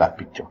imagine that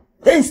picture.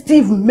 Then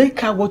Steve, make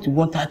her what you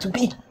want her to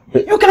be.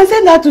 You can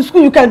send her to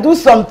school, you can do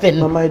something.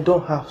 Mama, I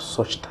don't have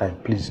such time.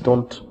 Please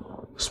don't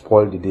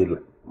spoil the day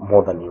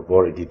more than you've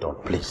already done,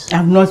 please.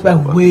 I'm not,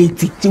 wait.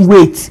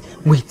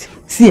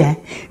 See,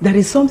 there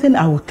is something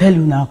I will tell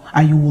you now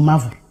and you will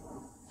marvel.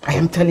 I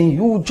am telling you,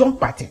 you will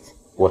jump at it.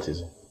 What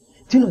is it?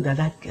 Do you know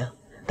that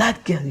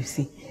girl you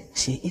see,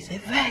 she is a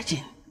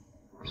virgin.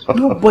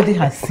 Nobody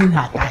has seen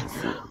her twice.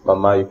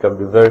 Mama, you can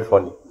be very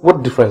funny.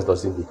 What difference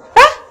does it make?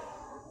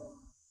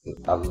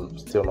 I'm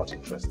still not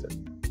interested.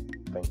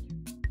 Thank you.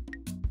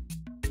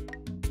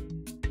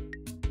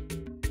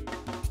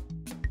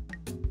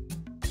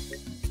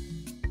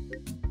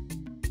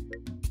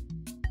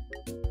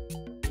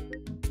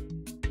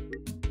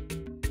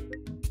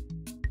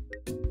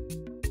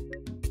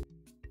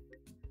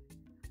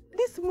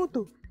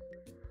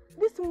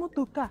 This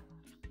motor car,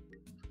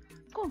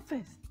 come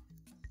first.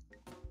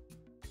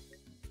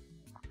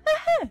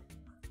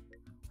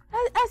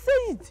 I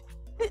say it.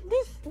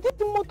 This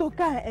motor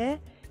car,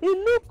 it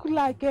look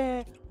like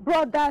a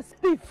brother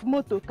Spiff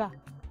motor car.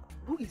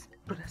 Who is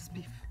brother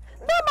Spiff?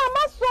 That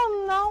mama's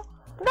son now.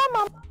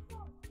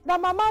 That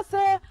mama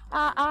say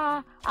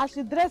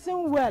she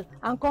dressing well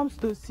and comes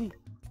to see.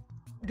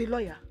 The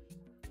lawyer?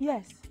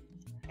 Yes.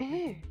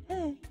 His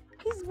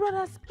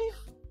brother Spiff.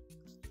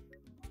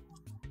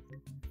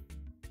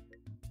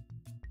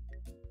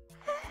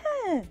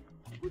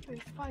 Motor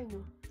is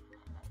fine.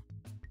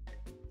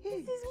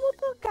 This is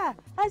motor car.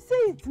 I say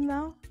it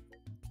now.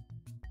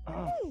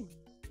 Hey.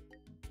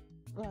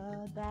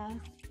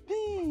 Brother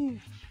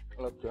Spiff.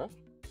 Okay.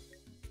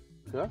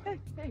 Yeah?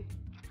 Hey.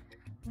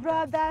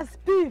 Brother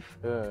Spiff.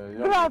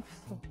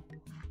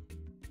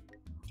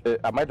 Yeah.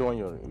 Am I the one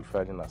you're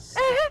referring as?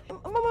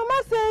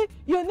 Mama say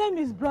your name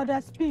is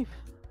Brother Spiff.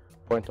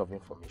 Point of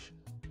information.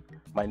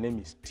 My name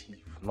is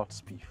Steve, not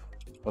Spiff.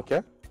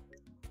 Okay?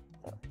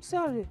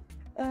 Sorry.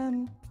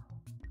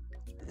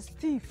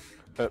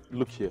 Steve.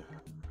 Look here.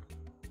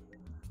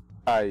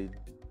 I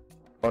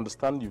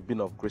understand you've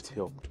been of great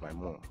help to my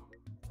mom.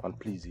 And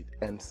please, it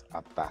ends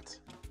at that.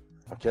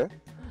 Okay?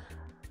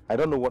 I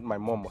don't know what my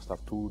mom must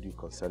have told you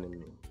concerning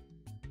me.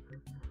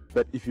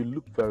 But if you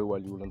look very well,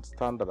 you will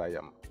understand that I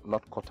am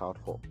not cut out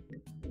for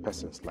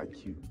persons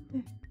like you.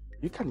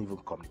 You can even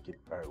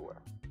communicate very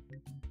well.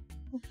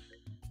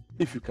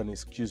 If you can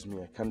excuse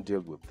me, I can't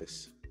deal with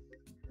this.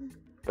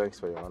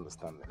 Thanks for your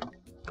understanding.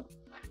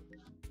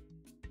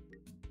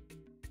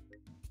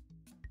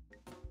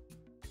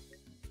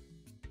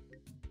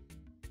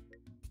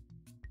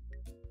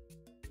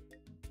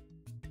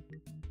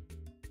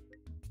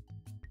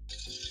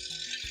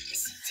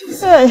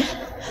 Hey,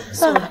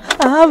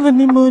 I have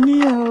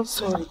pneumonia.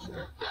 Sorry.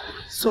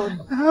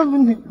 I have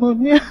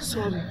pneumonia.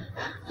 Sorry.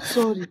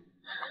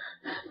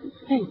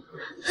 Hey,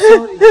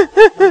 sorry.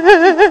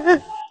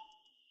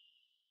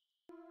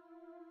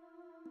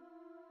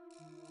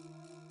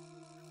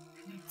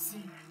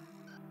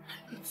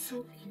 It's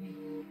okay.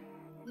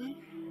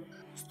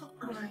 Stop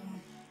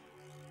crying.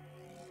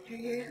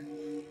 Yeah.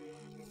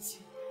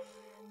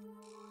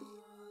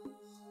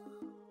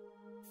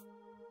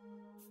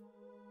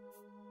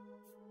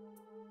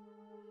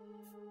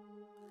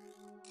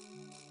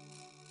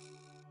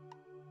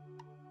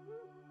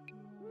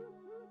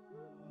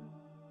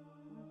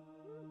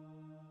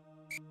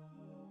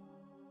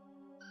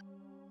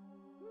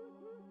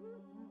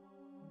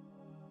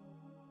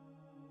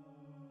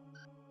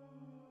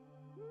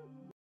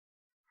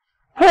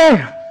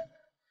 Hey!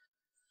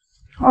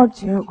 Oh,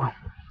 Diego.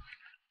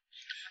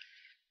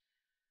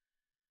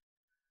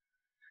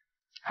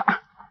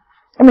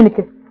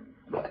 Emenike.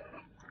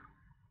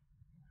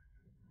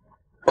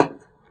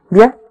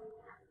 Yeah?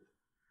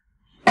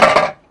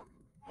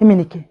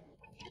 Emenike.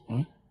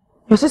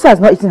 Your sister has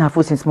not eaten her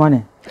food since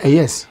morning.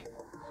 Yes.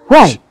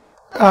 Why?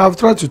 I've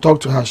tried to talk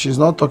to her. She's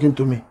not talking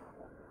to me.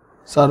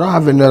 So I don't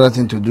have any other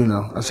thing to do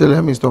now. I said,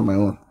 let me stop my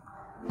own.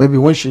 Maybe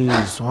when she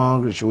is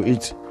hungry, she will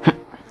eat.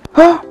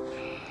 Oh,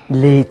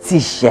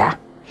 Letitia.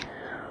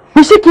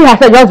 Will she kill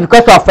herself just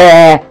because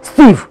of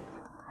Steve?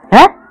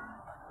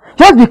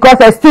 Just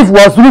because Steve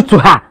was rude to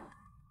her?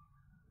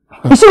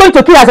 Is she going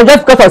to kill herself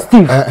just because of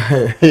Steve?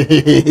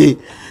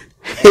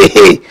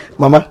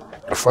 Mama,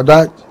 for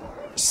that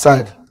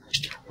side,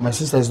 my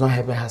sister is not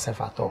helping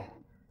herself at all.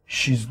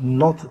 She's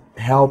not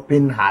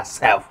helping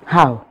herself.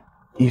 How?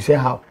 You say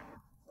how?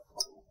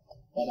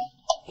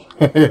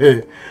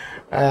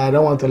 I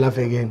don't want to laugh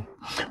again.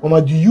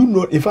 Mama, do you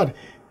know, in fact,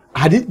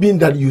 had it been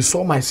that you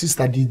saw my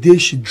sister the day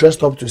she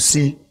dressed up to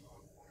see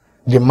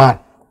the man,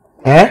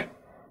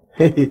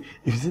 If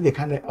you see the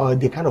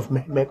kind of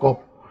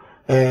makeup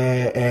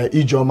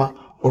Ijoma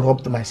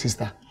rubbed to my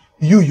sister,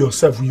 you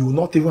yourself, you will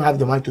not even have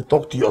the mind to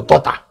talk to your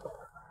daughter.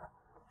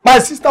 My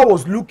sister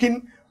was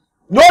looking,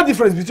 no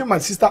difference between my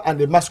sister and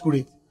the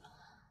masquerade.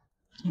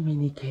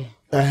 Emenike.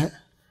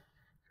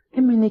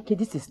 Emenike,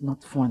 this is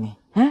not funny.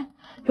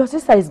 Your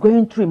sister is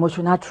going through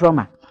emotional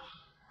trauma.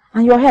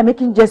 And you're here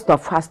making jest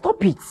of her.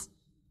 Stop it.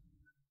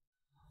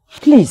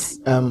 Please.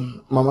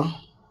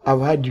 Mama,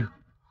 I've heard you.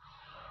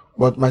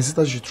 But my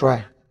sister should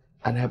try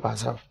and help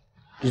herself.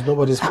 It's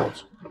nobody's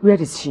fault. Where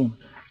is she?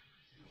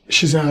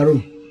 She's in her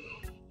room.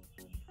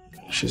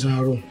 She's in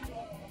her room.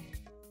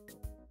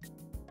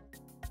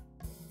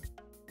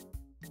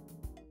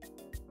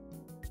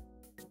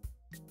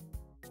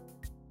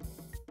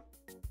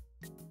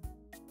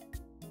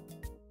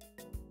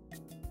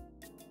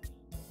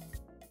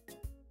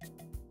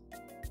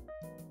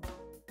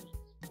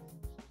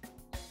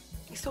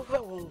 It's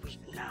over 1 week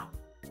now.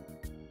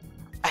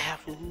 I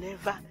have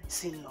never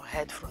seen or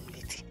heard from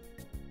Lady.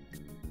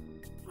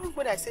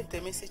 When I sent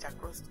a message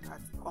across to her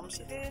to come,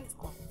 she didn't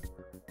come.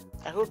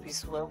 I hope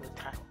it's well with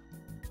her.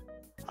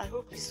 I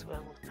hope it's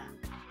well with her.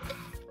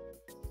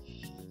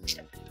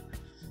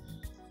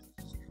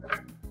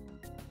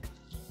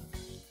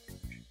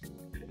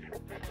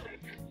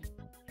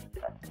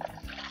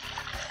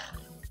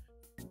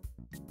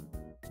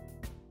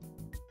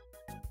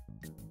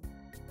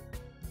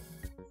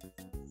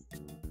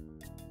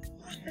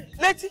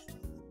 Lady!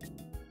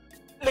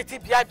 Lady,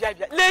 bia.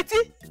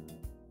 Lady!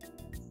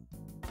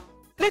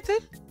 Lady!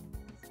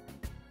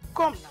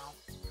 Come now.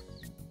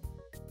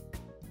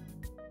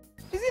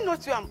 Is it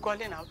not you I'm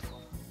calling out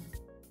for?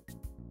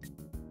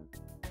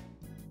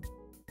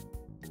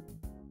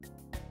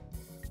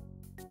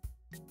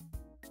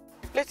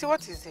 Lady,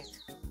 what is it?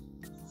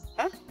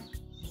 Huh?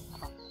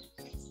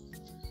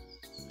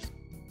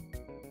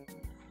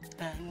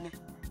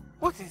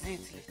 What is it,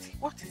 Lady?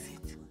 What is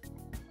it?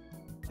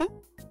 Huh?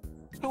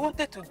 You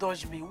wanted to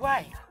dodge me.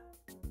 Why?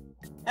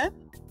 Huh?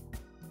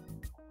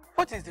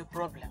 What is the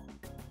problem?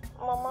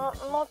 Mama,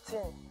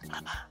 nothing.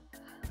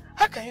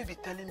 How can you be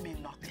telling me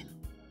nothing?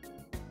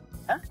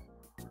 Huh?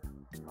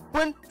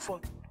 When for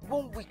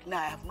 1 week now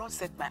I have not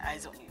set my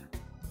eyes on you.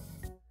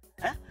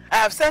 Huh? I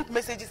have sent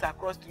messages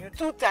across to you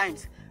 2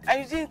 times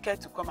and you didn't care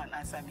to come and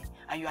answer me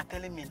and you are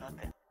telling me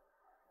nothing.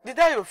 Did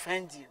I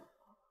offend you?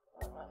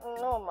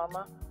 No,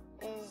 Mama.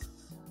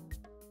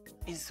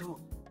 Is who?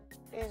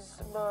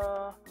 Is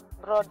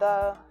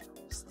brother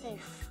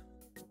Steve.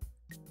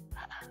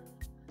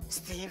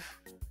 Steve?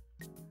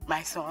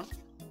 My son?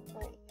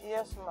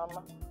 Yes,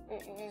 Mama.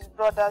 His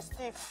brother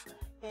Steve.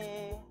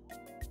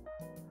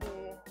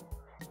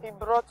 He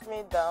brought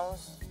me down,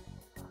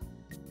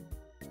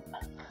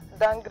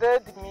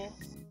 downgraded me,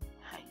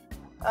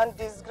 and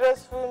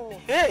disgraceful me.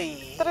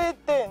 Hey! 3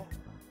 things.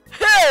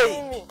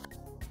 Hey! Me.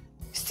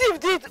 Steve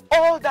did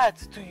all that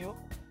to you?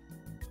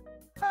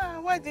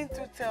 Why didn't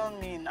you tell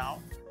me now?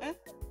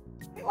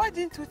 Why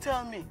didn't you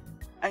tell me?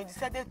 And you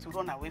decided to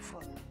run away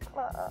from me.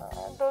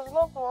 I does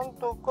not want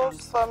to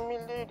cause family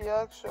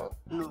reaction.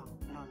 No.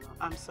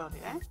 I'm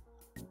sorry,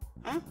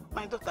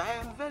 My daughter, I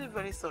am very,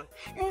 very sorry.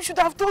 You should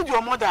have told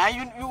your mother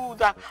and you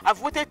would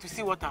have waited to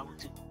see what I would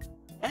do.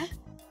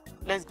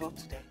 Let's go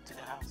to the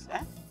house,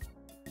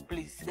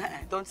 Please,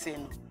 don't say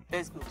no.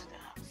 Let's go to the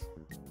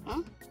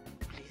house.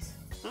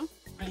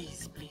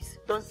 Please. Please,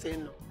 don't say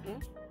no.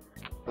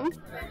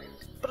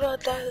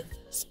 Brother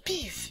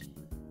Spiff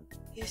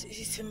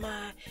is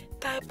my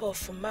type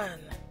of man.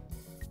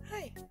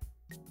 Hi.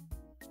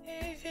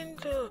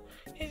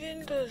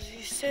 Even though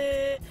he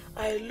say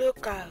I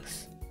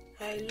locals,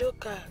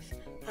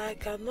 I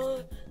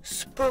cannot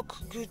speak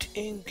good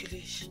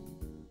English.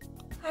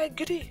 I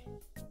agree.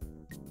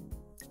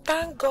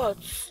 Thank God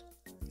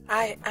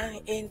I am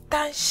in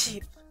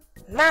township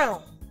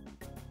now.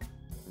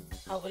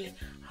 I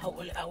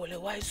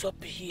will wise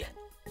up here.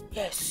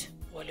 Yes,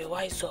 I will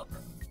wise up.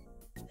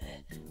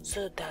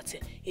 So that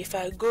if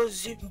I go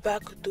zip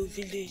back to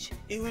village,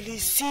 he will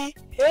see,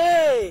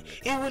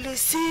 he will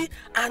see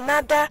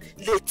another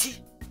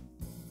lady.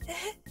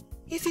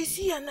 If he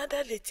see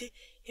another lady,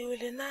 he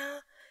will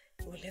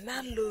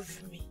not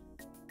love me.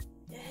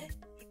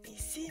 If he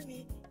see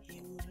me,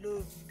 he will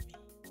love me.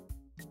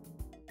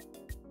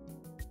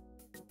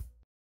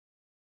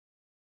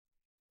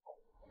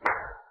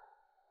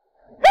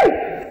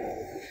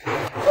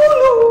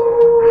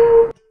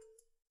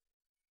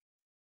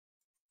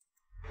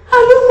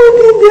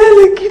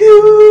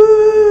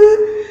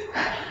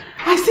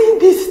 I seen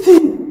this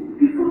thing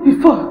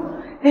before.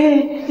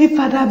 If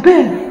Father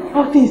Ben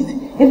office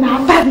in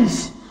our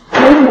parish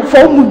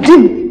for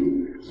Mudim.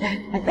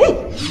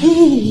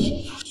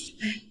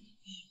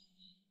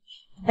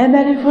 And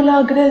Mary full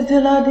of grace, the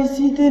Lord is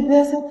seated,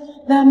 blessed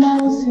the man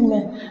who sees.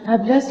 I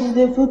bless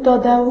the fruit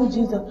of that who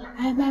Jesus.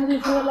 I Mary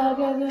full of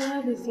grace, the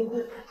Lord is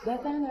seated,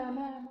 blessed the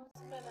man who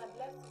sees. I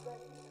bless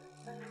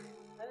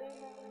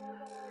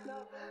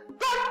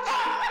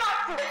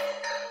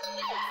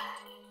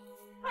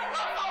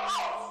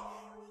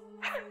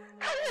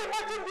Can you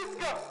imagine this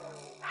girl?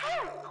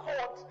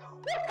 God,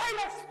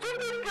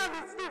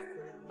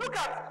 Look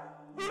at,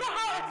 you know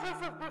how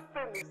expensive this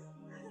thing is?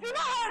 You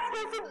know how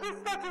expensive this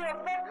statue was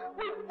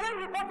when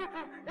we bought it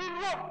in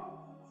Rome?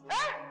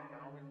 Eh?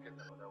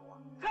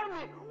 Tell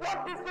me, what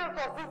business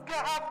does this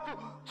girl have to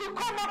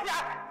come up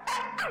here?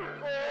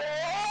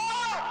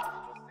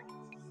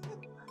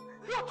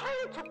 You're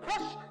trying to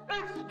push a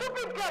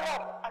stupid girl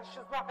up, and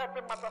she's not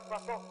helping matters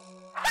at all.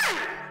 Hey!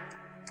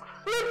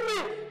 Leave me!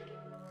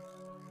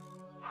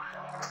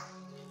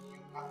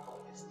 Pack up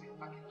this thing,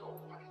 pack it up,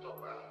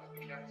 be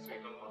careful so you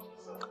don't hurt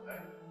yourself, eh?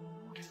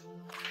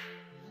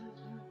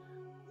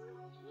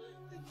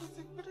 It is a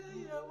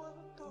prayer I want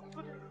to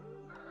pray.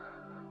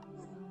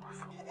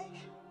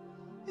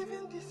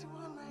 Even this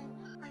one,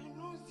 I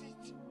know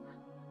it.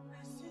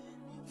 I seen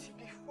it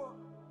before.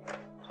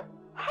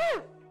 Hey!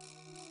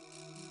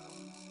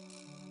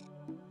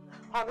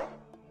 Honey,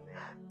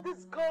 this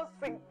girl's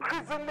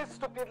increasingly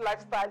stupid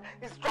lifestyle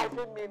is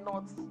driving me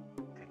nuts.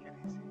 Take it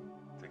easy.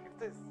 Take it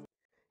easy.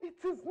 It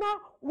is now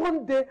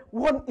one day,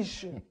 one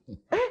issue.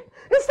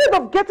 Instead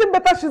of getting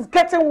better, she's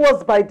getting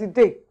worse by the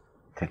day.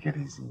 Take it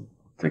easy.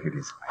 Take it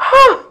easy.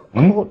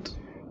 God.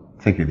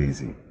 Take it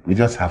easy. We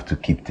just have to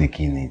keep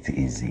taking it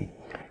easy.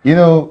 You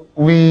know,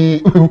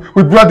 we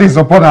brought this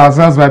upon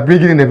ourselves by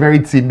bringing in a very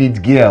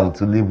timid girl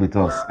to live with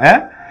us.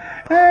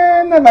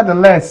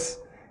 Nevertheless,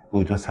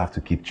 we'll just have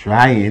to keep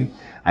trying.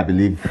 I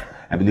believe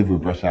we'll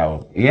brush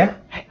out. Yeah?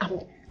 I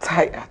am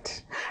tired.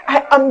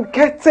 I am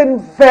getting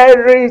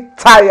very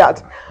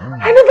tired.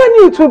 I never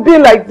knew it would be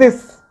like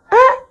this.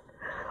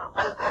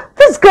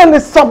 This girl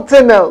is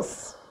something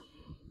else.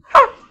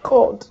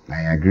 God.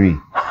 I agree.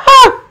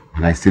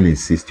 And I still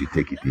insist you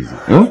take it easy.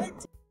 Hmm?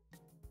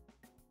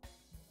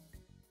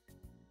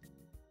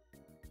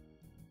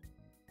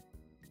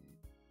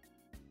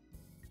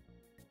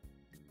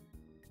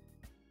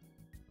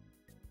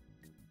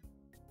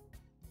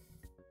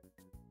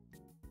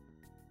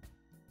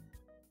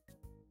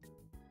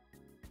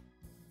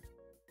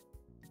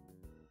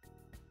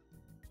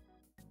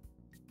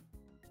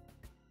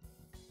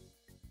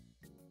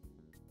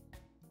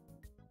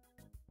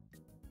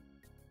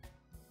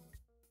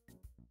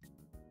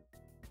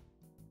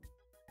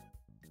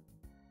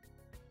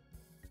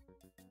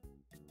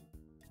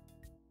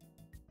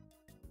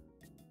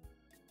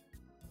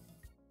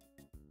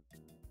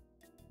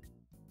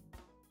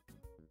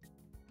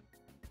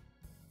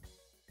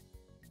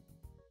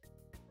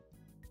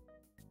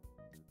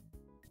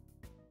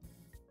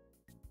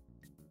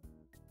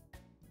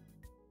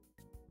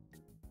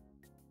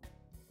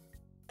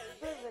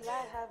 Where will I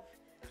have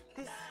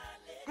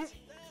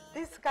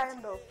this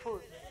kind of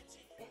food?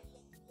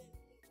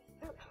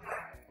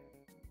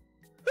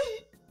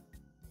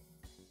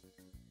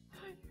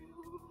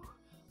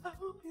 I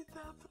hope it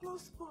have no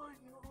spoil. I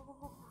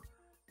hope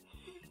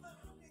it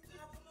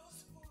have no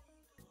spoil.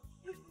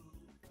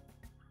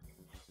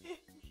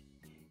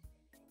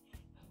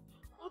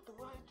 What do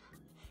I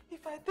do?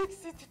 If I take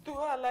City to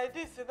her like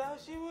this, now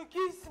she will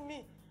kiss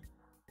me.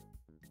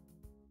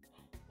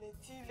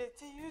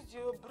 Letty, use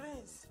your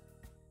brains.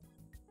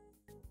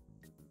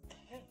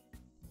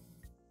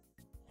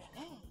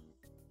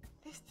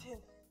 This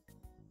thing,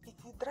 it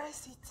will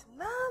dries it.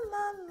 Nah.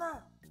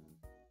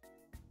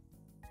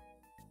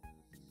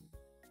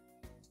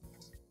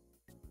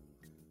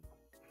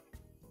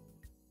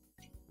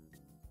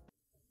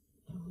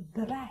 It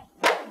will dry.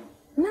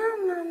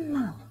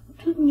 Nah.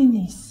 2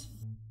 minutes.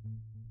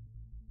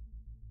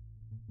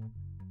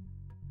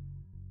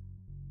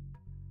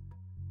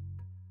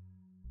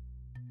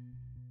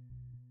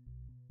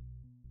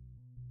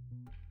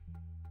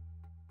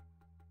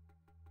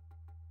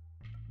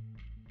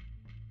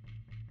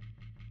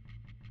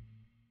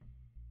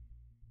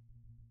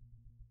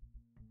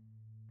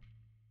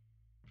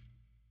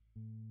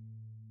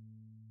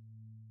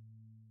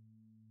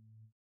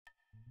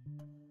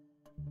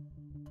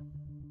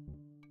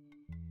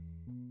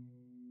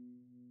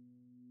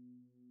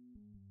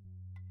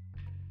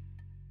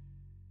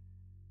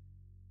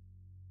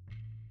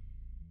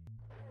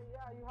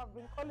 You have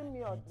been calling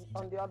me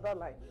on the other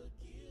line.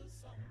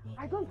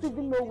 I don't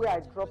even know where I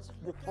dropped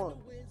the phone.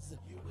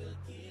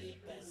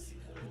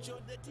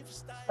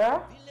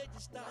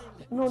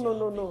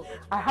 No.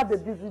 I had a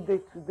busy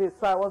day today,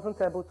 so I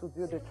wasn't able to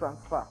do the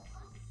transfer.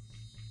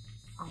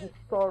 I'm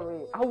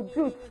sorry. I'll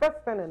do it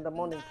first thing in the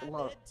morning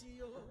tomorrow.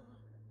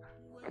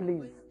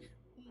 Please,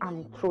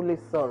 I'm truly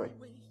sorry.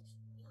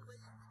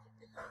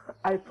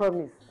 I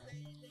promise.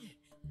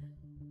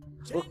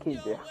 Okay,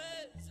 dear.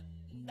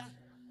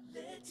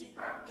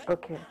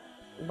 Okay,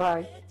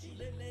 bye.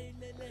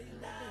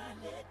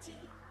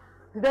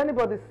 Did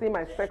anybody see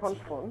my second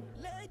phone?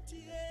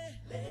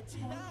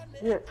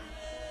 Yes.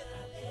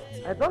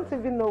 I don't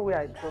even know where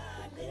I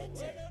dropped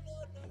it.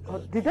 Or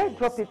did I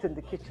drop it in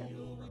the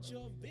kitchen?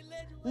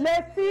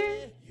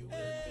 Letty?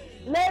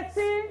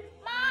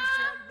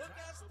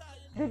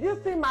 Did you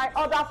see my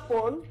other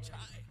phone?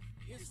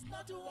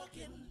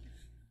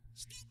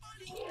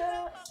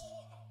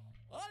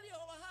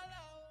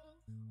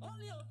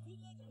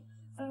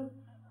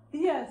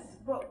 Yes,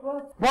 but...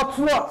 But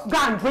what? Go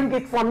and bring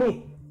it for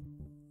me.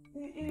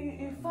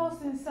 It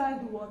falls inside.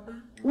 inside water.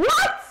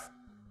 What?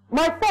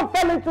 My phone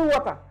fell into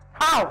water.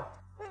 How?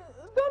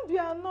 Don't be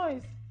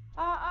annoyed.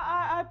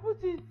 I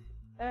put it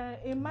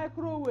in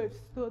microwaves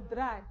to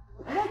dry.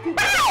 Let it.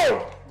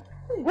 Hey!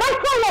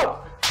 Microwave!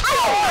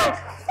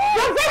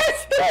 You're very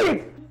stupid!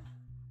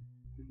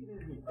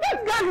 This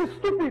girl is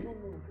stupid.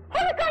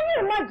 How can you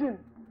imagine?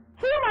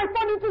 Throwing my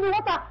phone into the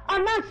water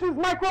and now she's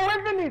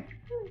microwaving it.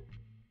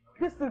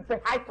 This is the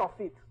height of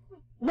it.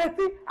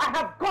 Letty, I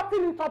have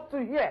gotten it up to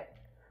here.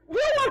 Do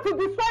you want to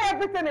destroy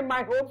everything in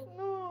my home?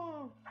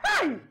 No.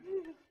 Hey!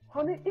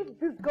 Honey, if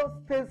this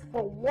girl stays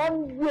for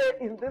 1 year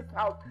in this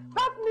house,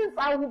 that means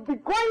I will be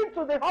going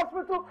to the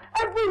hospital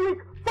every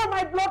week for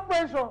my blood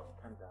pressure.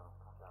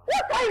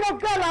 What kind of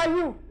girl are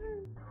you?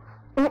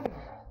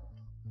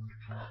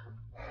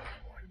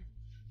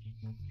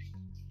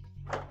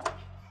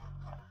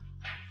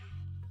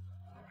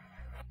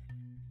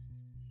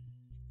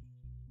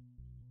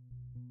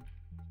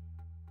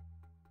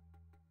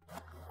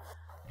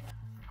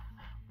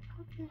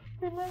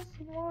 Let's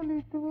slowly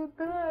to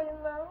dry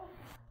now.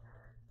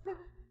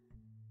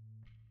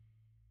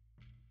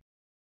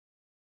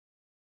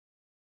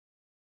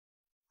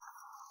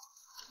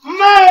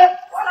 Man!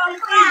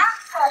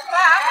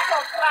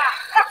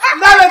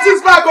 Now let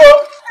this back go!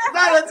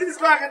 Now let this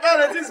back! Now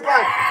let this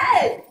back!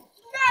 Hey!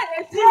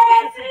 Flesh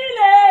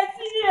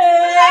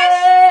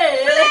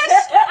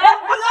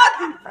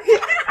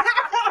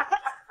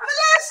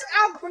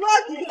and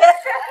bloody!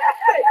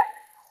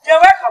 You're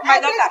welcome, my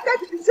daughter.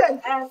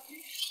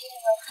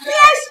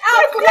 Flesh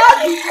and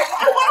bloody!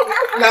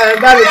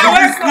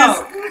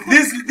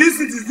 This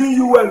is doing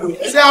you well.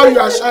 See how you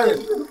are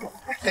shining.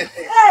 Hey!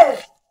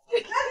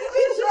 Let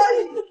me show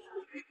you.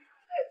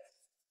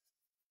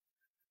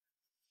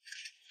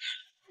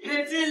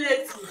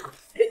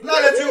 Now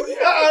that you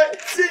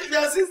see,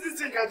 since this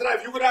thing can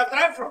drive, you would have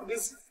drive from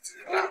this.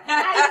 Hey,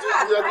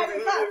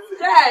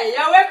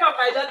 you're welcome,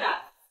 my daughter.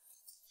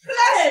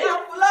 Flesh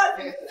and blood.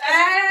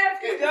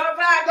 Go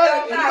back.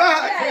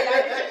 Hey,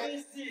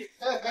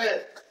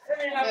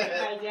 let me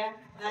help you, my dear.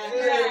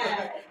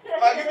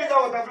 Give me that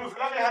waterproof.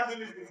 Let me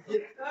handle it.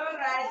 All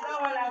right, no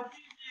one will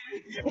give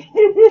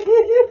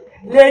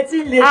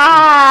Letty.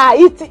 Ah,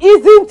 it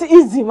isn't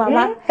easy,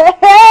 Mama. Hmm?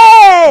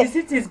 Hey! The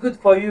city is good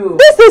for you.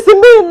 This is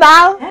me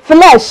now.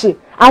 Flesh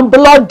and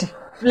blood.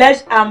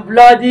 Flesh and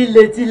bloody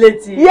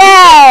Letty.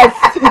 Yes!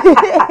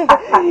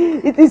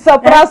 It is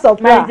surprise.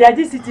 My dear,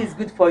 this city is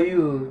good for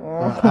you.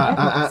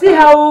 See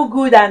how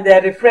good and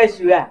refreshed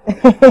you are.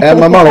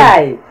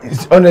 Mama,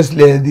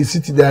 honestly, the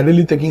city, they are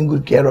really taking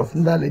good care of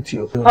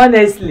Ndaleti.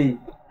 Honestly.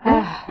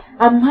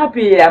 I'm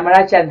happy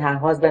Amarachi and her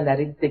husband are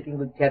really taking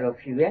good care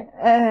of you, eh?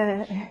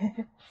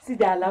 See,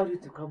 they allowed you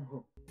to come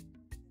home.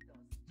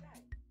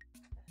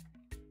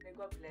 May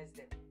God bless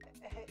them.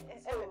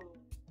 So,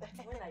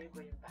 when are you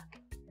going back?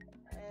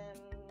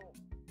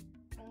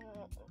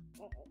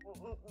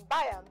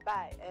 By and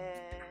by.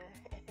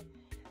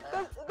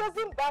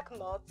 Going back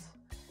not.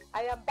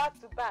 I am back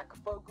to back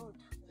for good.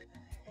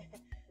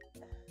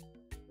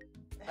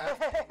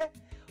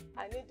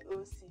 I need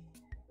OC.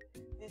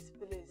 This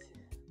place.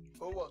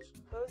 Oh, what?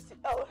 OC.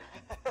 Oh,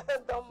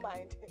 don't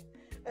mind.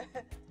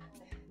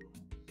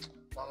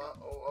 Mama,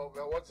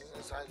 what is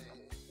inside the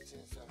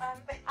thing?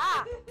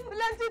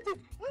 Plenty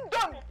things.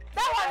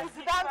 That one is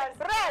that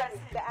bread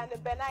and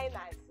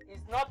bananas.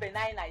 It's not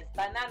banana, it's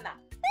banana.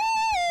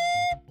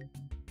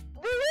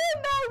 Do you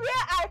know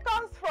where I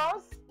come from?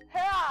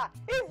 Here,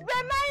 it's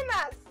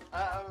bananas.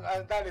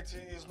 And that it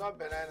is not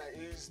banana,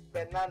 it's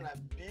banana.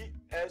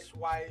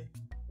 BSYNUNN.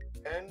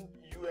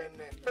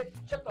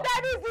 Shut up.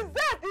 That is the Z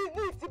in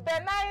it,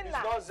 banana. It's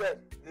not Z.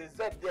 The Z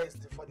there is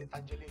for the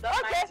tangerine.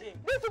 Okay,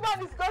 this one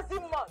is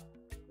Gosimon.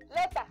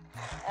 Later.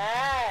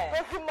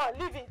 Gosimon,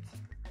 leave it.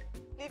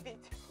 Leave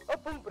it.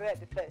 Open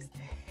bread first.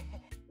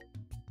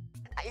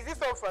 Is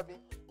this all for me?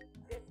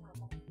 Yes,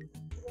 Mama.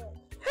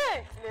 Hey,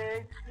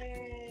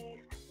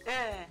 Letty.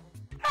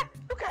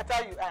 Look at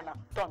how you are now.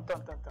 Turn.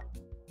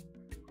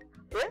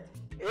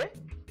 Wait,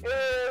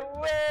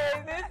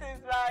 this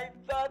is my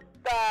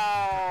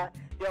daughter.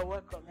 You're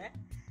welcome, eh?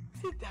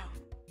 Sit down.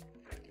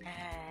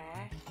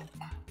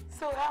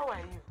 So how are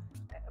you?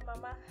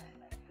 Mama,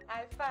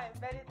 I'm fine,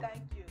 very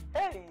thank you.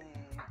 Hey,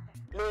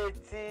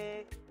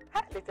 Letty.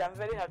 Letty, I'm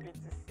very happy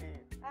to see you.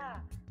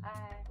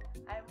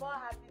 I'm more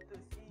happy to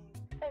see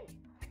you. Hey.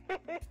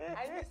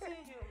 I'm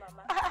missing you,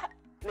 Mama.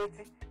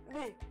 Letty,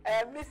 me,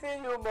 I'm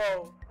missing you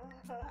more.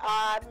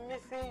 I'm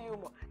missing you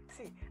more.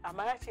 See,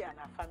 Amarachi and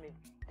her family,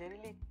 they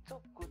really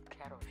took good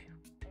care of you.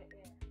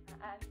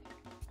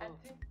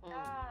 Auntie,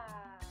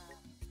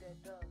 they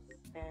does.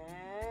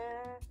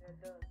 They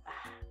does.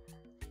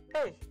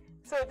 Hey,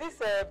 so this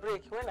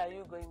break, when are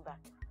you going back?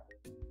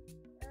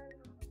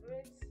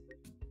 Break?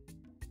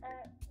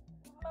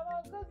 Mama,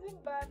 going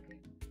back?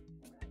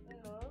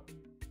 No,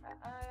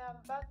 I am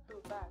back to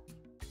back.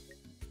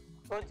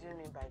 What do you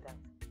mean by that?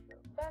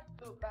 Back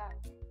to back.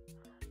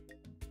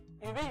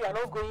 You mean you are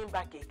not going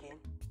back again?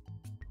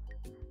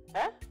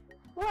 Huh?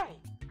 Why?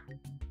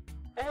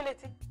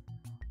 Letty?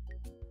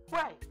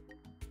 Why?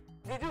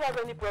 Did you have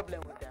any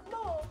problem with them?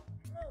 No.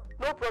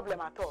 No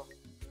problem at all.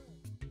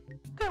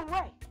 Then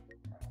why?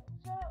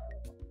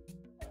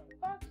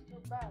 Back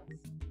to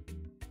bars.